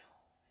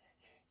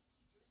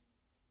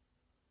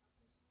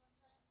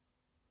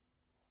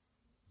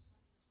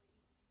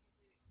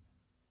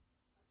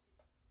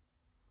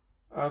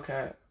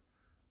 Okay.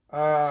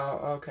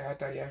 Okay. I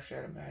thought he actually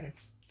had him added.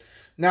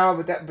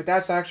 No, but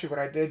that's actually what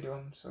I did to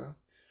him. So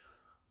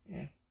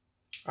yeah,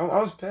 I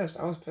was pissed.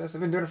 I was pissed.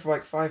 I've been doing it for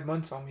like 5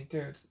 months on me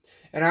too,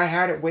 and I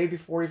had it way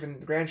before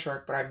even Grand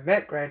Shark. But I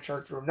met Grand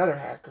Shark through another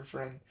hacker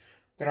friend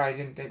that I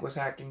didn't think was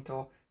hacking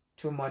until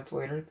 2 months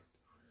later.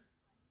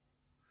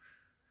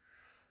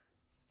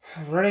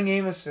 Running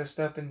aim assist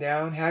up and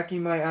down,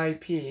 hacking my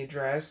IP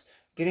address,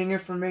 getting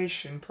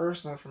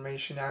personal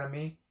information out of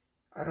me.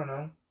 I don't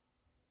know.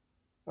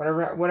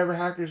 Whatever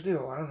hackers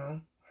do. I don't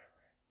know.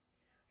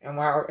 And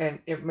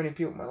many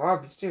people in my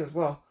lobbies too as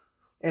well,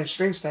 and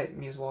stream sniping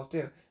me as well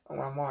too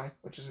on why,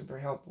 which isn't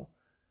very helpful.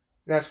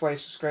 That's why he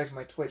subscribes to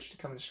my Twitch to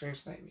come and stream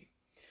snipe me.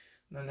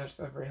 And that's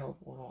not very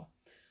helpful at all.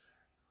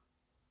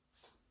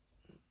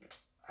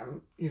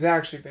 He's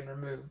actually been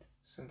removed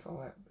since all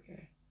that. But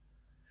yeah.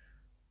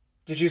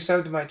 Did you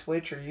sub to my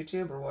Twitch or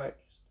YouTube or what?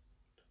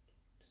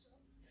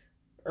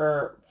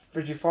 Or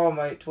did you follow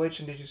my Twitch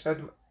and did you sub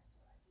to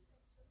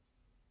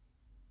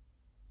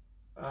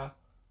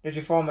did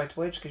you follow my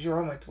Twitch? Because you were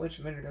on my Twitch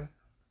a minute ago.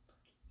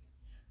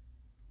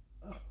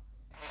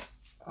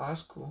 Oh,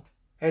 that's cool.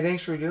 Hey,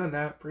 thanks for doing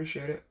that.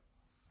 Appreciate it.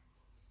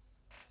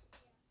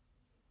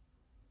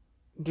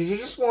 Did you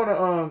just want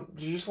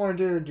to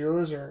do the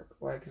duos or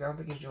what? Because I don't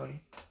think he's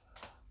joining.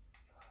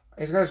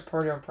 He's got his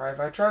party on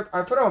private.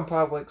 I put it on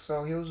public,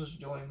 so he'll just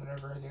join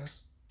whenever, I guess.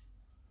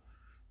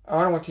 Oh,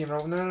 I don't want team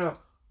roll. No.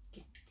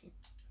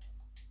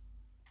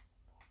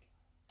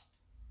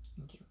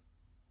 Thank you.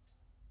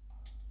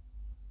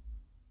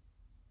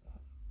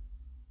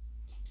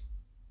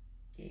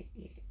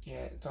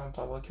 Yeah, it's on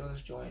public. He'll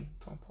just join.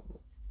 It's on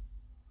public.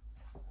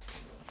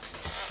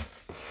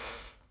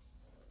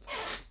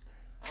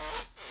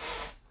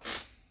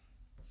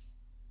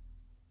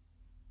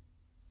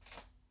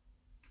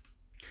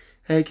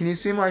 Hey, can you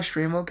see my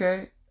stream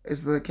okay?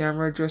 Is the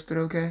camera adjusted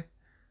okay?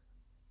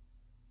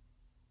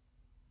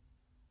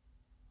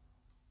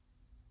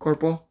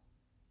 Corporal?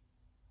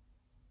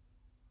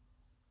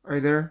 Are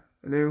you there?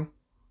 Hello?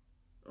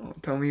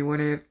 Don't tell me you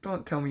went AFK.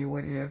 Don't tell me you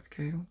went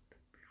AFK.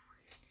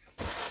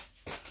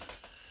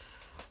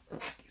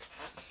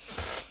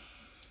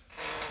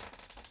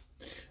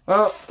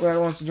 Well,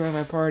 whoever wants to join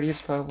my party,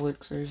 it's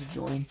public, so there's a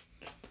join.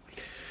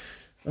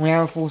 We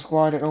have a full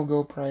squad that'll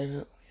go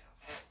private.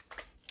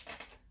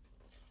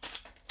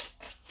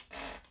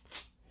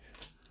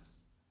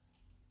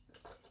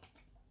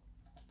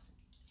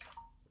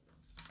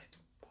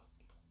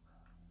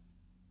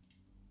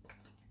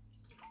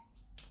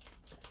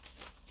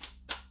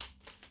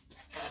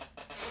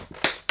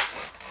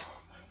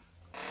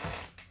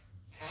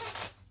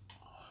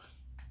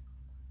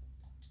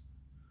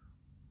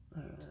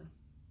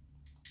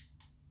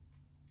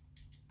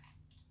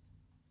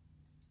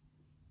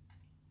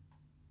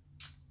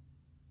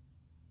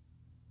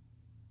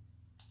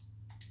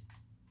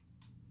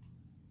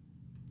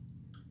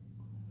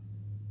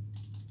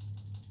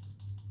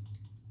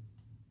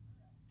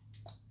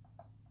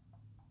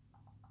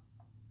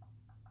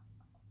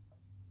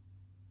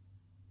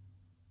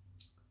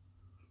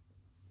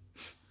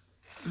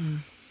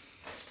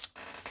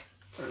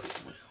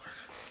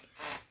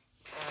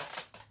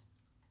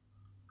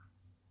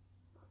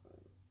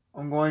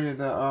 I'm going to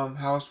the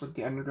house with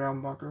the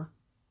underground bunker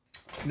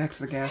next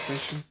to the gas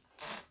station.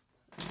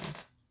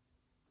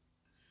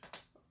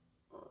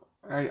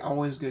 I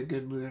always get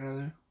good loot out of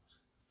there.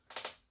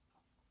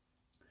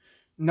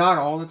 Not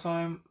all the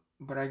time,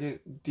 but I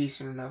get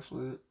decent enough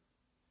loot.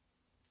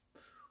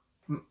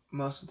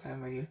 Most of the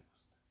time I do.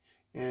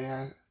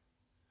 Yeah.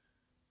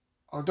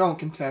 Oh, don't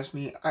contest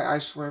me. I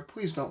swear,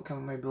 please don't come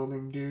in my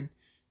building, dude.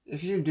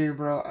 If you do,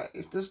 bro,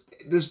 if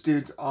this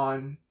dude's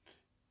on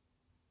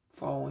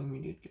following me,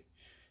 dude.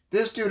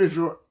 This dude is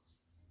your...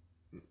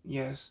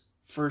 Yes.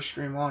 First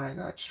stream on, I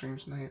got stream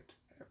sniped.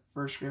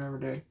 First stream I ever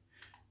did. It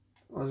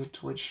was a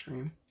Twitch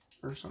stream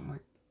or something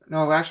like that.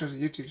 No, actually it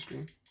was a YouTube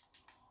stream.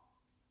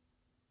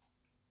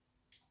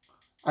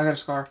 I got a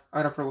scar.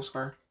 I got a purple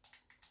scar.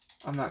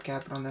 I'm not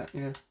capping on that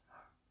either.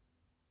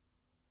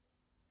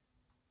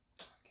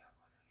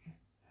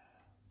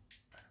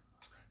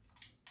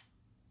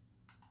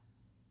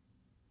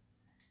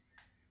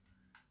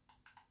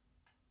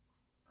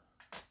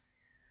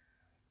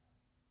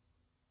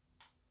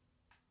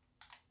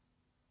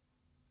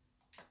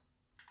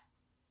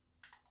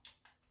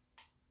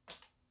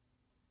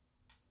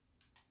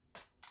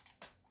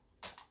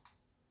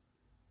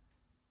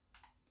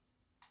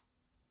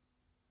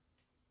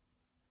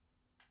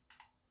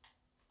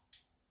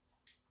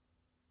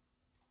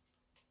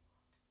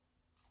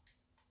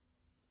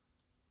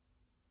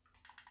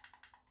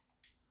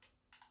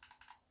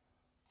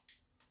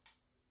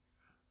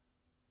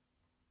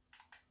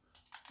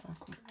 Oh,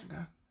 come on,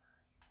 God.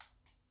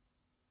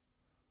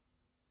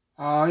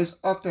 Oh, he's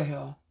up the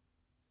hill.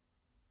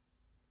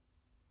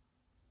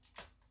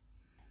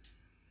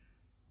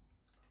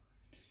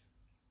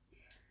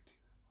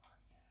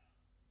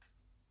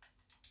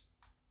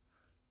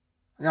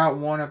 I got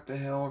one up the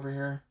hill over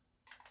here.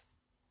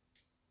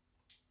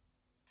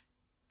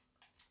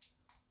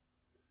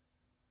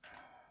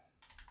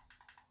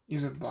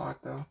 He's a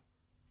bot, though.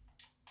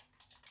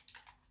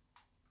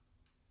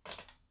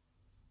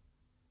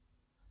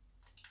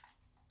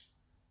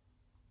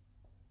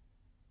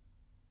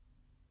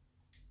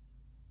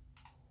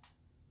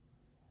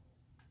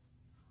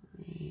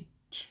 Three,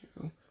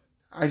 two.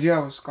 I do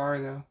have a scar,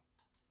 though.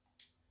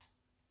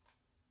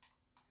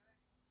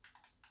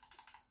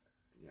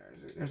 Yeah,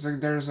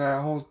 there's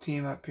a whole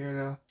team up here,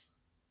 though.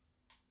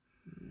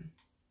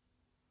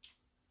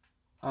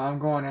 I'm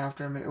going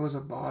after him. It was a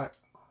bot.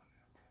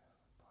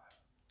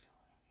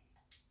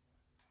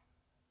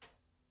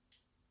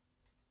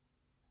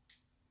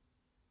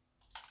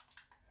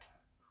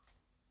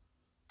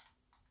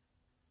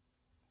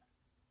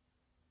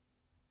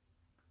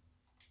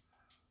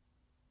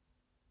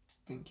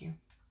 Thank you.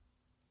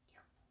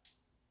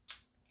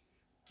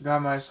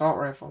 Got my assault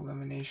rifle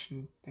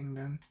elimination thing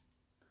done.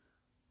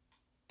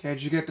 Okay,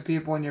 did you get the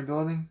people in your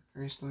building?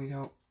 Or you still need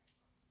help?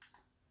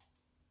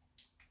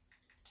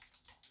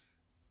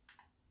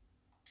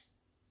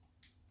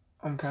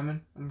 I'm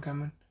coming. I'm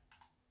coming.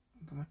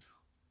 I'm coming.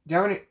 Do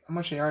you have any... How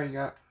much AR you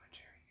got?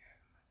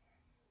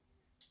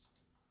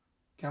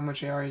 Okay, how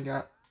much AR you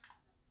got?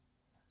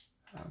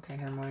 Okay,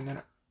 never mind.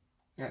 Then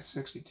I got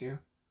 62.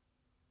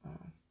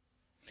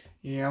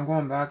 Yeah, I'm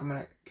going back. I'm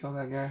gonna kill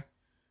that guy.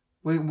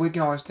 We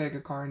can always take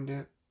a car and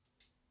dip.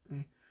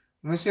 Let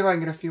me see if I can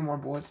get a few more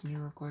bullets in here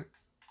real quick.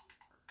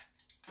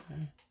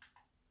 Okay.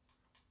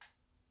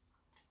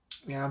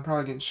 Yeah, I'm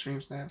probably getting stream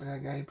sniped with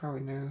that guy. He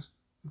probably knows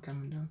I'm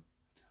coming down.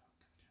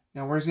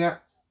 Now, where's he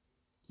at?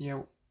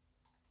 Yeah.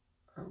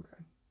 Oh,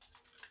 God.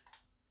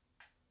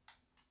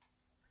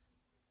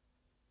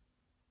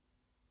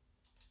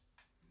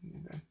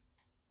 Dead.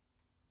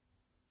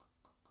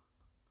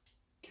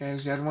 Okay,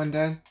 is the other one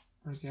dead?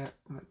 Where's he at?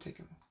 I'm gonna take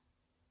him.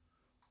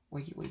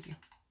 Wakey, wakey.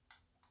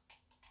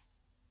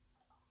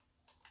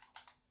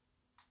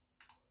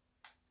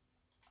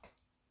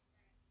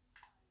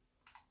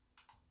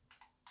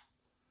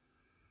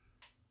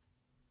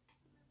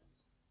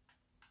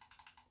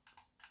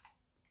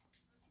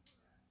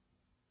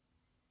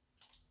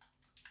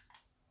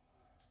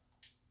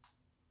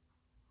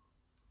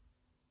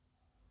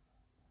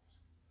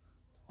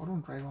 Oh,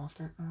 don't drive off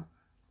there. Oh.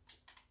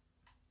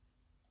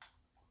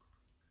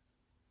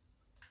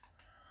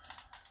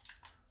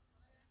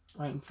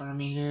 Right in front of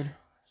me, dude.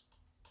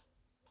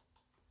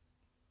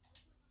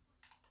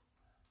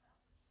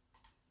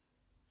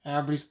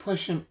 Yeah, but he's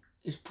pushing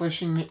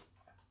me.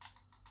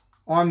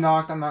 Oh, I'm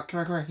knocked. Come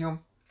here. Heal.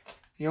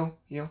 Heal.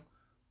 Heal.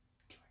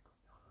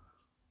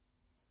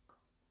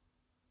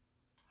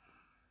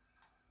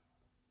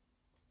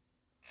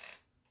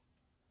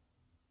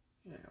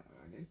 Yeah,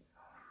 I did.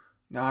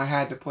 No, I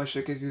had to push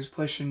it because he was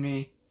pushing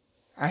me.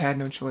 I had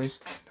no choice.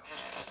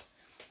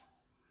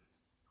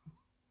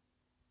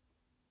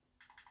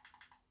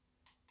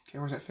 Okay,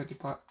 where's that 50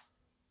 pot?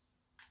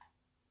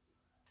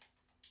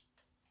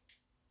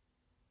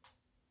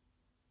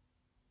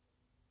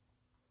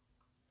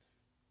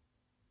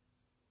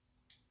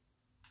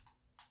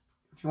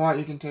 If you want,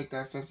 you can take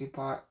that 50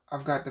 pot.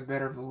 I've got the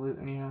better of the loot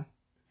anyhow.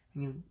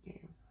 And you,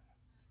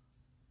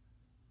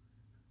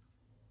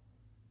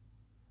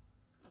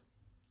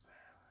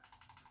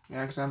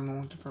 yeah, because I'm the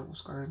one with the purple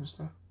scars and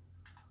stuff.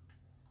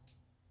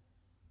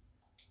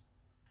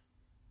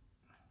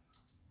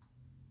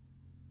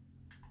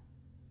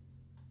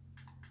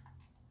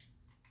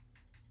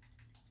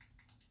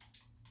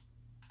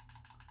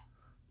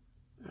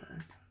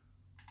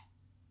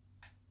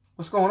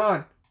 What's going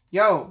on?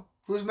 Yo,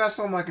 who's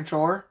messing with my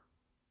controller?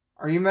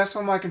 Are you messing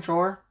with my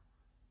controller?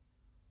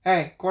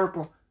 Hey,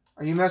 Corporal,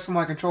 are you messing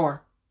with my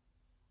controller?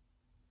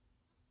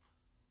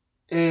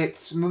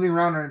 It's moving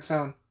around on its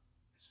own.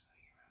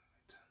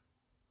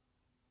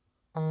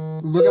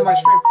 Look at my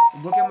stream.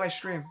 Look at my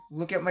stream.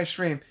 Look at my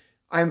stream.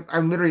 I'm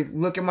literally,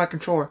 look at my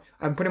controller.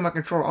 I'm putting my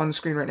controller on the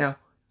screen right now.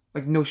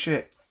 Like, no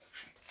shit.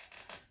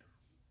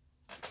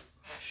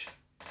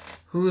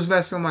 Who's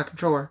messing with my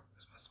controller?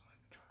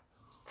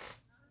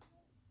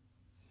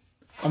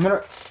 I'm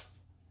gonna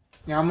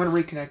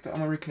reconnect it.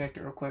 I'm gonna reconnect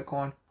it real quick.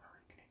 Hold on.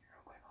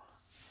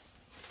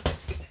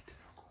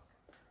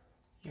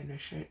 Yeah, no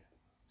shit.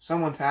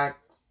 Someone's hacked.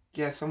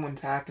 Yeah,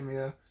 someone's hacking me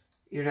though.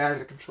 Either that or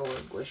the controller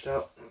glitched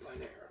out. I'm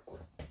find it real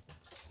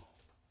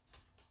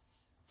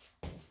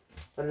quick.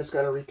 I just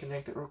gotta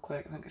reconnect it real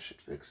quick. I think I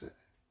should fix it.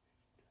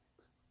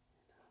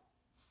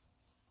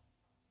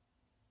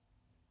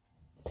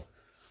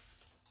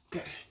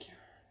 Okay.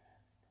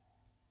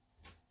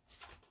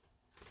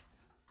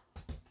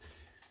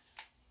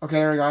 Okay,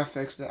 there we go. I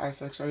fixed it.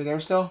 Are you there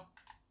still?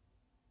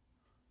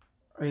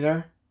 Are you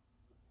there?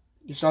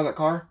 You saw that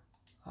car?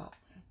 Oh,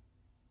 man.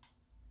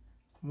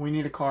 We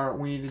need a car.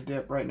 We need a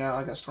dip right now.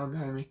 I got storm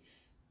behind me.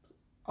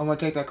 I'm gonna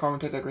take that car. I'm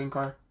gonna take that green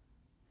car.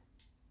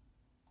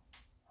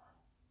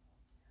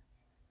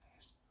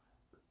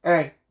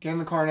 Hey, get in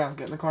the car now.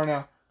 Get in the car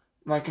now.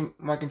 My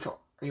control.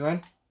 Are you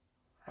in?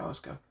 Alright,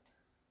 let's go.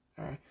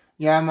 Alright.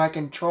 Yeah, my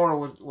controller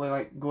was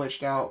like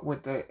glitched out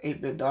with the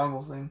 8-bit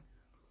dongle thing.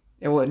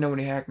 It wouldn't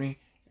nobody hacked me.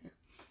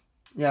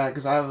 Yeah,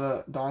 because I have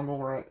a dongle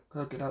where I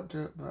hook it up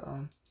to it, but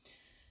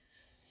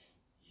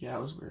yeah,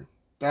 it was weird.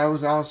 That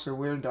was honestly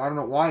weird. I don't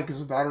know why, because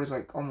the battery's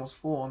like almost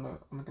full on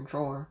the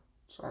controller,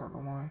 so I don't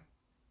know why.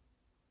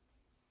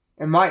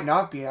 It might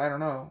not be. I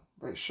don't know,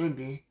 but it should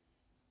be,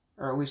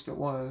 or at least it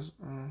was.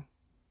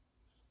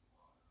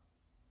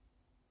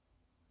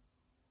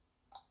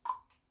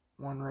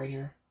 One right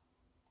here.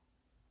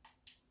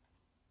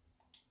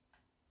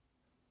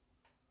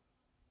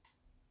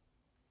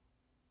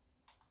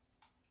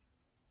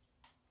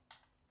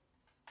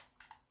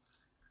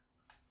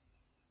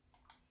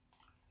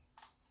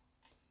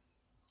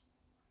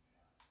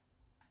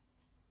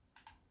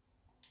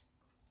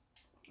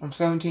 I'm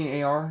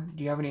 17 AR.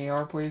 Do you have any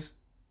AR, please?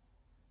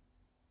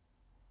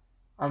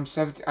 I'm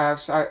 17. I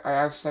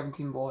have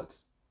 17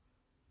 bullets.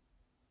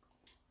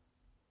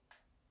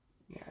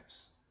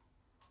 Yes.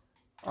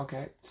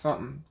 Okay,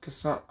 something.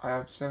 Cause I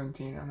have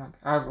 17.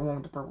 I have the one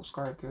with the purple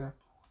scar too. Okay,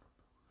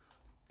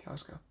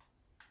 let's go.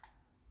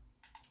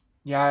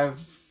 Yeah,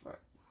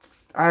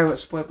 I have it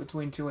split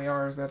between 2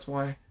 ARs. That's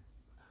why.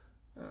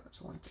 That's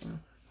the one thing.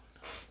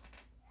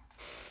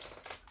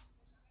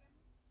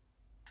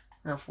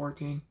 I have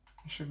 14.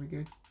 It should be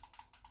good.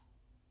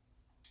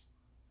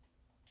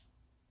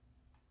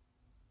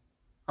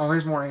 Oh,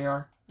 here's more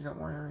AR. I got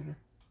more AR right here.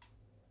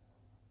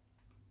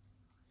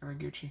 I'm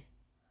Gucci.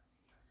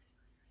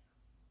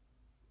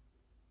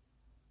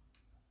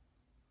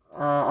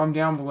 I'm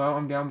down below.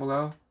 I'm down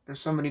below. There's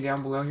somebody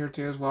down below here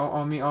too as well.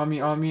 On me, on me,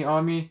 on me,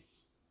 on me.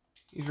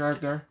 He's right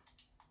there.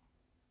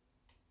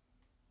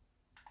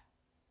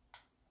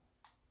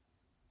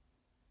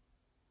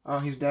 Oh,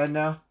 he's dead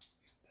now.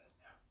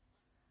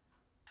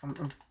 I'm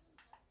really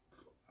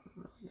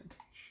gonna take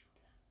a shit.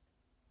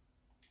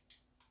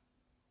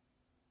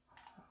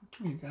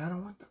 Give me that. I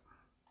want that.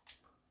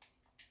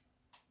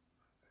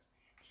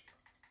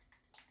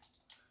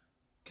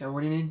 Okay,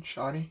 what do you need?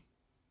 Shoddy?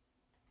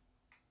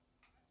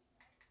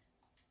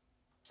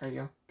 There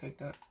you go. Take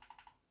that.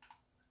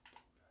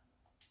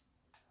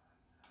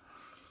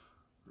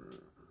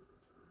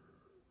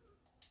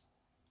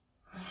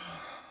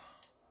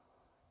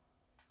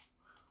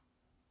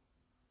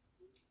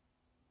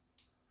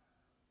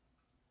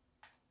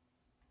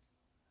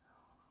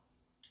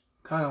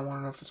 Kind of want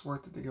to know if it's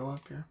worth it to go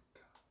up here.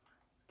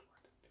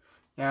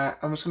 Yeah,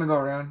 I'm just gonna go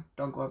around.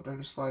 Don't go up there.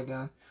 Just slide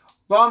down.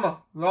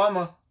 Llama!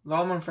 Llama!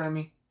 Llama in front of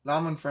me.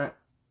 Llama in front.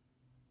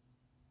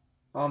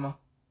 Llama.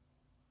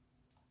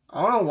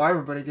 I don't know why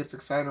everybody gets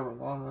excited over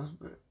llamas,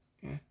 but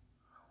yeah.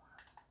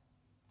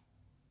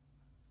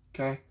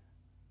 Okay.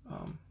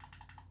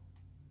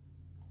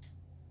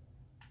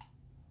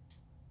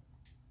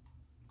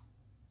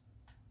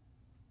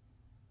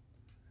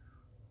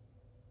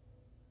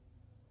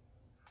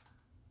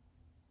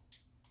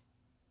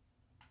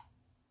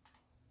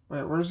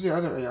 Wait, where's the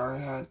other AR I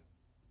had?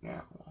 Yeah,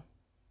 well.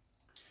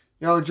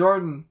 Yo,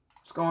 Jordan,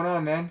 what's going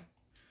on, man?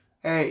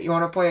 Hey, you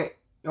wanna play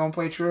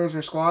trios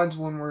or squads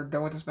when we're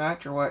done with this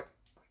match, or what?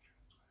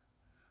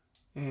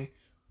 Yeah.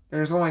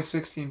 There's only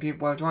 16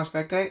 people. Do you want to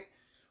spectate?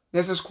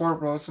 This is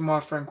Corporal. This is my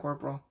friend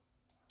Corporal.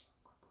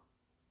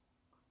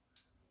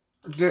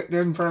 Dude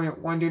in front of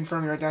me. One dude in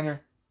front of me right down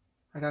here.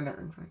 Right down there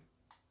in front of me.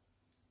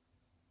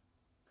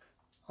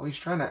 Oh, he's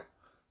trying to...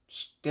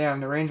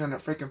 Damn, the range on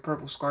that freaking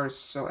purple scar is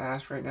so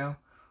ass right now.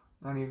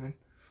 Not even...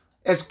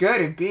 It's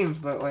good, it beams,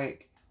 but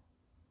like...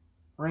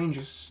 Range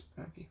is...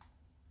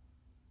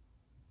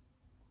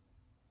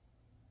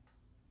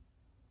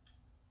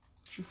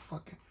 You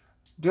fucking...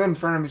 Dude in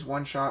front of me is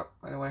one shot,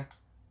 by the way.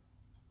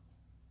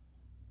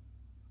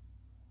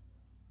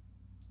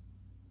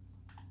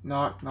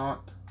 Not.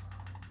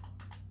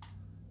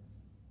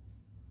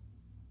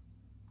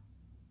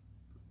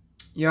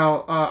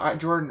 Yo,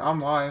 Jordan, I'm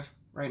live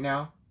right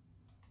now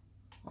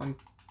on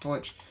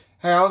Twitch.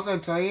 Hey, I was gonna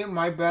tell you,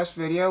 my best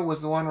video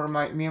was the one where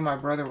me and my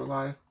brother were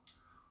live.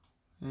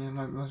 Yeah,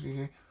 most of you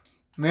here.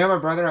 Me and my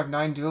brother have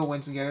 9 duo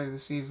wins together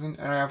this season,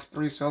 and I have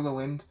 3 solo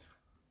wins.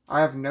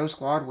 I have no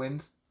squad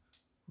wins,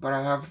 but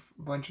I have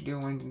a bunch of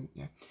duo wins. And,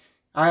 yeah,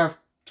 I have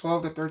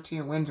 12 to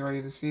 13 wins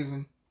already this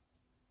season.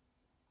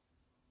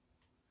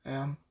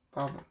 Yeah,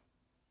 probably.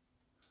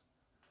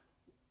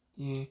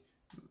 Yeah.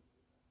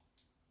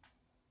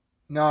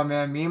 No,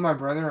 man, me and my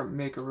brother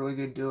make a really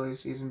good duo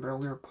this season, bro.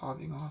 We were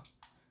popping off.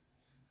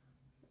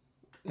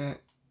 Yeah.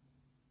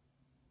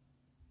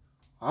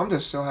 I'm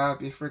just so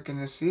happy freaking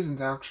this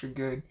season's actually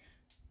good.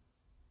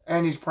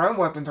 And these prime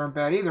weapons aren't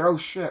bad either. Oh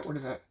shit, what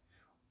is that?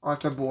 Oh,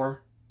 it's a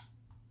boar.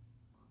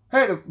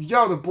 Hey,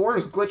 the boar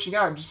is glitching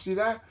out. Did you see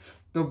that?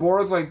 The boar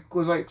was like,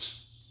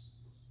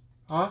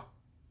 huh?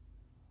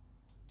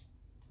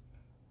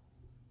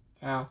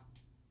 Yeah.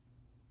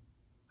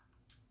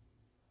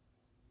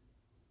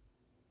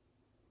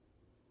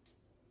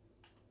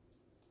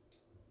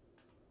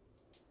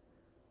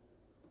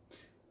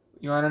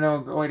 You want to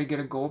know the way to get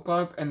a gold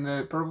pump? And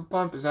the purple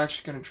pump is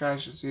actually going to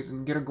trash this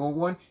season. Get a gold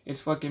one, it's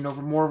fucking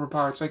more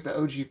overpowered. It's like the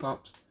OG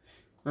pumps.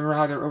 Remember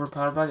how they're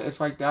overpowered back? It's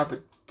like that,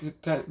 but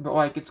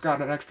like it's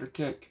got an extra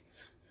kick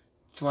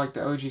to like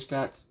the OG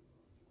stats.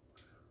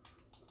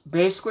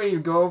 Basically, you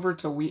go over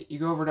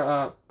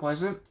to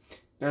Pleasant.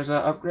 There's an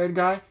upgrade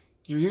guy.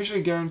 You're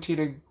usually guaranteed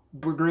a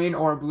green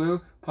or a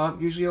blue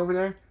pump. Usually over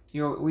there,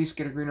 you'll at least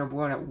get a green or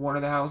blue at one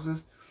of the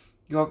houses.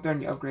 You go up there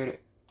and you upgrade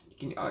it.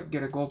 You can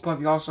get a gold pump.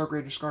 You also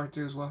upgrade your scar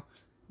too as well.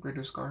 Upgrade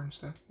your scar and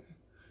stuff.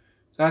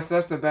 So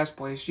that's the best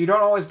place. You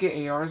don't always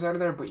get ARs out of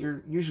there, but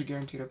you're usually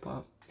guaranteed a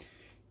pump.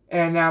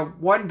 And now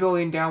 1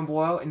 building down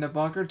below in the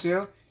bunker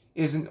too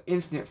is an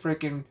instant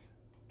freaking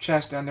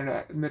chest down there,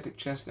 that mythic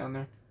chest down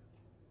there.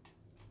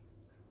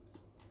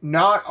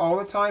 Not all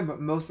the time,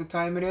 but most of the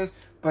time it is.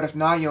 But if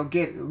not, you'll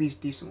get at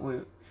least decent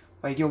loot.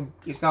 Like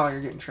it's not like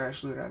you're getting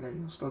trash loot out there.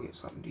 You'll still get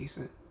something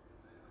decent.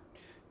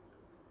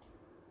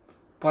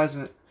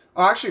 Pleasant.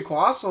 Oh, actually,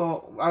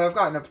 Colossal. I've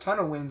gotten a ton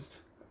of wins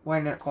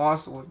when at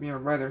Colossal with me and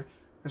my brother.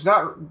 There's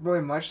not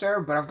really much there,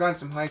 but I've gotten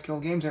some high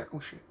kill games there.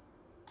 Oh shit!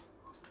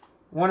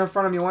 One in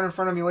front of me. One in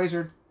front of me.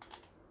 Lasered.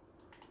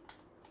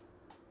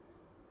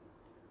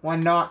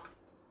 One knock.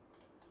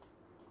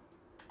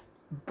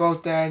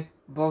 Both dead.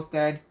 Both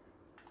dead.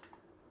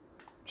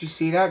 Did you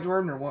see that,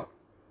 Jordan, or what?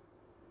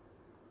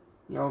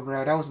 Yo,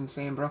 bro, that was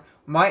insane, bro.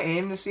 My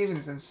aim this season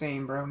is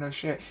insane, bro. No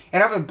shit.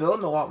 And I've been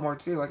building a lot more,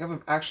 too. Like, I've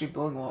been actually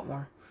building a lot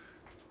more.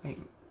 Like,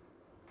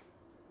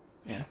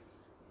 yeah.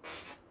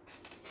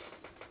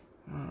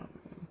 Oh, man.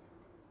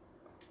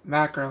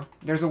 Macro.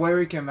 There's a way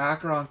where you can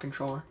macro on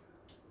controller.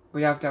 But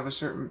you have to have a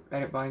certain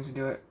edit bind to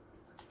do it.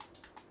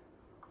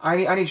 I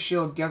need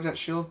shield. Do you have that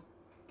shield?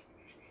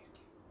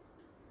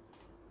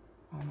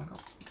 Oh, my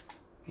God.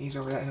 He's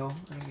over that hill.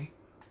 Where is he?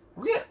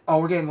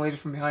 We're getting laser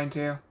from behind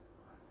too.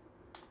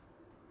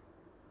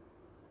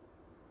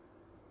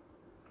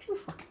 You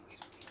fucking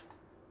laser me.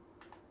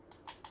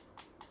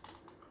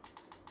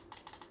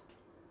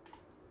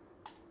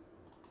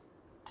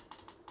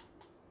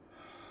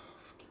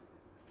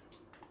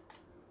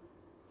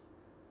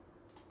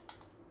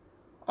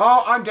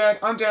 Oh, I'm dead.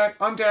 I'm dead.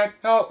 I'm dead.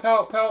 Help,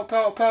 help, help,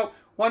 help, help.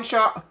 One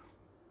shot.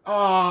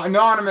 Oh,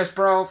 anonymous,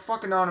 bro.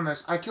 Fuck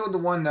anonymous. I killed the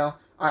one though.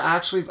 I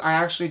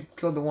actually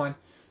killed the one.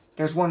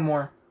 There's one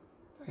more.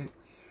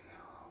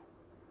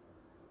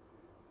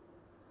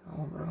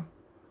 Oh, bro.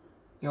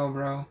 Yo,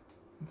 bro.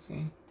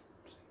 Insane.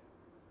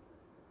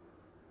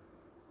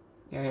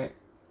 Yeah.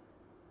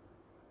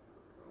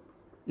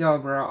 Yo,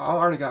 bro. I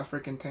already got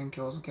freaking 10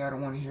 kills. Okay, I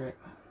don't want to hear it.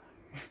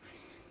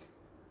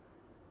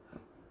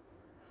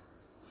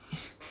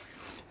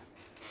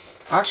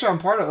 Actually, I'm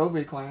part of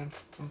OB Clan.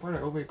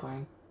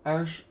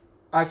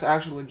 That's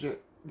actually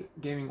legit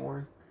gaming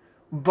org.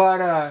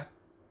 But,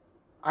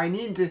 I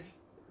need to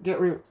get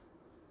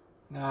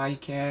Nah, you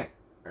can't.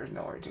 There's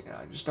nowhere to take it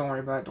out. Just don't worry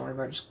about it. Don't worry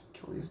about it. Just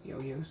kill these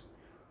yo-yos.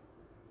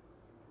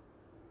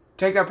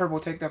 Take that purple.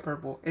 Take that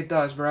purple. It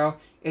does, bro.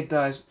 It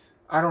does.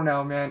 I don't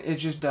know, man. It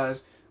just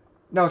does.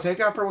 No, take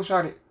that purple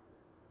shot.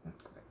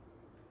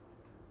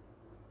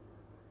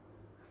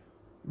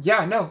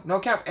 Yeah, no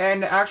cap.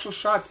 And the actual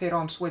shots hit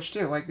on Switch,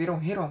 too. Like, they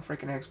don't hit on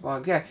freaking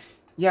Xbox.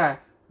 Yeah.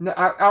 No,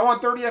 I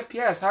want 30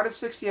 FPS. How did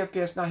 60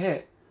 FPS not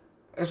hit?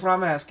 That's what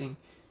I'm asking.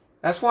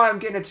 That's why I'm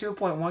getting a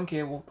 2.1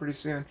 cable pretty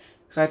soon.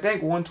 Because I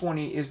think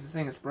 120 is the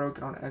thing that's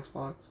broken on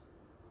Xbox.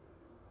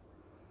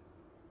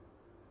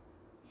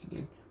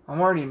 Dude,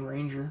 I'm already in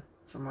Ranger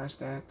for my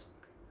stats.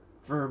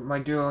 For my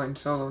duo and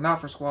solo.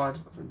 Not for squads,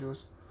 but for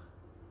duos.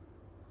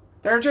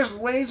 They're just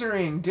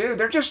lasering, dude.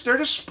 They're just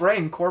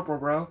spraying Corporal,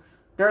 bro.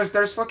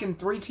 There's fucking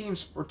 3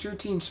 teams or 2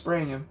 teams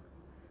spraying him.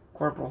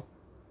 Corporal.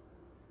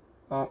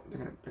 Oh,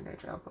 they're gonna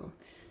drop him.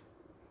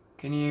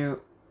 Can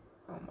you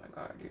Oh my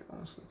god, dude.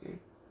 Honestly, dude.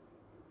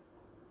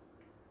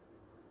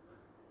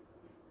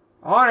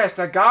 Honest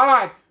to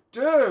God,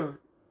 dude.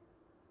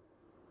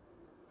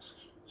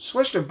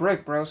 Switch to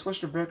brick, bro. Switch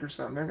to brick or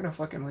something. They're gonna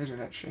fucking laser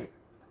that shit.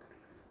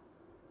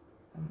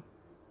 Oh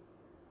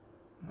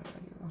my god,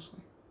 dude. Honestly.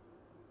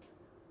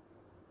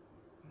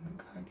 Oh my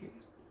god, dude.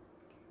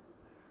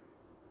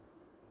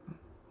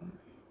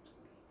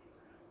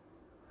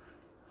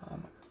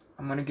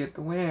 I'm gonna get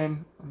the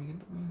win. Let me get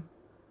the win.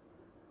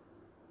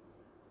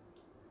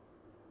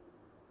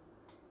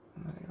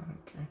 I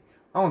don't care.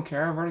 I don't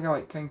care. I've already got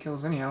like 10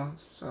 kills anyhow,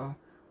 so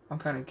I'm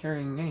kind of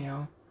carrying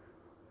anyhow.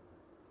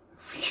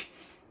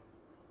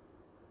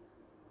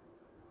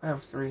 I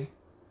have 3.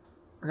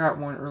 I got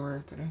 1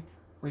 earlier today.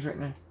 Wait right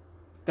there.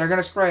 They're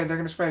gonna spray. They're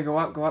gonna spray. Go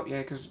up,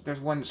 yeah, because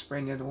there's one that's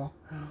spraying near the wall.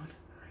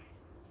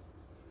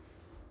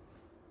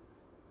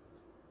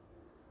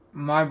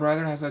 My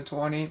brother has a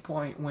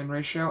 28-point win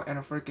ratio and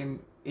a freaking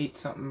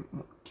 8-something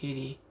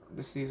KD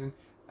this season.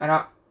 And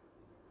I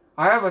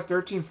have a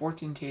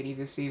 13-14 KD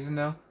this season,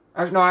 though.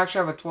 No, I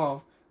actually have a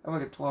 12. I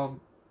have like a 12.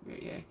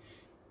 Yeah.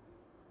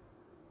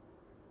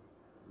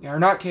 Yeah, or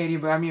not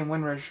KD, but I mean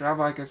win ratio. I have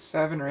like a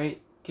 7 or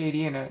 8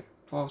 KD and a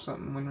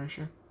 12-something win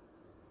ratio.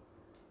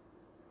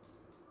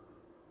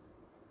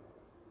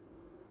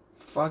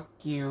 Fuck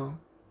you.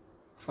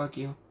 Fuck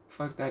you.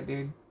 Fuck that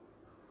dude.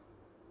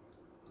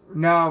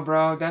 No,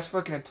 bro, that's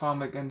fucking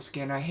Atomic Gun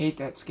skin. I hate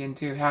that skin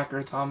too. Hacker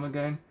Atomic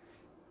Gun.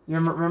 You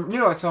remember, you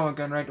know Atomic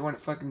Gun, right? The one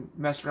that fucking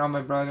messed around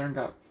my brother and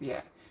got,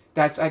 yeah.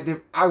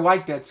 I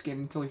liked that skin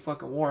until he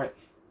fucking wore it.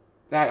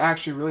 I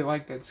actually really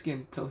liked that skin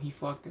until he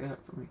fucked it up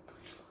for me.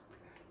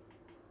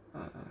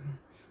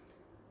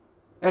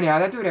 Anyhow,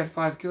 that dude had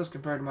 5 kills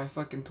compared to my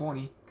fucking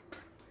 20.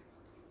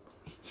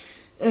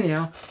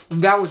 Anyhow,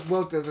 that was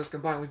both of us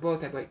combined. We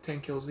both had like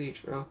 10 kills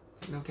each, bro.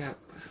 No cap.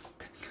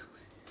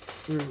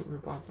 We were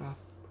popping off.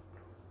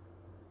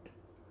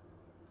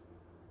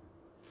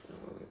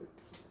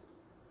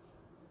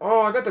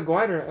 Oh, I got the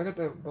glider. I got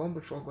the Bone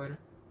Patrol glider.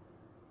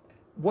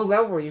 What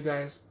level are you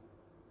guys?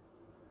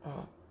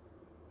 Oh.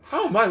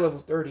 How am I level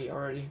 30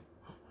 already?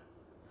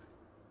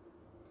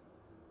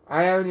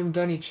 I haven't even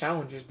done any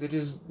challenges. They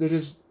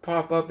just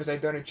pop up as I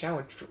done a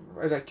challenge,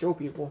 as I kill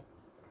people.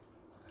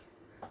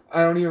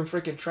 I don't even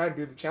freaking try to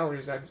do the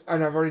challenges. I've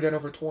already done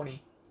over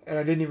 20. And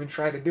I didn't even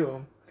try to do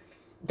them.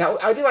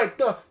 I did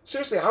like,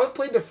 seriously, I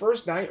played the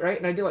first night, right?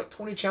 And I did like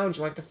 20 challenges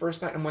like the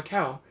first night. I'm like,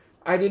 how?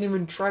 I didn't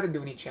even try to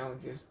do any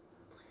challenges.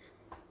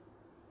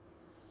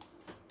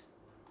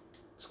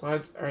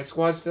 Squads, alright,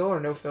 squads fill or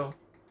no fill?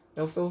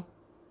 No fill?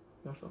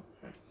 No fill.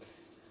 Alright.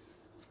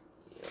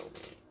 Yo, man,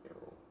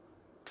 yo.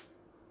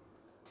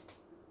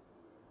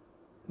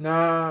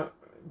 Nah,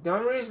 the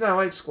only reason I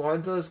like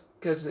squads though is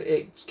because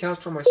it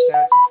counts for my stats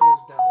and trios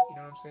down. You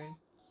know what I'm saying?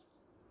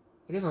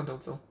 It is on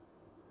don't fill.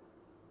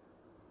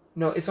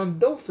 No, it's on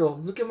don't fill.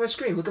 Look at my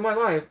screen. Look at my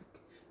live.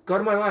 Go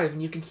to my live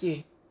and you can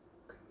see.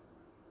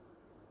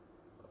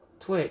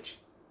 Twitch.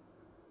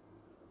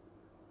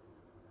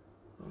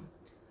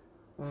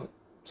 Well,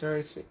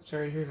 sorry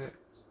to hear that.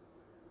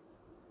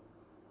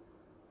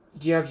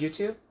 Do you have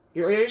YouTube?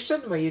 You're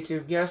subbed to my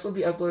YouTube. Yeah, this will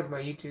be uploaded to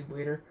my YouTube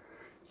later.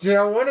 Dude,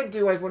 I want to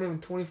do like one of them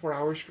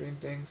 24-hour stream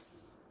things.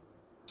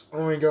 I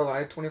want to go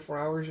live 24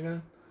 hours, you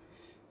know?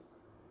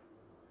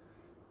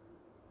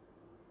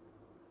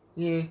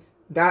 Yeah.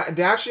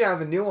 They actually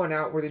have a new one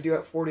out where they do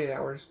it 48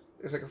 hours.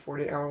 There's like a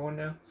 48-hour one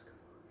now.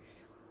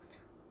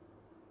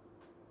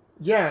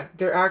 Yeah,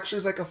 there actually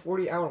is like a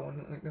 40-hour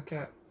one. Like, no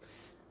cap.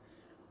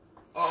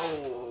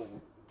 Oh.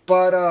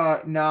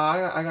 But,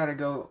 nah, I gotta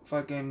go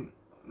fucking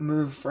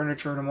move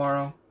furniture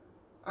tomorrow.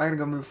 I gotta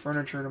go move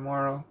furniture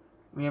tomorrow.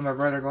 Me and my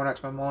brother are going out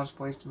to my mom's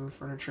place to move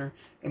furniture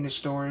into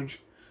storage.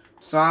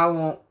 So I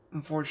won't,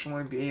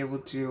 unfortunately, be able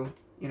to,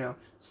 you know,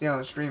 stay on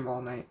the stream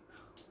all night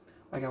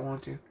like I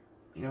want to.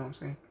 You know what I'm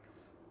saying?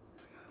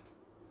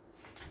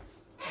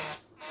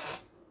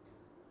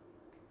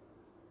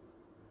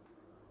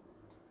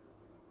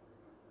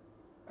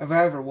 Have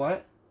I ever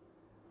what?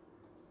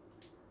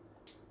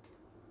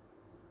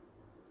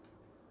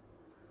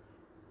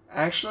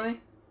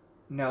 Actually,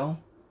 no.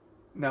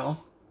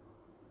 No.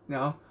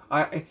 No.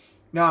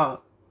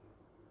 No.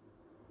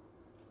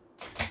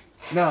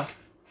 No.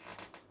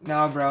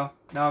 No, bro.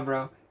 No,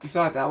 bro. You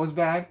thought that was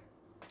bad?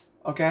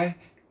 Okay?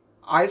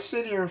 I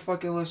sit here and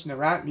fucking listen to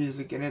rap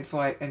music, and it's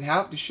like, and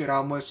half the shit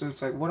I'm listening,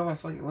 it's like, what am I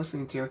fucking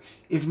listening to?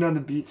 Even though the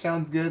beat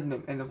sounds good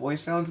and the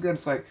voice sounds good,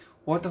 it's like,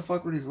 what the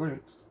fuck were these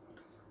lyrics?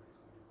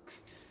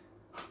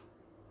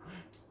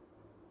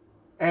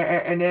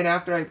 And then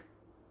after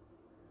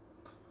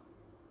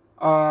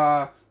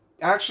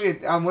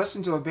actually, I'm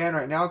listening to a band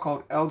right now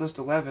called Eldest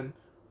 11.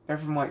 They're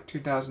from like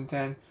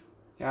 2010.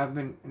 Yeah, I've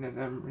been into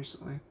them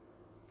recently.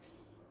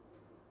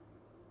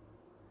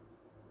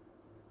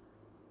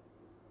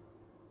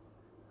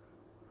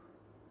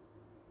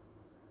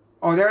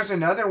 Oh, there's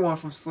another one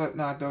from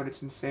Slipknot though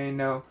that's insane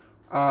though.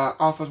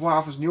 Off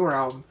his newer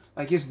album.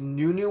 Like his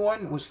new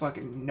one was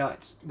fucking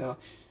nuts though.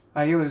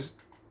 Like his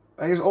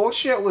old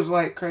shit was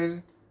like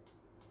crazy.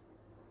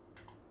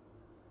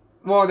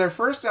 Well, their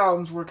first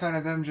albums were kind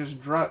of them just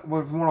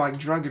were more like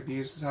drug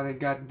abuse. Is how they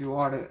got to do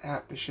all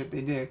the shit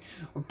they did.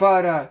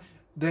 But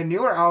the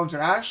newer albums are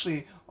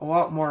actually a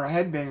lot more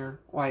headbanger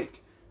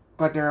like,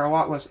 but there are a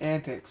lot less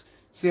antics.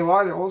 See, a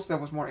lot of their old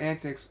stuff was more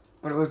antics,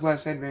 but it was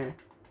less headbanger.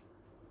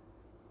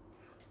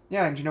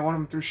 Yeah, and you know one of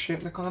them threw shit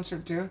in the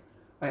concert too,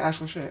 like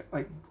actual shit.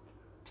 Like,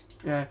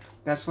 yeah,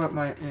 that's what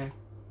my yeah.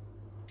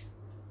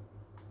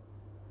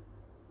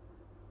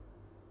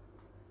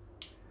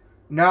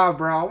 Nah,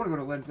 bro, I want to go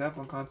to Led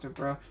Zeppelin concert,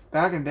 bro.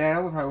 Back in the day, I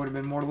would probably would have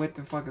been more lit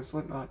than fucking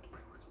Slipknot.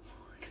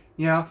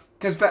 You know,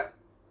 because back.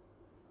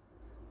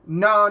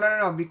 No, no, no,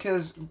 no.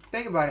 Because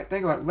think about it.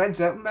 Think about it. Led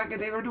Zeppelin back in the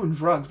day, they were doing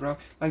drugs, bro.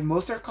 Like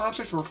most of their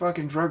concerts were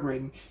fucking drug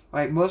ridden.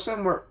 Like most of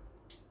them were.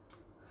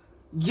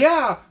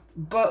 Yeah,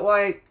 but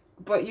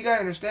you gotta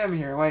understand me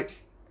here. Like,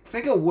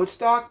 think of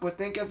Woodstock, but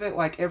think of it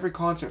like every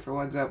concert for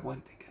Led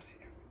Zeppelin. Think of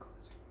it every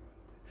concert.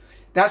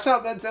 That's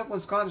how Led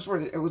Zeppelin's concerts were.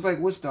 It was like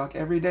Woodstock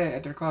every day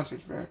at their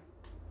concerts, bro.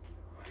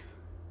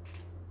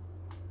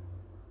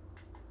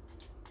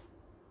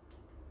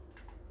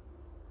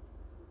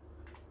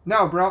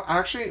 No, bro.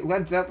 Actually,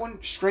 Led Zeppelin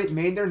straight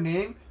made their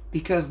name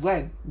because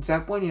Led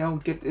Zeppelin,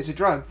 get is a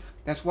drug.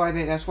 That's why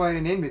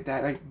they named it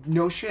that. Like,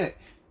 no shit.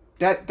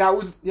 That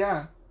was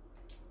yeah.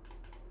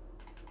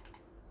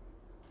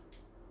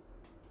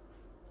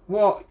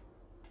 Well,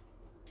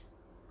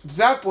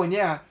 Zeppelin,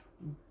 yeah,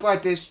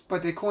 but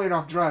they coined it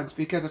off drugs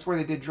because that's where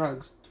they did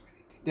drugs.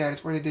 Yeah,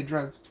 that's where they did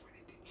drugs.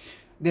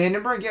 The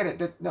Hindenburg, get it.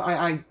 That no,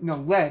 I no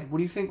lead. What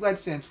do you think lead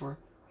stands for?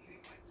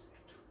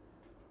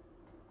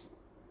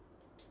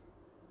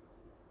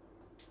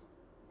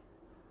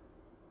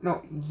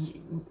 No,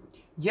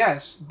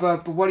 yes,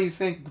 but what do you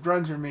think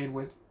drugs are made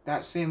with?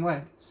 That same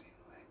lead.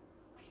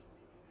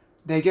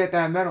 They get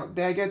that metal.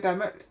 They get that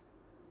metal.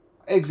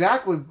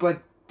 Exactly,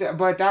 but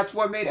that's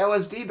what made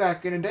LSD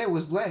back in the day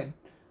was lead.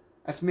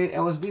 That's made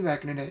LSD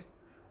back in the day.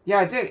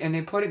 Yeah, it did, and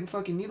they put it in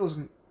fucking needles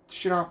and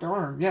shit off their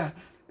arm. Yeah,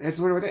 that's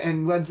what it was.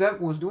 And Led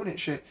Zeppelin was doing it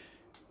shit.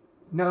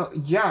 No,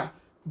 yeah,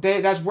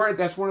 that's one of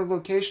the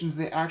locations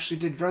they actually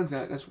did drugs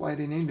at. That's why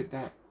they named it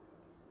that.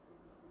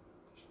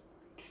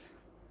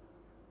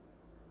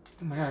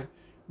 Oh my god,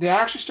 they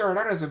actually started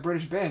out as a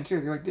British band too.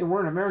 They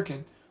weren't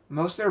American.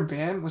 Most of their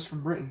band was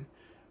from Britain.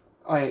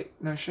 Like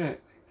no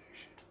shit.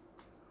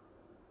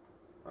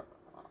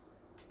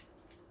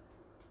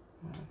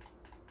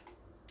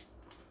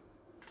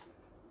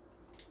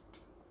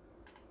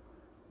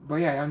 But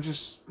yeah, I'm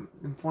just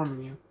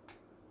informing you.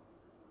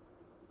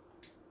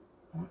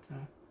 What? No.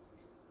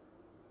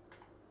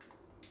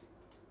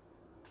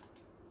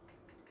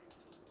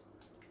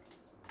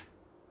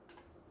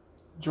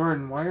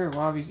 Jordan, why are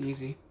lobbies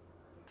easy?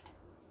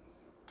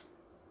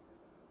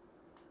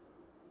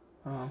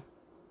 Oh.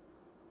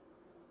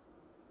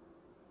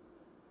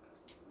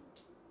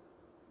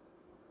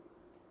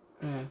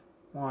 Yeah.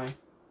 Why?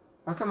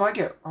 How come I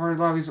get hard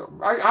lobbies?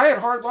 I had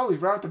hard lobbies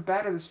right off the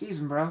bat of the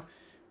season, bro.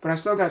 But I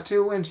still got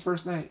 2 wins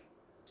first night.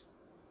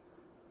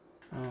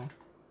 Oh.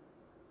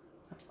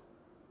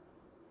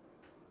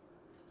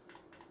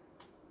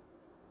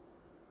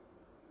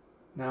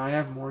 No, I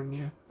have more than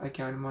you. I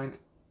counted mine.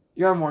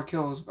 You have more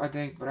kills, I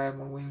think, but I have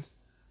more wins.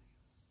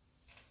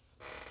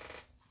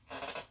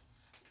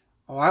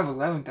 Oh, I have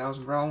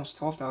 11,000, bro. Almost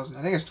 12,000.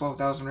 I think it's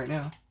 12,000 right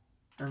now.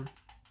 Um,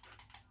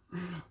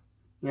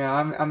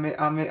 yeah,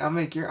 I'll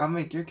make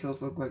your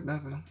kills look like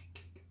nothing.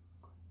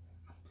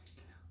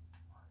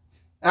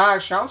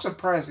 Actually, I'm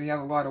surprised we have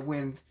a lot of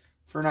wins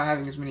for not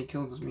having as many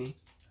kills as me.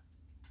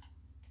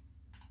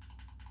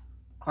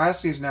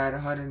 Last season I had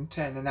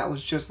 110, and that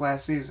was just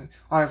last season.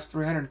 I have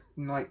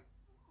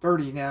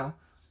 330 now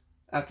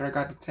after I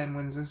got the 10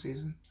 wins this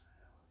season.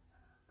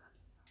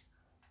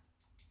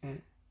 Yeah,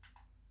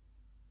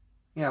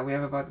 yeah, we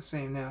have about the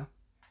same now.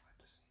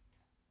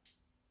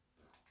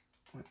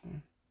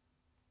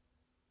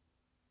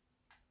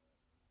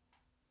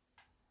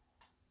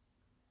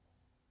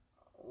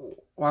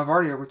 Well, I've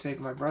already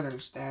overtaken my brother in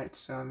stats,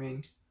 so I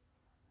mean,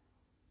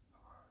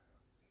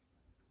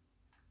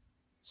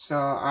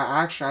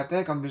 I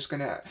think I'm just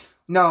gonna.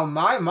 No,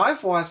 my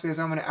philosophy is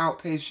I'm gonna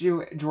outpace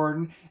you,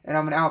 Jordan, and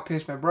I'm gonna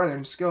outpace my brother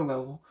in skill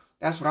level.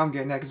 That's what I'm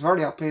getting at. Because I've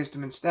already outpaced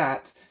him in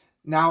stats.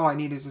 Now I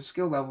need is a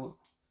skill level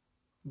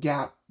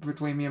gap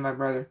between me and my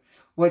brother,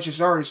 which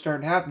is already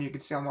starting to happen. You can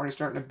see I'm already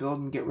starting to build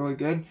and get really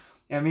good.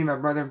 And me and my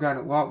brother have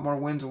gotten a lot more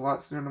wins a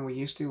lot sooner than we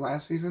used to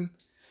last season.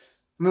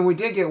 I mean, we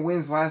did get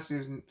wins last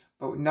season,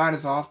 but not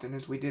as often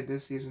as we did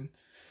this season.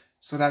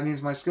 So that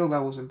means my skill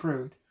level's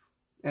improved,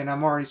 and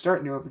I'm already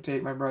starting to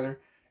overtake my brother.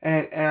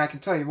 And I can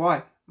tell you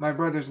why. My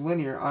brother's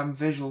linear. I'm a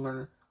visual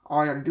learner.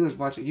 All I gotta do is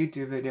watch a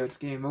YouTube video. It's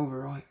game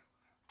over. All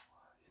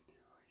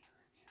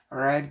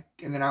right,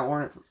 and then I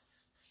learn it.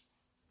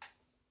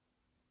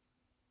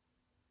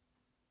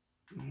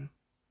 Mm-hmm.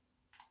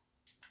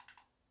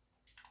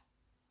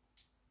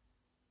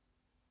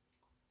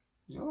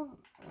 So,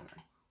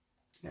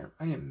 yeah,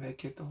 I didn't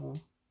make it the whole.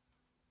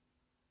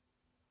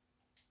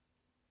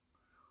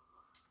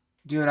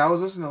 Dude, I was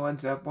listening to Led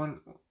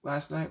Zeppelin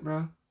last night,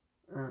 bro.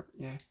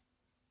 Yeah.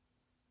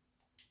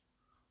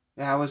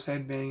 Yeah, I was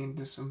headbanging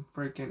to some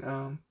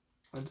freaking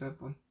Led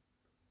Zeppelin.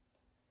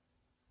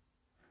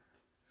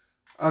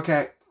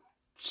 Okay,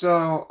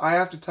 so I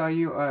have to tell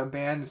you a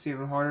band that's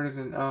even harder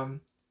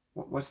than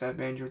what's that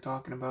band you were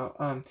talking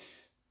about?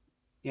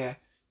 Yeah,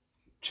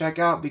 check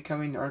out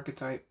Becoming the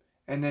Archetype,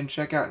 and then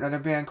check out another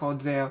band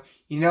called Zao.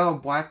 You know,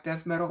 black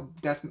death metal,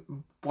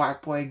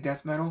 black plague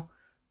death metal.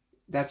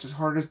 That's as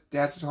hard as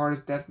death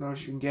metal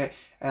as you can get.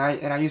 And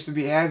I used to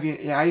be heavy.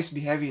 Yeah, I used to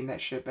be heavy in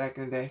that shit back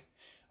in the day.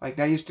 Like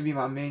that used to be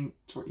my main.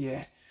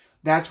 Yeah,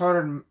 that's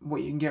harder than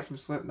what you can get from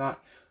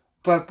Slipknot.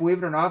 But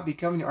believe it or not,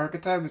 Becoming the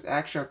Archetype is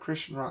actually a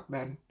Christian rock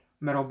band,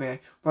 metal band.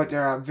 But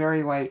they're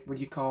very like what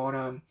do you call it?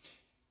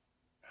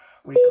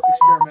 What do you call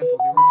experimental?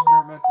 They were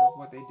experimental with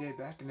what they did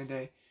back in the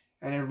day,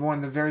 and they're one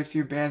of the very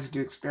few bands that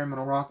do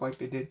experimental rock like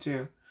they did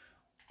too,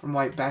 from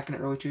like back in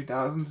the early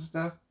 2000s and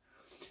stuff.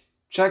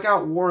 Check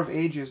out War of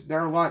Ages.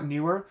 They're a lot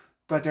newer,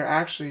 but they're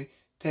actually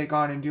take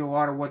on and do a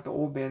lot of what the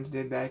old bands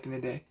did back in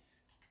the day.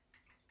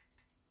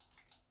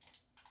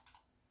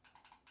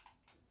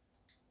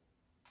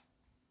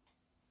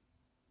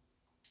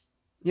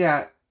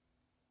 Yeah.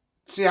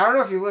 See, I don't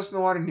know if you listen to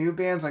a lot of new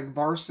bands like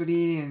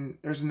Varsity, and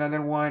there's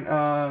another one.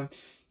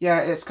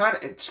 Yeah, it's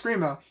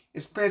screamo.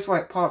 It's basically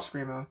like pop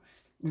screamo.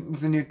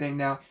 It's a new thing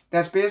now.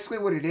 That's basically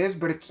what it is,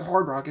 but it's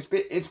hard rock.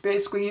 It's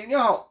basically you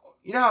know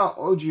how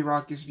OG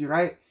rock used to be,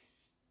 right?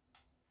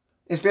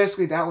 It's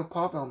basically that with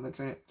pop elements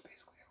in it. It's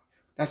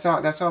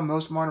basically that's how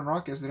most modern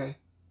rock is today.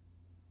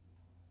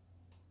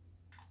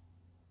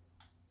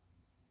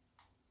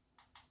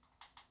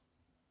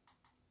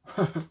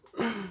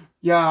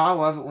 Yeah, I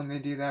love it when they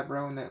do that,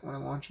 bro. When I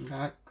launch them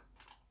back.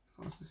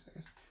 What's to say?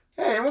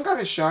 Hey, anyone got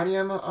a shotty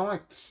ammo? I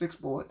like 6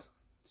 bullets.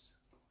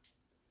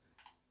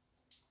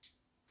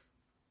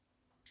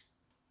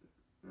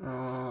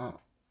 Uh,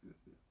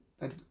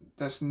 that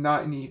that's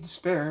not need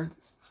spare,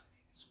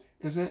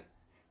 is it?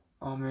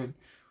 Oh man.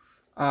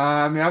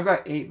 I mean, I've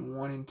got 8 in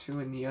one and 2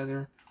 in the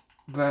other,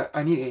 but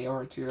I need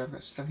AR too. I've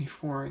got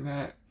 74 in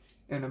that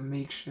and a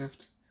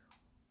makeshift.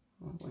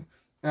 Oh boy.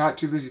 I got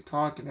too busy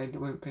talking. I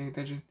wasn't paying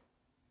attention.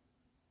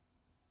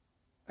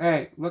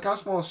 Hey, look how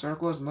small a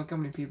circle is and look how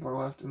many people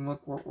are left and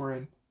look what we're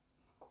in.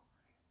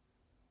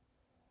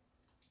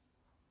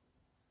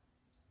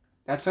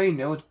 That's how you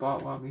know it's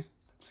bot lobbies.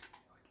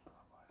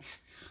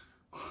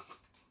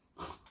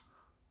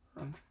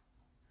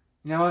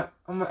 You know what?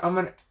 I'm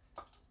gonna.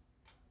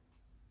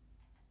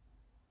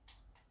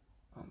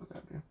 Oh my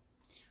god, dude.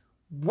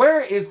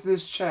 Where is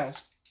this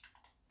chest?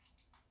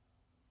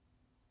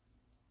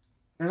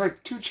 There's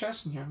like 2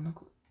 chests in here.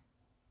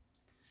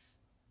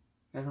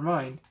 Never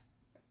mind.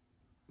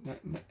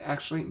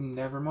 Actually,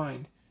 never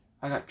mind.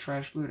 I got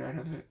trash loot out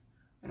of it,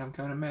 and I'm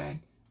kind of mad,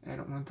 and I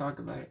don't want to talk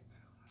about it.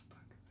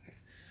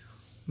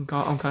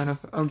 I'm kind of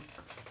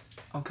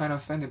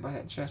offended by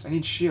that chest. I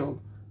need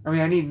shield. I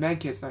mean, I need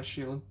medkits, not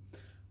shield.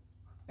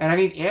 And I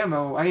need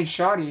ammo. I need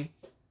shoddy.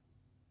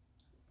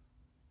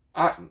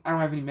 I don't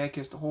have any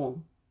medkits to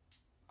hold.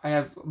 I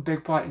have a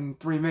big pot and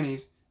 3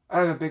 minis.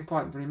 I have a big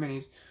pot and 3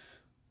 minis.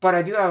 But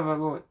I do have a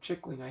little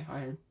chickling I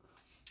hired.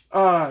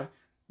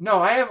 No,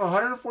 I have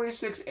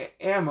 146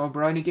 ammo,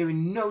 bro, and it gave me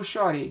no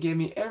shoddy. It gave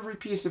me every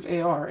piece of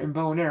AR and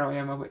bow and arrow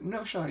ammo, but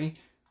no shoddy.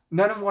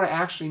 None of what I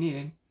actually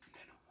needed.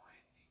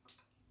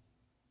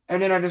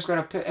 And then I just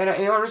got a... And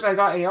the only reason I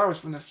got AR was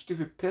from the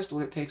stupid pistol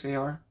that takes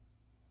AR.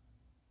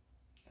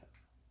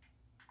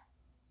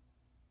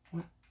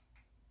 What?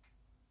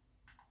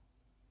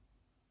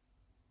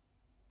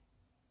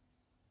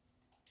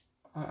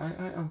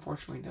 I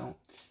unfortunately don't.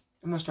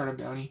 I'm gonna start a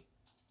bounty.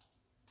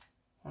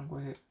 On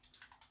with it.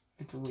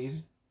 It's a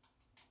lead.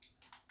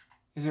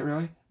 Is it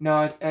really?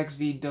 No, it's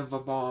XV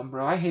Bomb,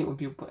 bro. I hate when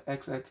people put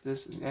XX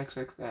this and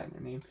XX that in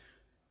their name.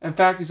 In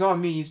fact, he's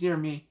on me. He's near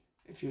me.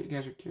 If you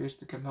guys are curious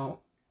to come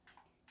help.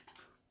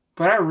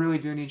 But I really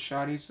do need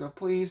shotties, so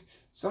please,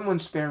 someone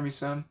spare me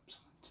some.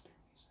 Someone spare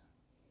me some.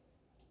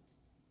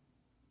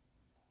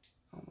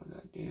 Oh my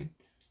god, dude.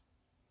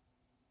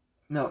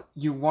 No,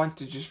 you want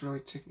to just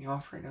really tick me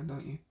off right now,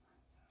 don't you?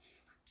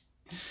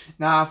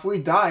 Nah, if we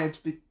die,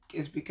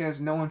 it's because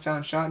no one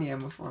found shotty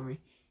ammo for me.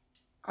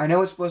 I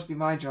know it's supposed to be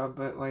my job,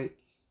 but like...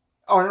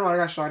 Oh, never mind,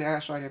 I got shotty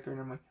up here,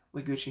 never mind.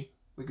 We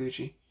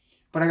Gucci.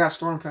 But I got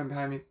Storm coming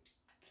behind me.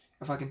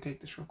 If I can take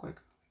this real quick.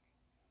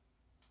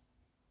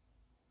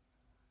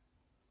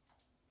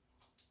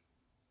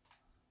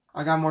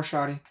 I got more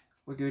shotty.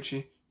 We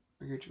Gucci.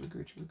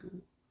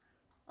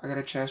 I got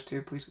a chest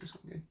too. Please do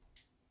something good.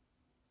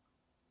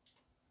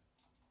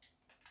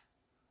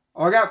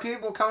 Oh, I got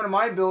people coming to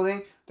my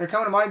building. They're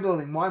coming to my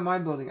building. Why my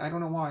building? I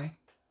don't know why.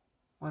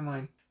 Why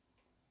mine?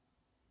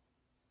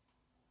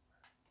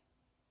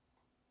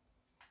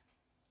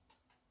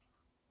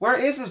 Where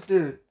is this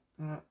dude?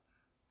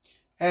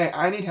 Hey,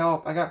 I need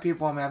help. I got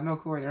people on me. I have no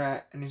clue where they're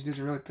at. And these dudes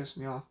are really pissing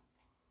me off.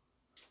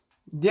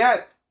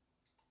 Yeah.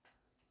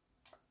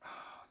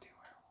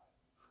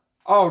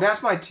 Oh,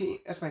 that's my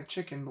that's my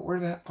chicken. But where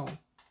the... Oh.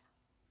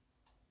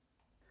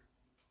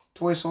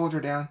 Toy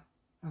soldier down.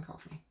 Look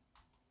out for me.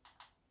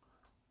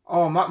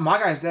 Oh, my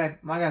guy's dead.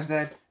 My guy's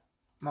dead.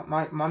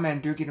 My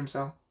man dookied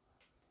himself.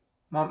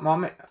 My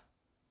man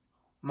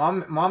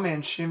my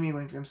man shimmy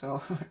linked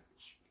himself.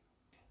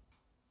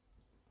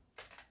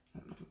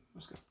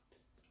 Let's go.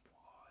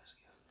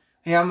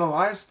 Hey, I'm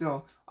alive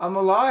still. I'm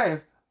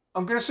alive.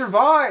 I'm gonna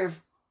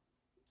survive.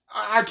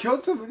 I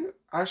killed somebody.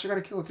 I actually got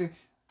to kill it too.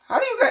 How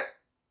do you get?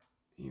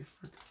 You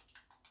freak.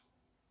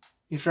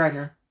 He's right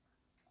here.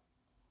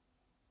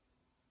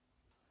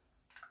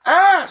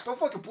 Ash! Don't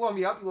fucking blow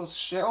me up, you little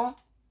shell.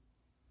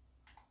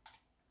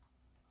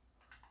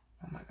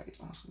 Oh my god,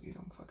 honestly, you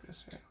don't fucking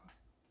say it.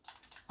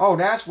 Oh,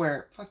 that's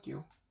where. Fuck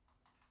you.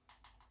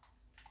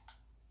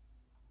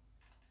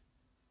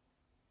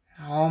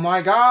 Oh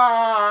my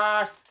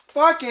god!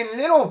 Fucking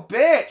little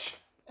bitch!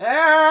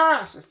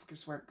 Ass! I fucking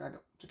swear to god,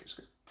 don't.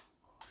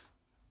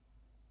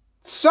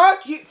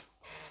 Suck you!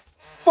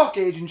 Fuck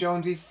Agent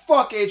Jonesy.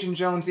 Fuck Agent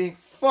Jonesy.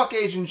 Fuck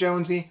Agent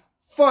Jonesy.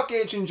 Fuck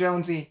Agent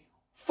Jonesy.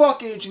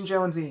 Fuck Agent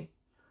Jonesy.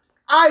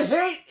 I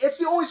hate. It's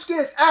the only skin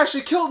that's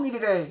actually killed me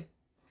today.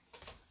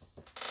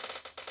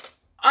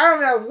 I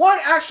haven't had one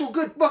actual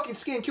good fucking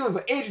skin killing,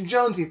 but Agent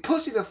Jonesy,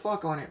 pussy the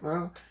fuck on it,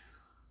 bro.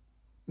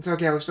 It's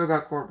okay. We still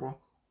got Corporal.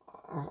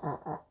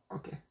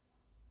 Okay.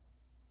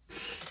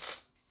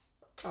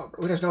 Oh,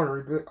 we just don't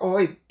want to reboot. Oh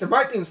wait, there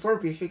might be in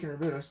Slurpee if he can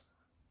reboot us.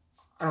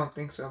 I don't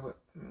think so, but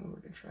we're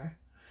gonna try.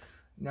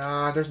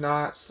 Nah, there's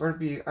not.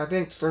 Slurpee, I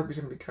think Slurpee's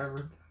gonna be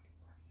covered.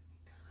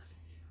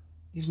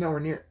 He's nowhere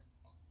near.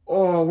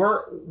 Oh,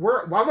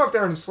 well, I'm up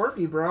there in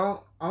Slurpee,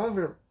 bro.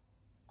 I'm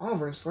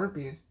over in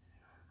Slurpee.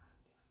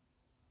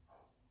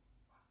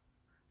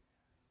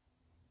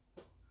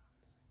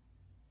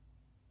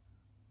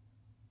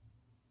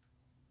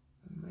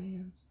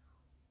 Man.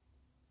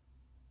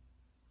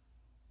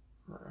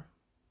 Bro.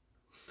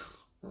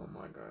 Oh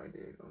my god,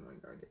 dude. Oh my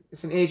god, dude.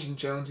 It's an Agent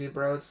Jonesy,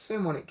 bro. It's the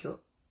same one it killed.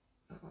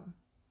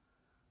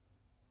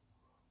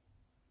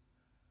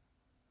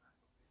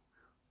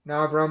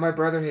 Nah, bro, my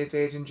brother hates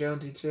Agent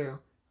Jonesy too.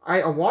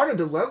 I wanted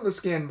to love the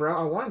skin, bro.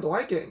 I wanted to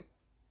like it.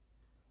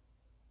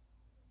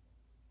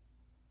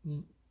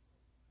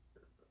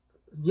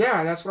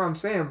 Yeah, that's what I'm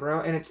saying,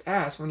 bro. And it's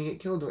ass when you get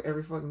killed with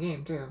every fucking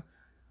game, too.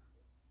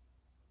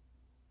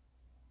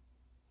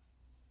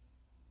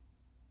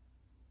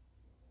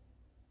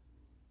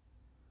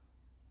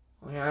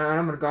 Yeah,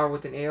 I'm gonna God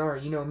with an AR.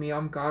 You know me,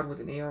 I'm God with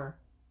an AR.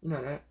 You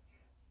know that.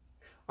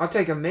 I'll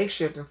take a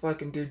makeshift and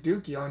fucking do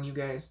dookie on you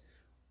guys.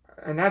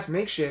 And that's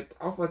makeshift.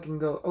 I'll fucking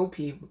go OP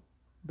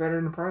better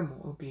than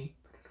Primal OP.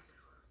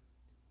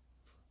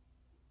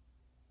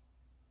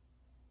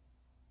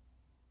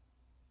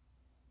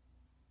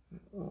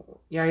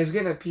 Yeah, he's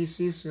getting a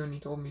PC soon, he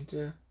told me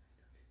too.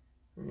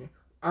 Yeah.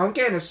 I'm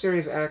getting a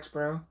Series X,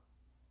 bro.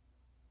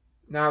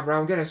 Nah, bro,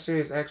 I'm getting a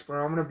Series X,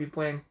 bro. I'm gonna be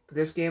playing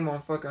this game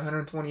on fucking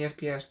 120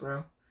 FPS,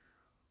 bro.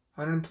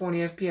 120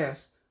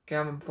 FPS. Okay,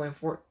 I'm gonna be playing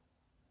Fortnite.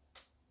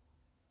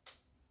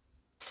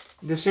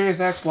 The Series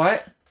X,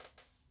 what?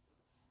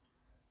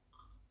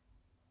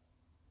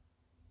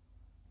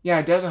 Yeah,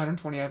 it does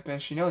 120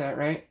 FPS. You know that,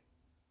 right?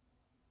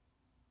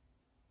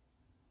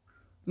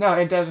 No,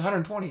 it does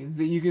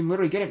 120. You can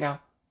literally get it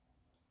now.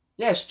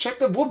 Yes, check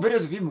what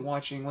videos have you been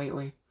watching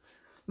lately?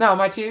 No,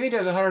 my TV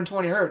does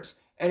 120 hertz,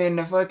 and in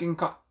the fucking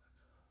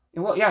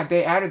well, yeah,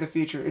 they added the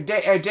feature. It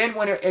didn't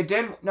when it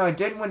didn't. No, it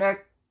didn't when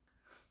that.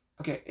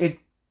 Okay, it.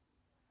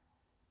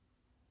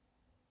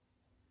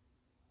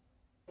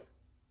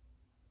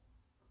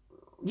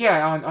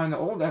 Yeah, on the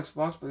old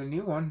Xbox, but the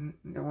new one,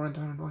 it went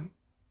 120.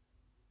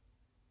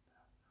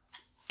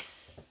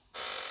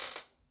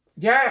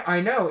 Yeah, I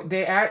know.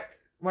 They add.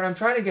 What I'm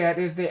trying to get at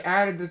is they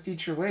added the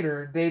feature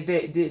later. They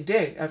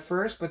did at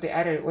first, but they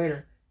added it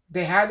later.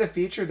 They had the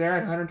feature there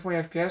at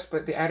 120 FPS,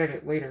 but they added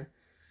it later.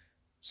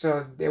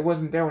 So it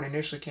wasn't there when it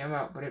initially came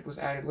out, but it was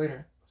added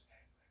later.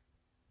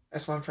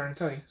 That's what I'm trying to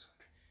tell you.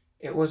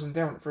 It wasn't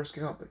there when it first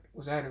came out, but it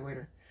was added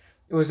later.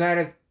 It was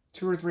added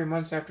 2 or 3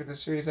 months after the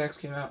Series X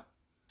came out.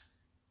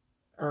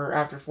 Or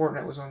after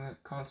Fortnite was on the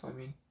console, I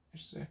mean. I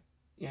should say.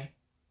 Yeah.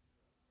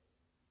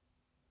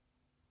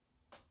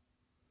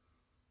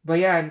 But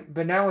yeah,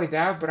 but not only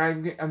that, but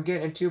I'm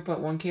getting a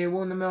 2.1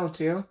 cable in the mail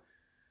too,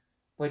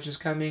 which is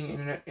coming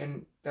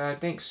in I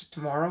think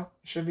tomorrow.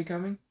 It should be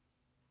coming.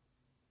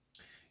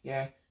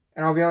 Yeah,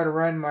 and I'll be able to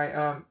run my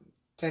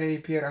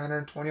 1080p at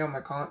 120 on my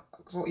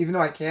console, even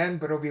though I can,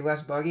 but it'll be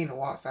less buggy and a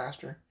lot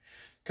faster.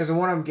 Because the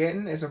one I'm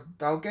getting is a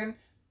Belkin,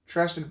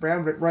 trusted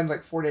brand, but it runs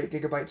like 48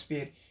 gigabyte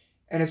speed,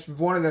 and it's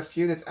one of the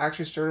few that's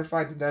actually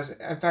certified that does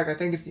it. In fact, I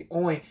think it's the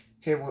only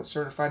cable that's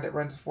certified that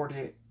runs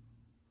 48.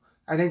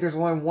 I think there's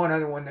only one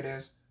other one that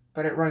is,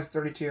 but it runs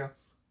 32.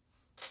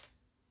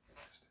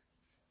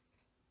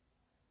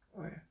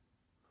 Oh yeah,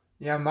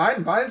 yeah.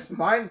 Mine's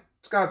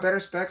got better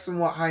specs than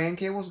what high end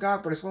cables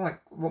got, but it's only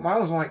like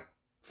mine was only like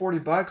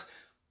 $40,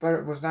 but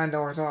it was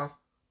 $9 off.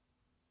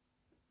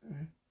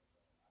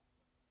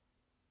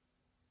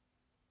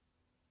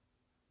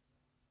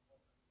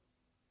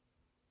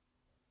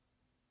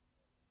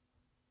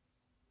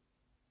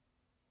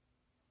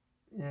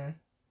 Yeah.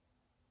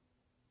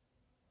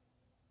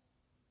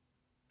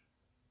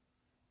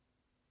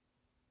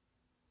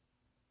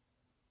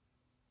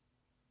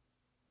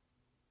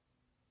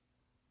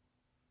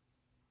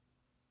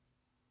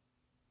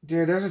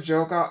 Dude, there's a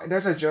joke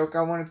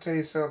I want to tell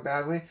you so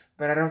badly,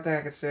 but I don't think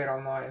I can say it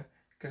on live.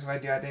 Because if I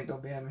do, I think they'll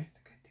ban me.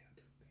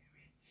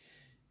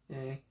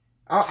 Yeah.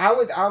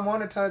 I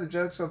want to tell the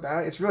joke so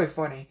bad. It's really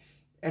funny,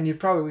 and you'd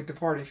probably leave the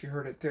party if you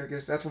heard it too,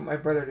 because that's what my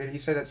brother did. He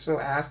said that's so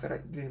ass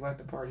that he left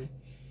the party.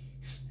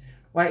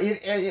 Like,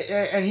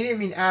 and he didn't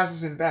mean ass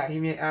as in bad. He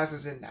meant ass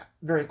as in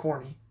very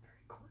corny.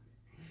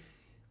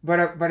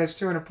 But it's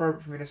too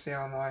inappropriate for me to say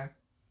on live.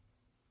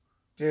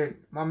 Dude,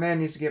 my man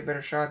needs to get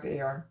better shot at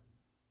the AR.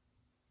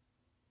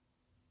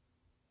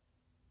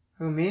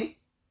 Who, me?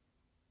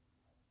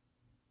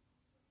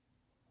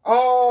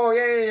 Oh,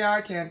 yeah,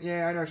 I can.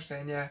 Yeah, I know what you're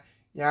saying. Yeah,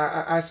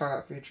 yeah, I saw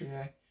that feature.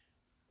 Yeah,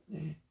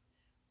 yeah.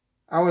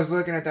 I was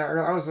looking at that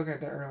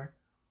earlier.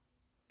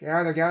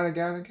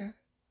 Gather.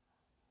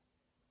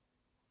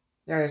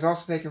 Yeah, he's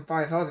also taking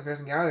 5 health. If he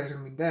doesn't gather, he's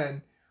gonna be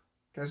dead.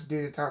 Just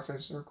do the top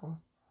side circle.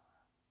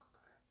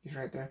 He's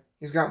right there.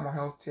 He's got more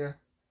health too.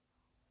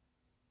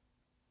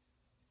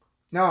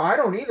 No, I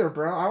don't either,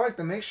 bro. I like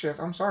the makeshift.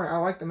 I'm sorry, I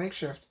like the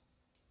makeshift.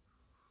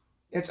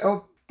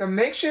 The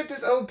makeshift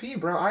is OP,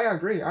 bro. I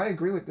agree. I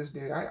agree with this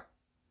dude.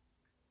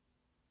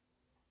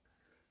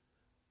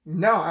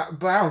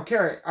 But I don't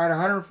care. At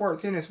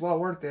 114, it's well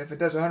worth it if it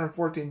does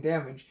 114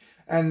 damage.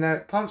 And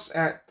the pumps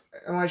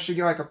unless you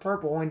get like a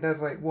purple, only does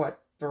like what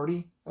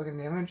 30 fucking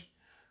damage.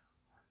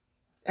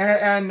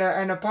 And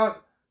the pump,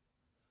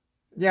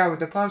 yeah, but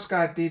the pump's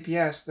got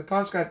DPS. The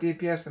pump's got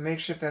DPS. The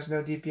makeshift has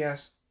no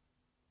DPS.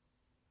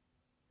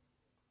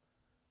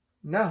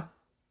 No,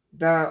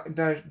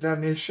 the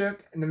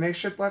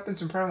makeshift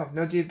weapons in Prime have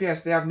no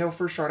DPS. They have no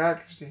first shot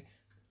accuracy.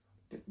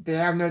 They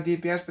have no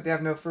DPS, but they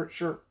have no first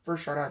shot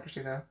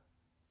accuracy though.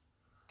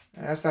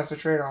 And that's the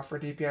trade off for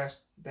DPS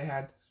they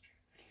had.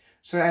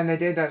 So and they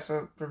did that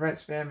so prevent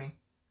spamming.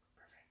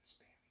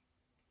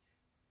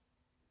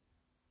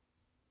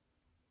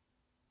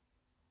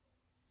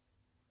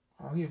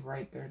 Oh, he's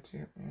right there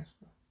too. Yes.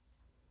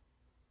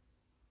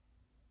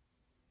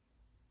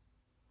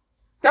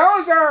 That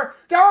was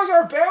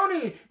our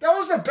bounty. That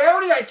was the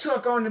bounty I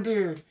took on the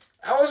dude.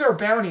 That was our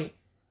bounty.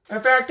 In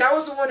fact, that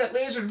was the one that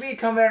lasered me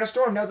coming out of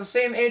storm. That was the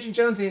same Agent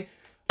Jonesy.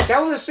 That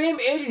was the same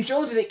Agent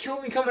Jonesy that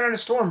killed me coming out of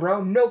storm,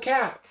 bro. No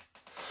cap.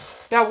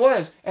 That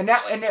was, and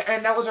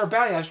that was our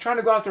bounty. I was trying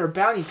to go after a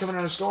bounty coming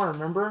out of storm.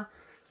 Remember?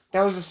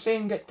 That was the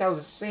same. That was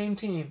the same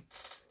team.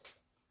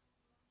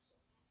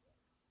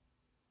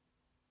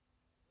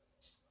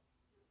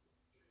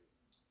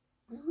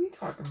 What are we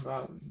talking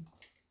about?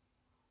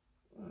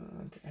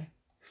 Okay.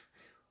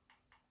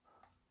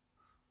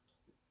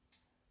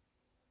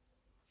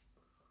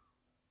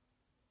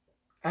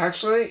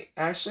 Actually,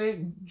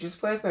 just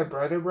play with my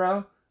brother,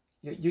 bro.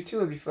 You two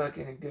would be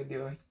fucking a good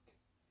duo.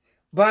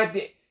 But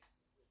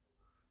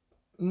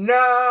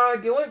no,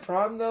 the only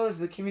problem though is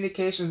the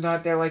communication's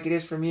not there like it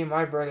is for me and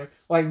my brother.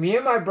 Like me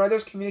and my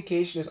brother's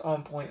communication is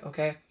on point.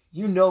 Okay,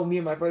 you know me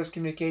and my brother's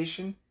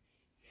communication.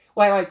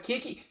 Like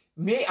Kiki,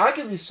 me, I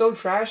could be so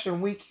trash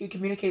and we could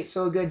communicate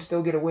so good and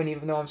still get a win,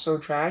 even though I'm so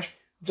trash,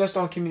 just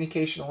on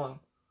communication alone.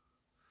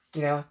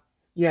 You know?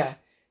 Yeah,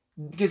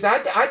 because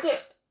I did.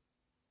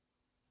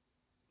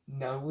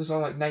 No, it was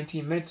on like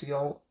 19 minutes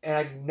ago, and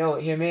I didn't know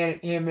it.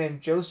 Him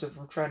and Joseph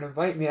were trying to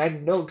invite me. I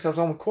didn't know because I was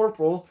on with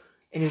Corporal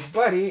and his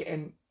buddy,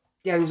 and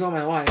yeah, he was on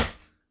my line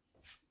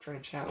trying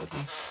to chat with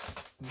me.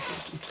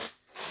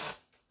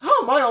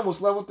 How am I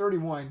almost level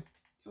 31?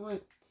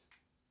 What?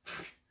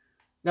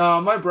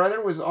 No, my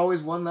brother was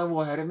always 1 level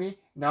ahead of me.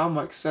 Now I'm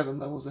like 7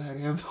 levels ahead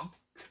of him.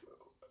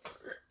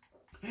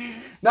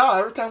 No,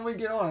 every time we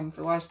get on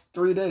for the last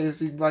 3 days,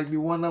 he'd like be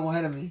 1 level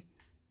ahead of me.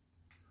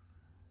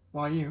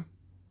 Why you?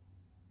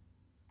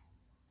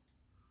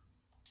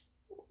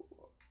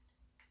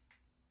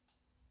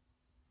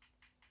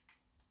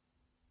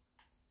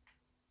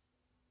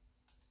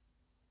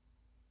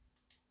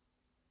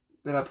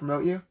 Did I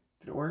promote you?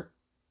 Did it work?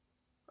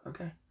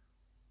 Okay.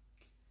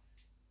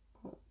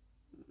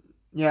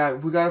 Yeah,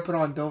 we gotta put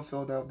on don't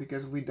Phil though,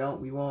 because if we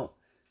don't, we won't.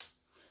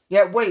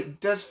 Yeah,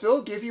 wait, does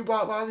Phil give you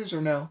bot lobbies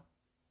or no?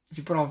 If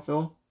you put on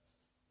Phil?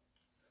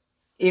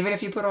 Even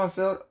if you put on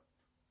Phil?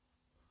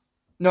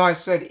 No, I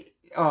said,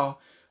 oh,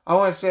 I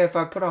want to say if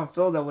I put on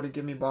Phil, that would have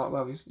given me bot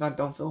lobbies, not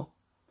don't Phil.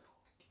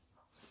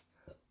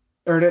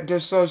 Or that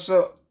just so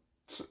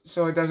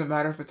it doesn't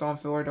matter if it's on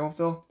Phil or don't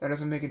Phil? That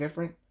doesn't make a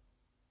difference?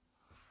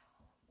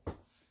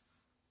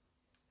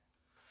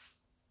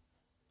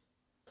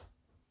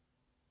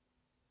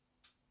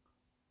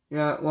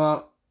 Yeah,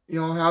 well,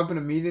 you know what happened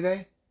to me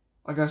today?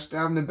 I got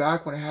stabbed in the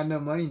back when I had no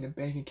money in the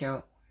bank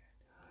account.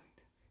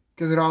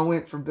 Because it all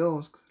went for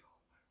bills.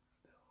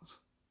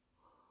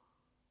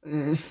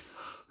 Yeah,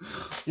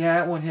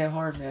 that one hit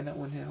hard, man. That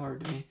one hit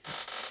hard to me.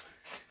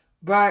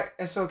 But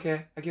it's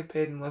okay. I get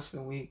paid in less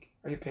than a week.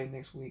 I get paid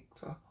next week,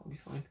 so I'll be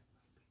fine.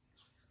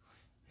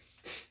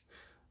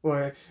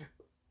 Well,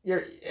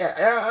 yeah,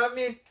 I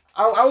mean,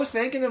 I was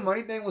thinking the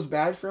money thing was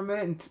bad for a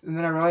minute, and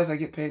then I realized I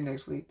get paid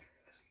next week.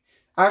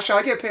 Actually,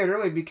 I get paid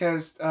early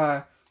because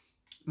I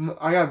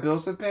got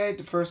bills to pay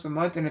the first of the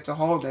month, and it's a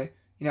holiday.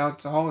 You know,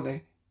 it's a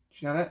holiday.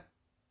 Did you know that?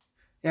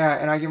 Yeah,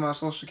 and I get my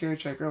social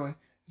security check early.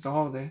 It's a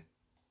holiday.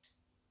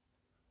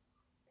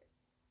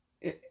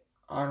 It,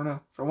 I don't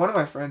know. For one of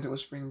my friends, it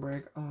was spring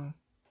break.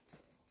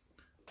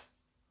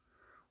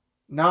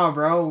 Nah,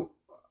 bro.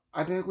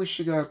 I think we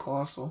should go to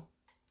Colossal.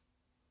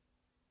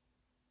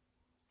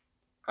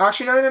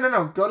 Actually,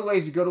 no. Go to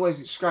Lazy. Go to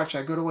Lazy. Scratch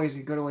that. Go to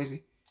Lazy. Go to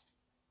Lazy.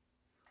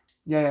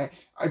 Yeah.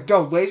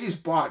 No, Lazy's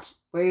bots.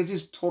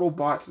 Lazy's total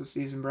bots this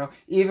season, bro.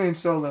 Even in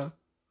solo.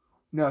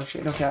 No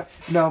shit. No cap.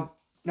 No.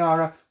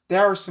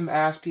 There are some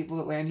ass people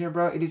that land here,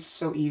 bro. It is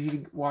so easy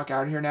to walk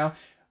out of here now.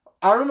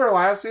 I remember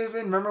last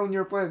season. Remember when you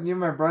were playing you and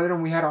my brother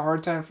and we had a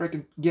hard time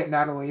freaking getting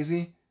out of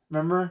Lazy?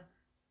 Remember?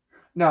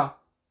 No.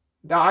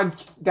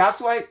 That's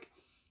like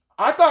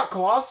I thought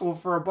Colossal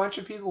for a bunch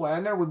of people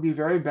in there would be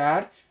very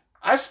bad.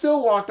 I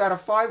still walked out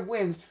of 5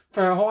 wins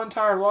for a whole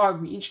entire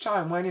lobby each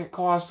time landing at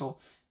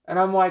Colossal. And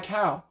I'm like,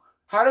 how?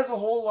 How does the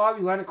whole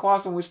lobby land at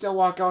Colossal and we still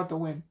walk out the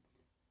win?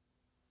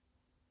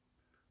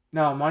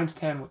 No, mine's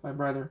 10 with my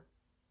brother.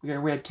 We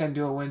had 10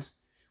 duo wins.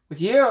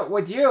 With you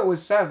it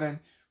was 7,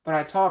 but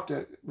I topped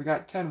it. We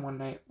got 10 one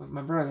night with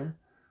my brother.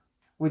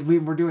 We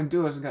were doing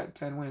duos and got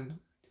 10 wins.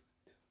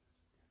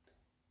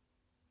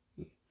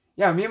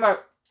 Yeah, me and my...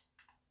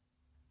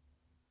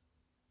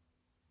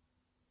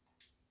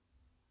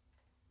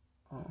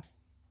 Oh.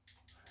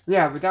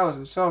 Yeah, but that was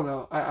in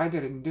solo. I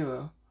did it in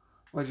duo,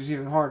 which is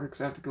even harder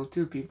because I have to kill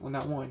 2 people,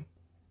 not 1.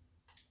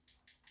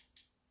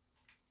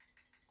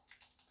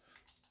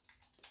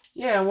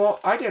 Yeah, well,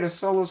 I did a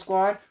solo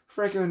squad,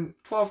 freaking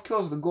 12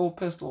 kills with a gold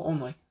pistol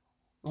only.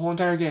 The whole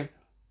entire game.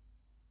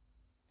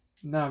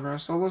 Nah, bro,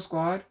 solo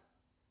squad.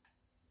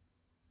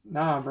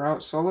 Nah, bro,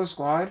 solo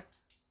squad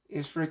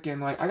is freaking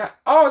like,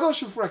 oh,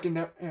 don't you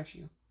freaking F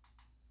you.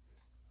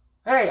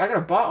 Hey, I got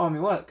a bot on me,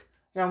 look.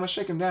 Yeah, I'm gonna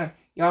shake him down.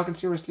 Y'all can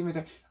see where his teammates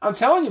are. I'm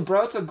telling you,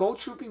 bro, it's a gold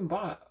trooping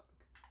bot.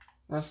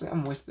 Honestly,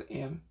 I'm wasting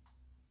him.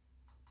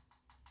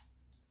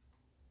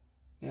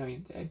 Yeah, he's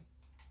dead.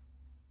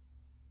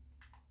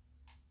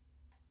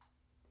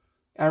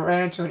 I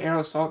ran into an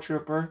aerial assault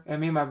trooper,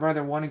 and me and my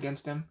brother won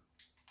against him.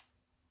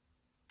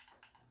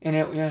 And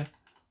yeah.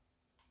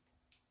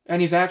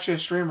 And he's actually a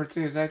streamer,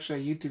 too. He's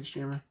actually a YouTube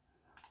streamer.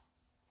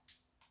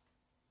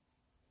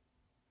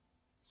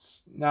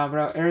 Nah,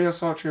 bro. Aerial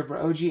assault trooper.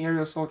 OG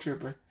aerial assault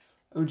trooper.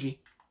 OG.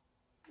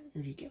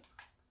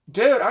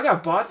 Dude, I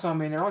got bots on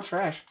me, and they're all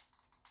trash.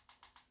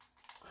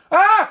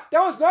 Ah!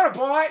 That was not a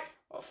bot!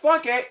 Oh,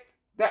 fuck it.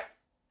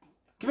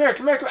 Come here.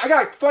 I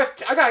got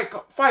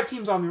 5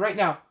 teams on me right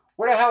now.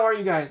 Where the hell are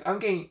you guys? I'm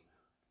getting...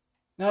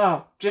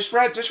 No. Just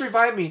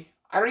revive me.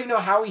 I don't even know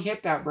how he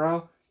hit that,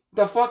 bro.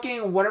 The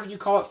fucking, whatever you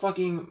call it,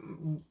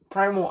 fucking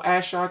primal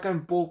ass shotgun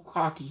bull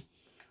cocky.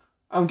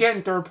 I'm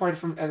getting third party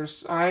from the other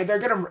side. They're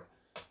gonna...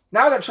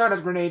 Now they're trying to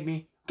grenade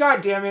me.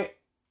 God damn it.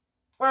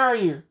 Where are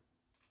you?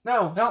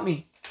 No, help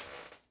me.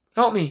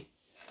 Help me.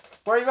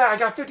 Where are you at? I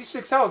got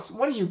 56 health.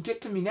 When do you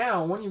get to me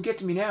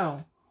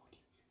now?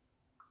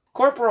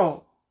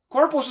 Corporal's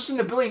just in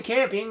the building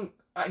camping.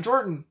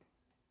 Jordan.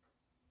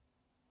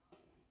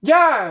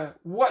 Yeah.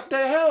 What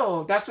the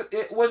hell?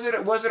 Was it a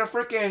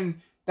freaking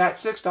that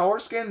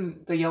 $6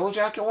 skin, the yellow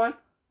jacket one?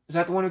 Is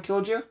that the one who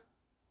killed you?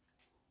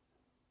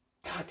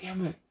 God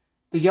damn it.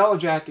 The yellow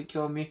jacket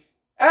killed me.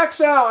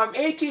 XL, I'm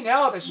 18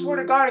 health. I swear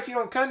to God, if you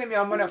don't come to me,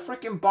 I'm gonna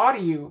freaking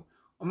body you.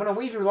 I'm gonna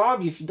leave your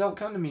lobby if you don't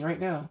come to me right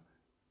now.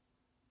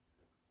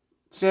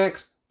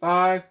 6,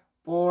 5,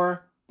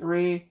 4,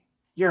 3.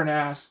 You're an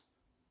ass.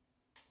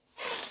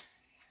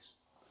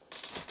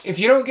 If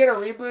you don't get a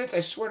reboot,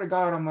 I swear to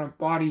God, I'm gonna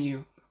body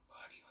you.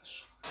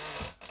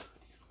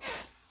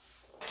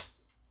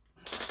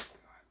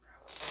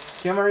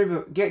 Get my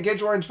reboot. Get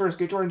Jordan's first.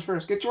 Get Jordan's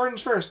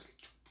first.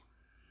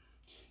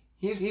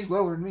 He's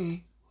lower than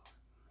me.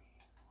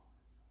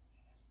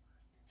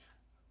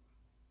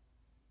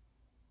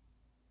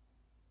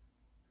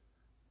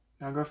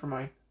 Now go for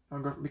mine.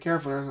 Be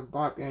careful. There's a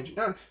bot behind you.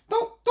 No,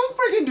 don't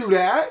freaking do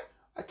that.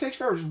 It takes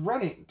forever. Just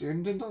run it,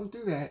 dude. Don't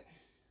do that.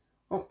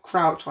 Don't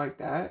crouch like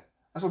that.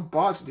 That's what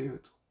bots do.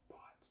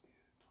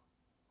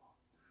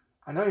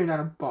 I know you're not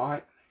a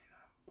bot.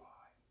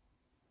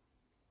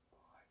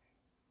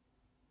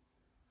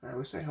 Or at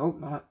least I hope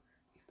not.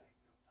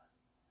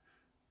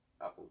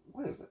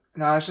 What is it?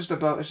 No, it's just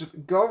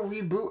go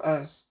reboot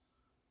us.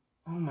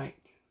 Oh my.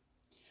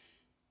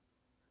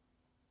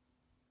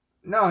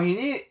 No, what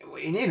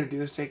he needed to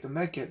do is take the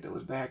medkit that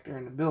was back there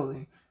in the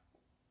building.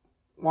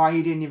 Why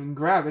he didn't even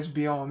grab it's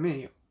beyond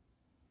me.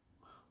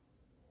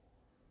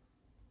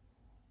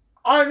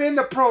 I'm in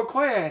the pro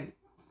clan.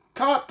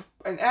 Cop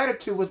an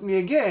attitude with me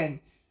again.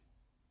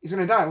 He's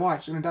gonna die.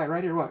 Watch. He's gonna die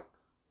right here. What?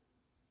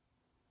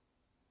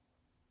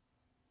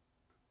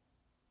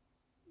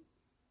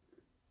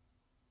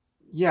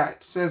 Yeah,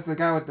 it says the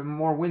guy with the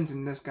more wins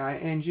than this guy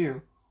and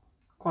you.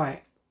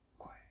 Quiet.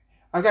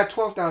 I got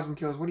 12,000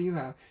 kills. What do you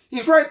have?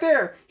 He's right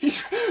there. Look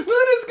at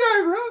this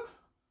guy, bro.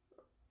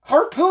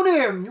 Harpoon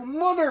him, you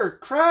mother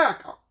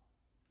crack. Oh,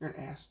 you're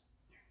an ass.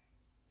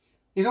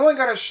 He's only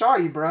got a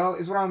shotty, bro.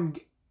 Is what I'm.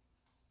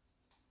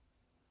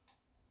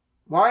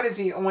 Why does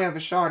he only have a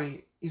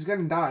shotty? He's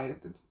gonna die.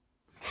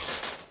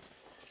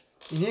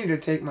 You needed to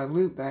take my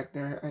loot back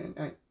there.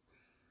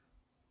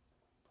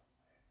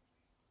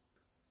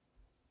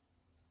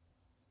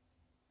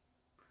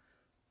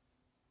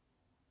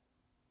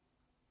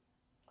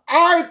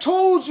 I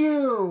told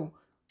you!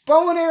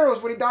 Bow and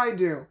arrows, what did I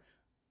do?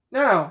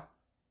 Now,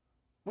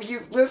 will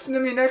you listen to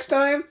me next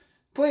time?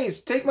 Please,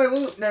 take my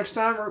loot next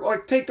time, or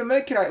like take the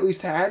medkit I at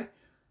least had.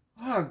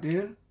 Fuck,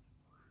 dude.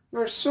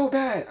 You're so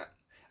bad.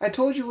 I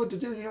told you what to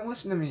do, you don't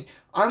listen to me.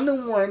 I'm the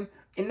one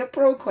in the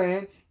pro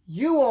clan.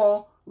 You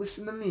all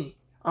listen to me.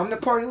 I'm the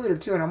party leader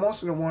too, and I'm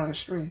also the one on the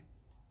stream.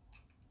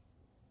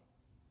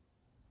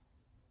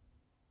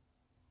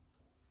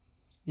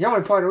 You're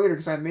only party leader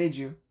because I made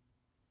you.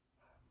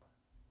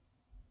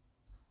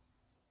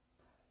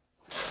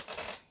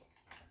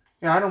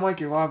 Yeah, I don't like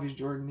your lobbies,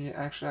 Jordan. Yeah,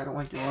 actually, I don't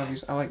like your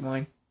lobbies. I like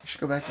mine. We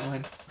should go back to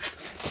mine.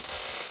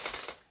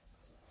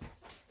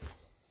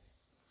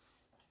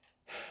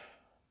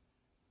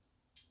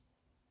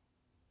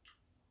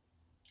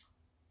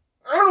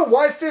 I don't know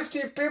why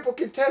 15 people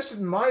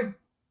contested my...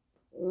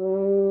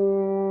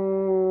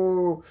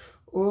 Ooh.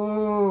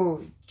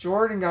 Ooh.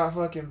 Jordan got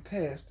fucking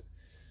pissed.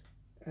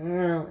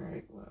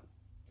 Alright, well.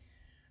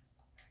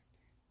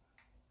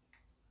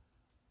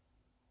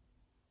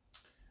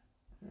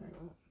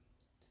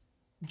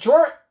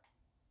 Jordan...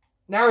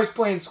 Now he's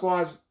playing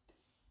squads.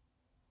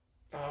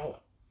 Oh.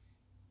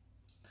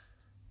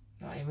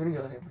 No, I'm gonna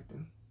go with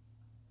everything.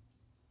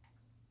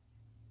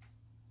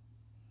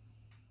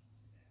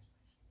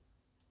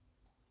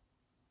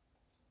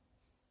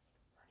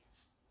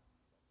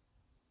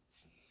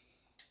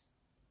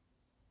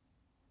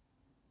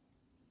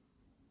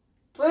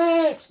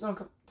 Flex! No,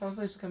 come, tell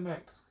Flex to come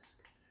back.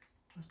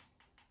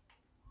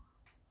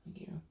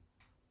 Thank you.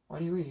 Why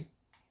do you leave?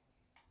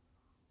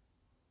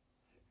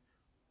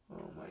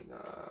 Oh my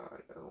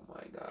god. Oh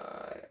my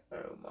god.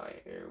 Oh my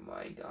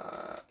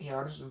god. Yeah,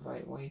 I'll just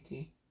invite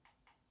Whitey.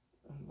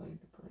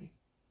 Invite the party.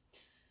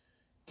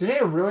 Did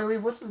he really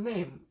leave? What's his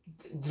name?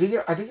 Did he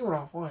get... I think he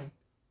went offline.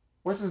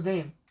 What's his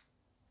name?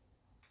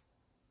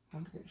 I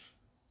don't think it's...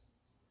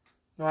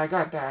 No, I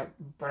got that,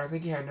 but I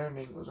think he had another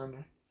name that was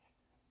under.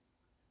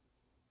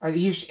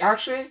 He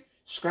actually,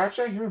 scratch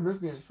that, he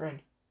removed me as a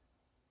friend.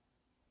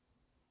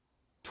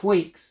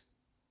 Tweaks.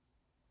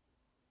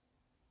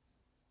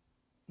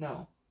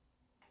 No.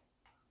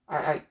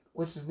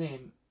 What's his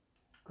name?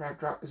 Grab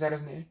drop, is that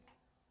his name?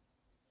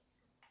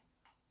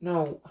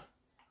 No.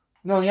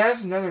 No, he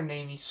has another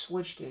name, he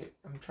switched it.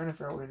 I'm trying to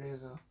figure out what it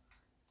is, though.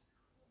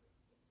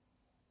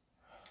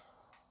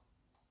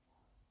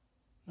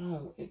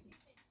 No, it...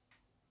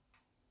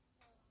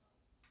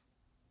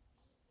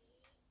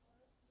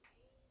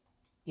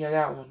 Yeah,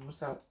 that one. What's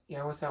that?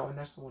 Yeah, what's that one?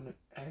 That's the one that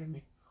added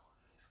me.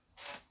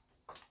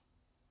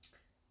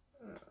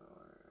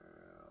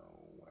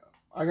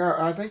 I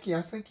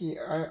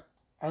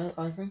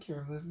think he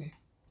removed me.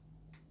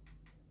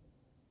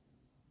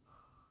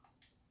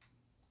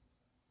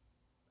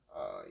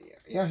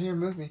 Yeah, he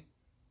removed me.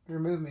 He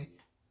removed me.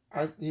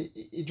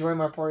 He joined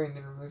my party and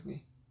then removed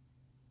me.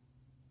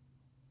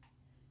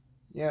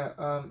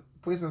 Yeah,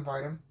 please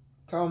invite him.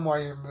 Tell him why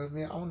you removed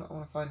me. I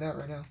wanna find out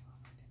right now.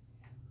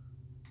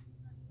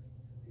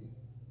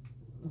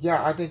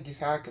 Yeah, I think he's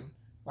hacking.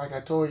 Like I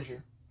told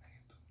you.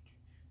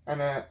 And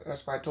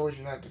that's why I told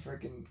you not to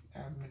freaking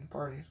have him in the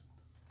parties.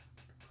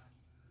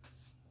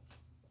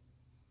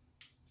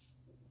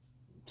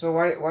 So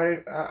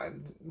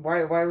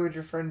why would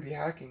your friend be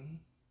hacking?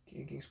 Can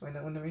you explain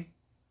that one to me?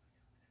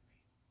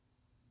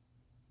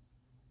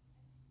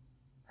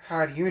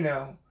 How do you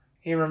know?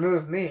 He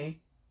removed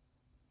me.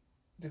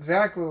 That's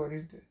exactly what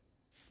he's doing.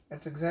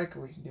 That's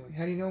exactly what he's doing.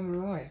 How do you know him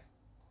in real life?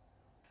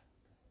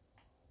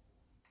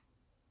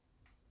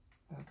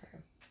 Okay.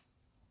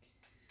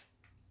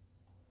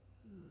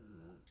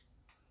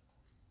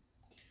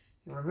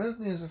 You removed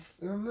me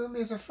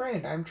as a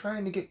friend. I'm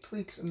trying to get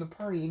tweaks in the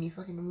party, and you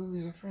fucking removed me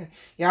as a friend.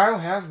 Yeah, I don't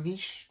have him. He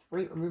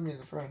straight removed me as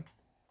a friend.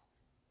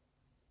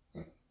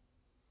 Yeah.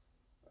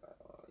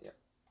 Yep.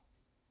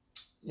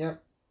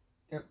 Yep.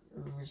 Yep.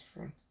 Removed me as a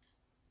friend.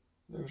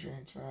 There's your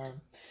answer.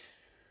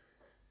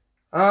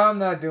 I'm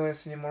not doing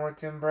this anymore with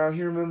him, bro.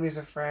 He removed me as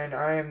a friend.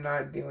 I am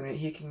not doing it.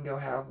 He can go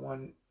have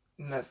one,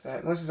 and that's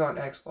that. Unless it's on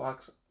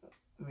Xbox.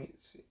 Let me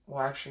see.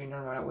 Well, actually,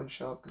 never mind. I wouldn't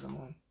show up because I'm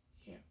on.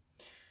 Yeah.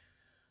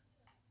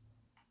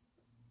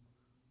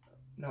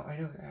 No, I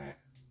know that.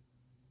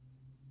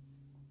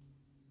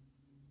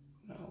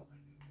 No.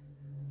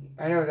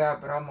 I know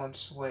that, but I'm on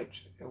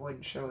Switch. It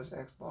wouldn't show as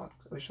Xbox.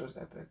 It would show as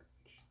Epic.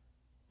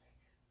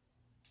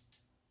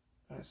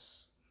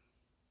 That's...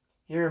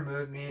 He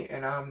removed me,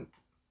 and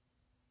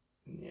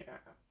yeah.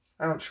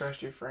 I don't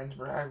trust your friends,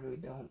 bro. I really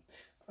don't.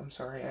 I'm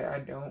sorry, I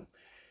don't.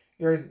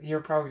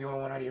 You're probably the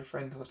only one out of your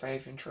friends list I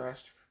even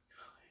trust.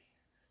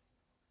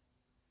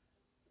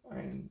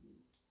 I'm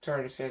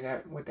sorry to say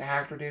that with the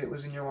hacker dude that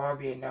was in your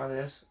lobby and now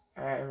this.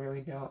 I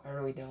really don't. I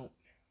really don't.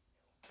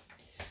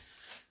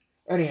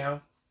 Anyhow,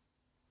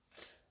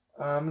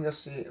 I'm gonna go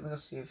see. I'm gonna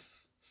see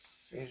if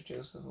Phase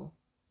Joseph will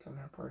come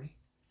to our party.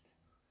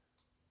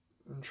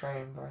 I'm trying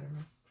to invite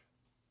him.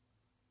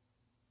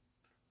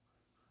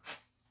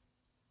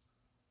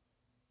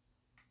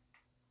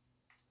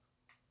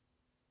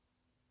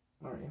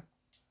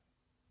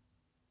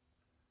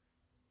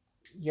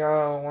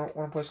 Yo,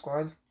 wanna play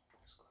squads?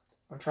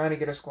 I'm trying to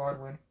get a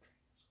squad win.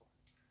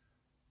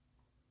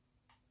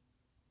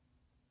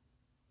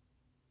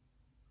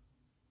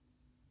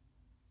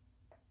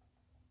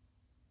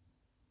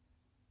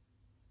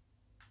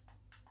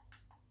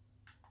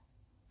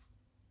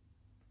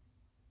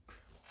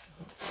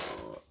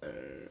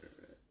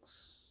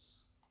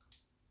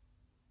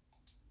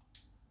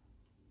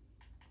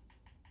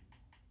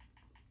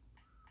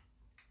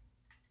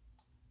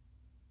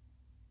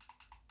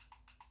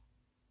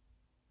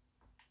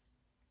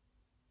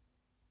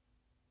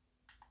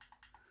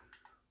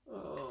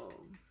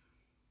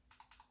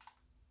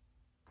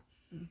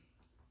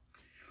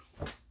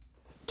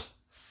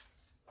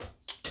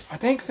 I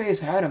think FaZe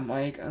had a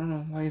mic. I don't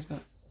know why he's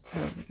not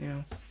having it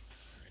now.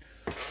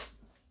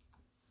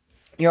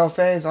 Yo,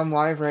 FaZe, I'm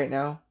live right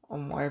now.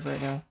 I'm live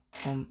right now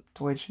on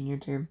Twitch and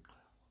YouTube.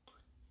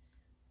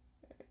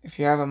 If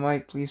you have a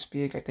mic, please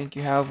speak. I think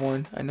you have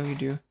one. I know you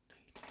do.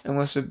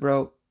 Unless it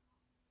broke.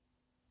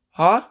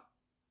 Huh?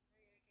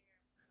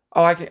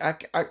 Oh,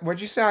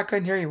 what'd you say? I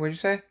couldn't hear you. What'd you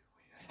say?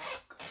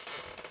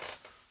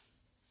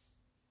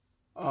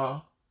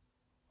 Oh,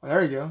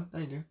 there you go.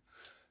 There you do.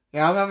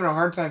 Yeah, I'm having a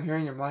hard time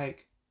hearing your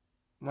mic.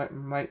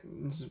 Might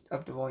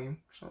up the volume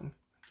or something.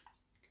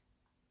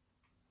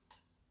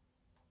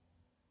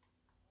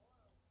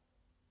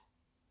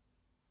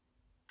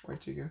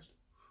 Where'd you go?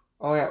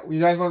 Oh yeah,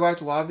 you guys want to go back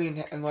to lobby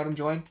and let him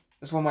join?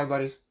 That's one of my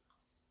buddies.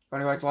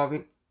 Want to go back to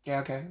lobby? Yeah,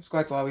 okay. Let's go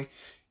back to lobby.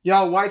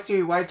 Yo,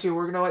 Y2,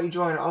 we're gonna let you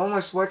join. I'm on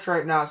my Switch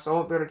right now, so I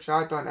won't be able to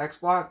chat on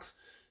Xbox.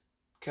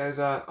 Because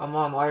I'm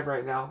on live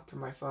right now through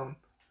my phone.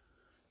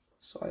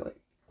 So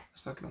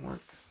it's not gonna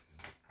work.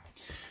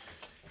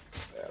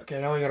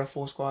 Okay, now we got a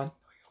full squad.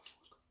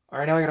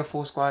 Alright, now we got a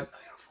full squad.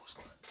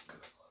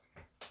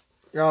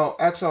 Yo,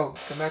 EXO,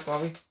 come back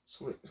lobby.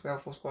 Sweet, we got a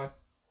full squad.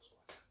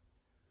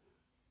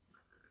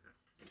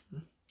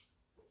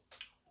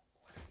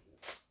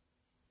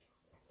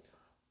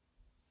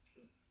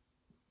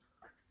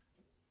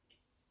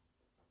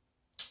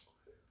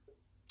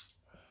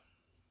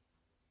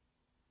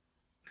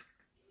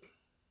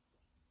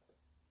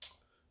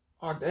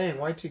 Oh dang,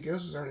 Y2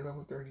 Ghost is already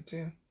level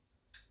 32.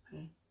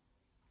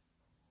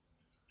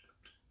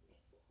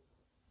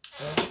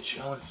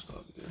 Challenge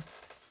stuff to do.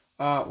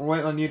 We're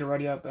waiting on you to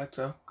ready up,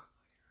 EXO.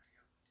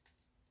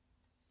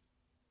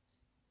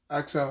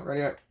 EXO,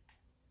 ready up.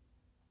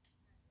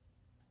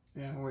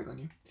 Yeah, we're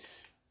waiting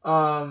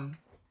on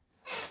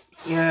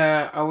you.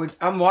 Yeah,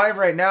 I'm live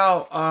right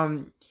now.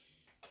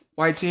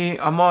 YT,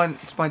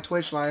 it's my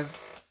Twitch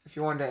live. If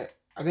you wanted to,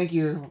 I think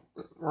you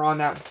were on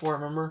that before,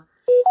 remember?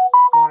 You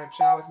want to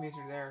chat with me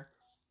through there.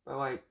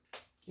 But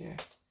yeah.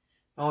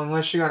 Oh,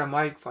 unless you got a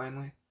mic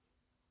finally.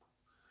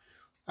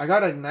 I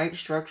got ignite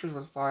structures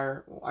with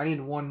fire. Well, I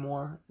need one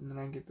more, and then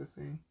I get the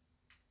thing.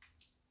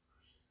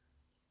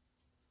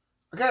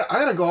 I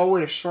gotta go all the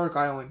way to Shark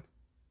Island.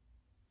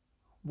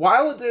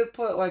 Why would they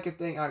put a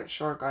thing out at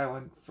Shark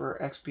Island for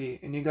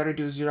XP, and you gotta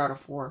do 0 out of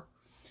 4?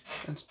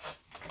 That's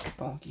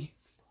bonky.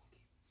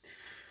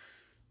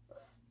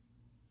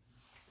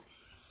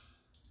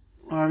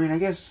 Well, I mean, I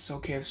guess it's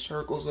okay if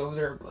Circle's over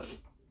there, but...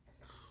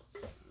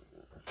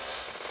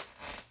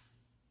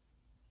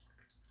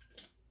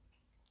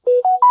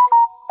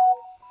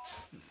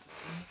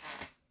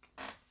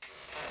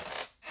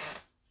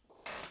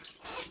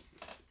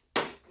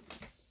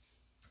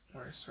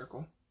 Where's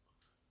Circle?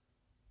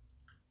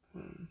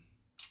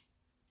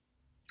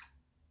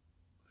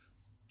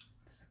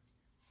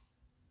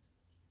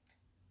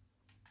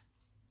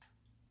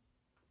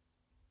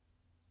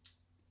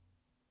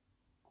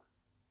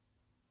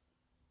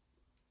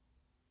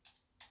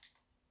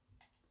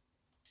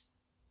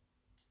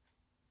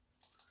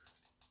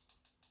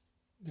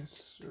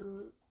 Yes,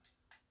 sir.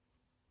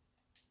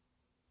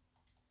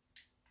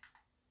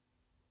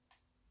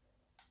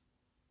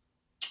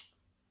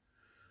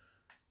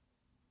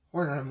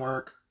 Where did I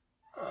mark?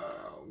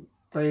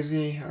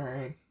 Lazy.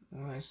 Alright.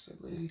 Oh, I said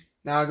lazy.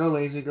 Now go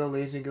lazy, go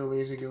lazy, go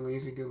lazy, go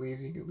lazy, go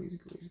lazy, go lazy,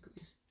 go lazy, go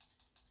lazy.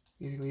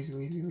 Lazy, lazy,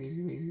 lazy,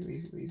 lazy, lazy,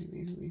 lazy, lazy,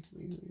 lazy, lazy,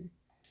 lazy, lazy.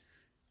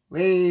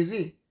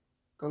 Lazy.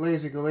 Go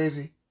lazy, go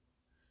lazy.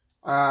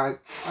 I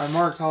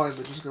marked Holly,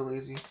 but just go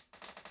lazy.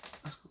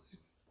 Let's go lazy.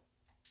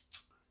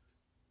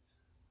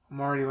 I'm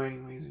already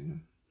waiting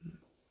lazy.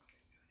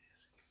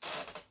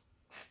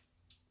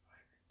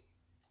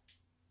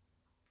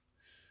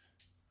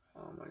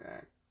 Oh my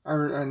god.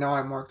 I know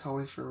I marked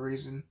Holly for a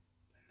reason.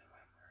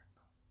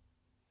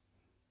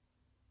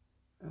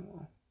 Oh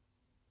well.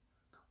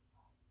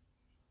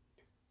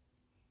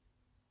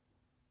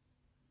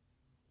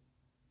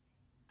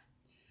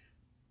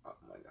 Oh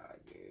my god,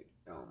 dude.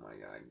 Oh my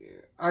god,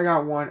 dude. I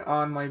got one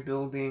on my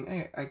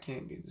building. I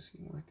can't do this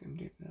anymore with them,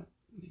 dude. No.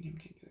 You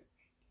can't do it.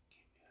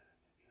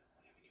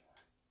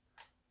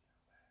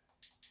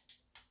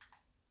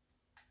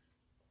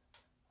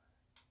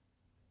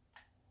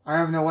 I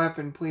have no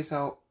weapon, please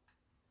help.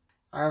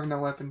 I have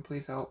no weapon,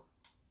 please help.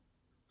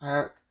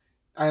 I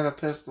have a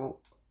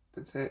pistol.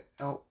 That's it.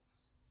 Help.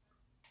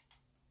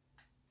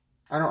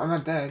 I'm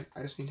not dead.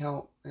 I just need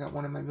help. I got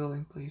one in my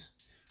building, please.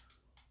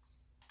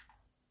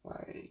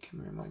 Why?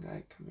 Come here, my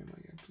guy. Come here,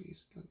 my guy.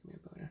 Please don't give me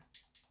a boner.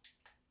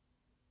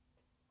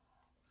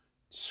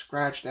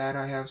 Scratch that.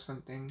 I have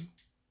something.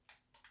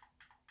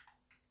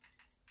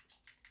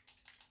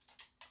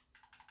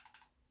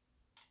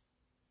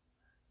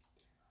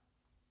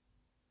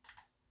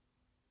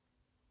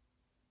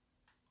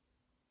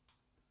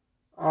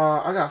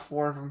 I got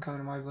 4 of them coming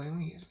to my blade. Let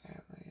me use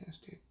that. My ass,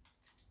 dude.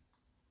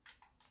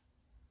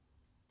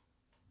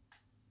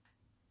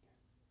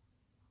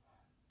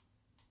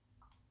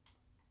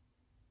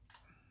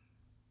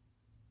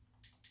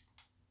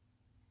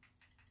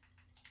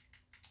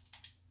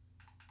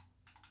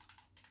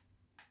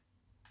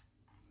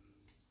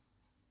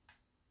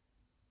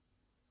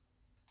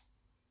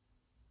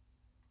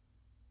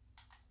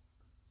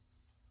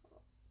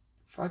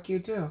 Fuck you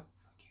too. Fuck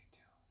you too.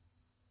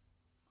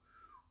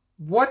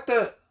 What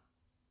the?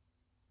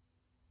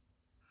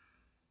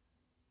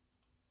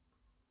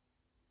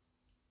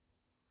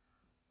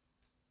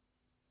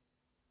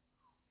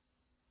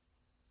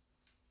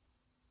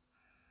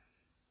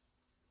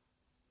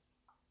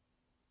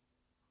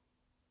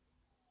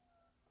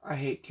 I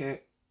hate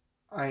Kit.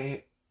 I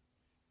hate...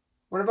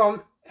 What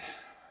about...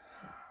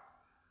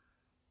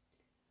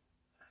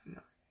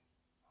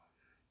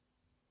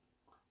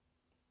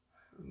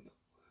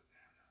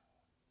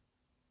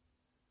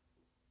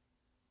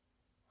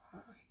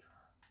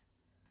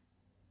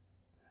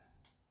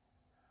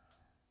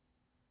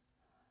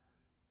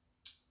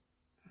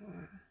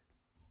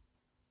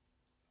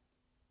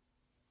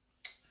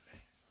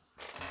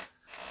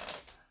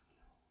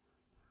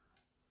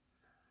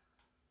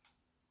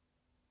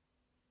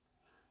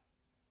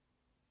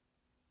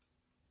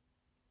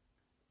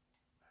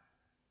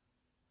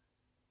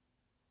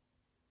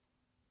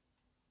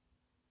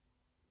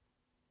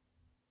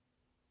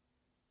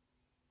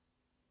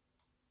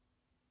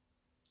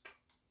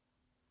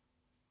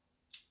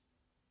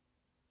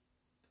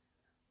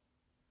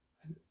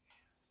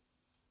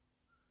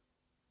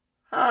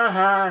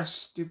 Haha,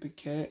 stupid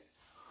Kit.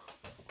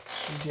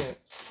 You get...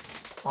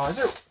 Oh, is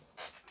it...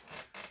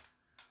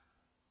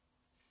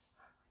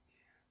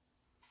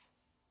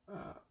 oh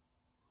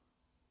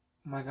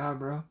my god,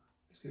 bro.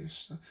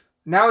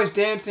 Now he's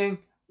dancing.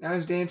 Now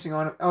he's dancing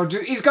on him. Oh,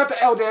 dude, he's got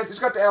the L dance. He's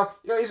got the L.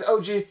 You know, he's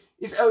OG.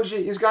 He's OG.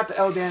 He's got the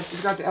L dance.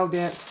 He's got the L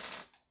dance.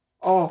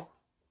 Oh.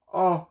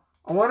 Oh.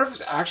 I wonder if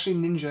it's actually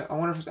ninja. I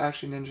wonder if it's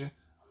actually ninja.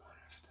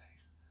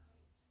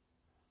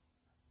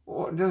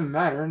 Well, it doesn't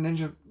matter.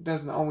 Ninja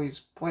doesn't always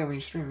play when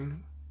you're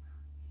streaming.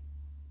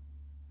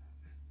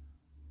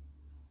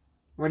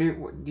 What do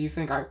you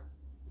think? I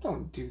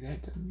don't do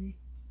that to me.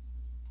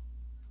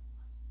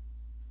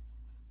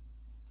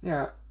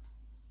 Yeah.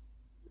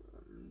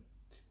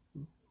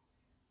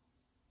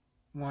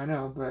 Well, I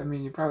know, but I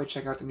mean, you probably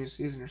check out the new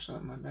season or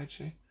something. I bet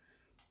you.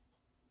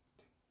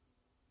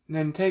 And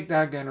then take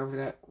that gun over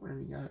that, whatever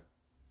you got.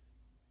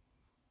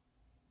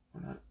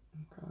 Why not?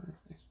 Probably in your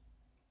face.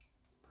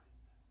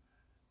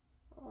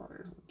 Oh,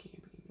 there's one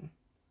camping in there.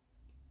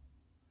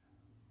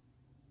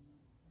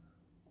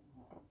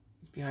 Oh,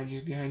 he's behind you,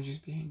 he's behind you, he's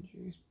behind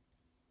you.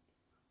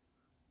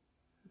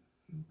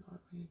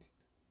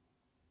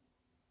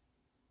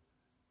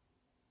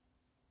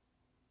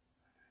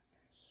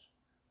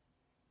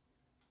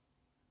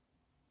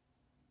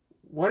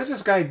 What is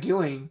this guy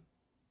doing?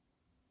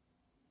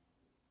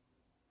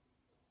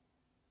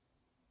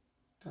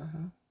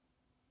 Uh-huh.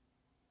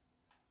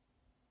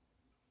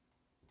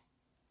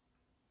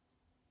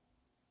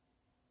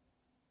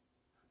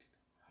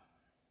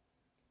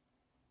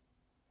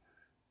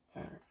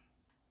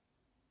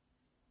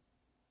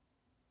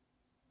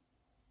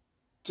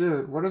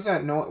 Dude, what is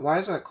that noise? Why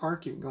does that car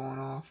keep going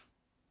off?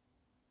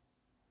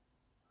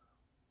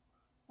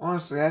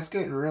 Honestly, that's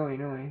getting really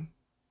annoying.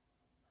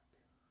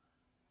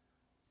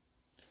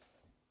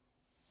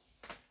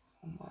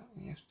 Oh my,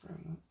 yes,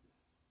 brilliant.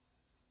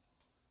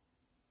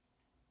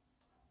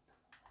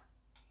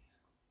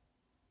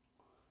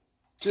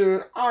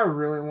 Dude, I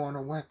really want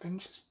a weapon.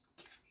 Just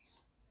give me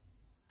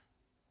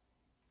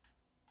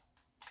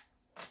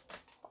some.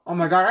 Oh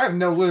my god, I have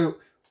no loot.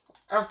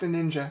 After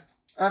ninja.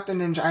 After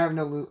ninja, I have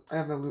no loot. I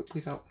have no loot.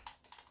 Please help.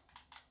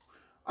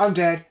 I'm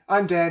dead.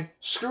 I'm dead.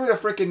 Screw the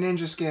freaking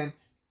ninja skin.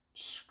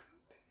 Screw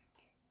the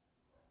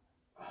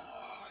ninja.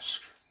 Oh,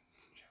 screw the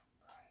ninja.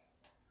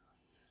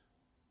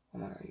 Oh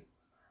my god.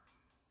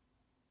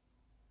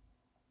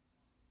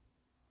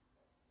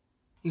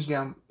 He's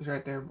down. He's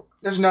right there.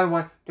 There's another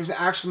one. There's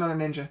actually another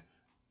ninja.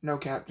 No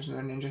cap. There's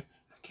another ninja.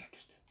 No cap.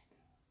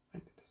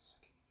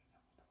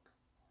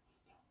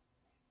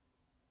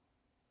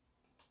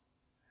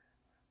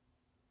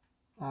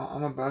 Oh,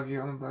 I'm above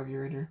you. I'm above you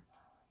right here.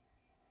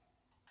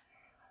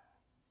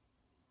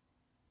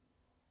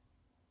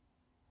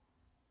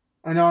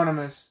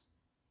 Anonymous.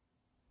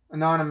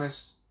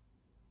 Anonymous.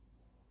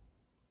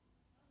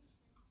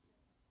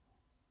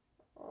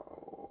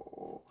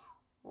 Oh.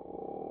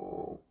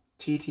 Oh.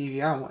 TTV.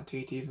 I don't want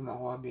TTV in my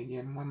lobby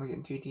again. Why am I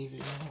getting TTV in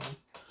my lobby?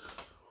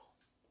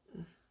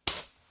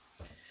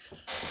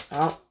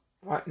 Oh,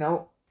 what?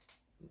 No.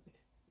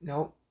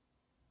 No.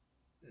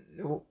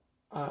 No.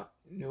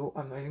 No,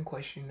 I'm not even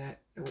questioning that.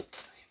 Nope.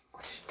 I'm not even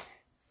questioning that.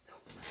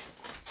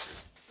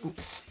 Nope. Nope.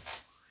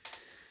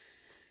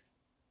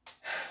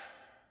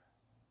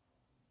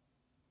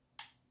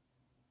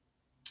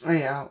 Oh,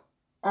 yeah,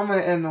 I'm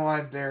gonna end the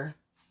live there.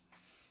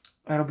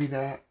 That'll be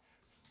that.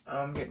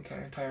 I'm getting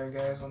kind of tired,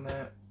 guys, on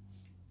that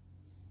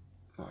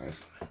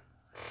live.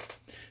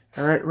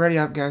 Alright, ready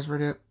up, guys,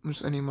 ready up. I'm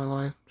just ending my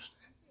live.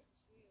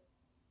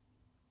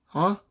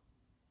 Huh?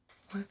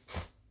 What?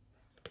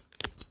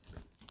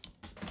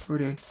 Who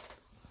did?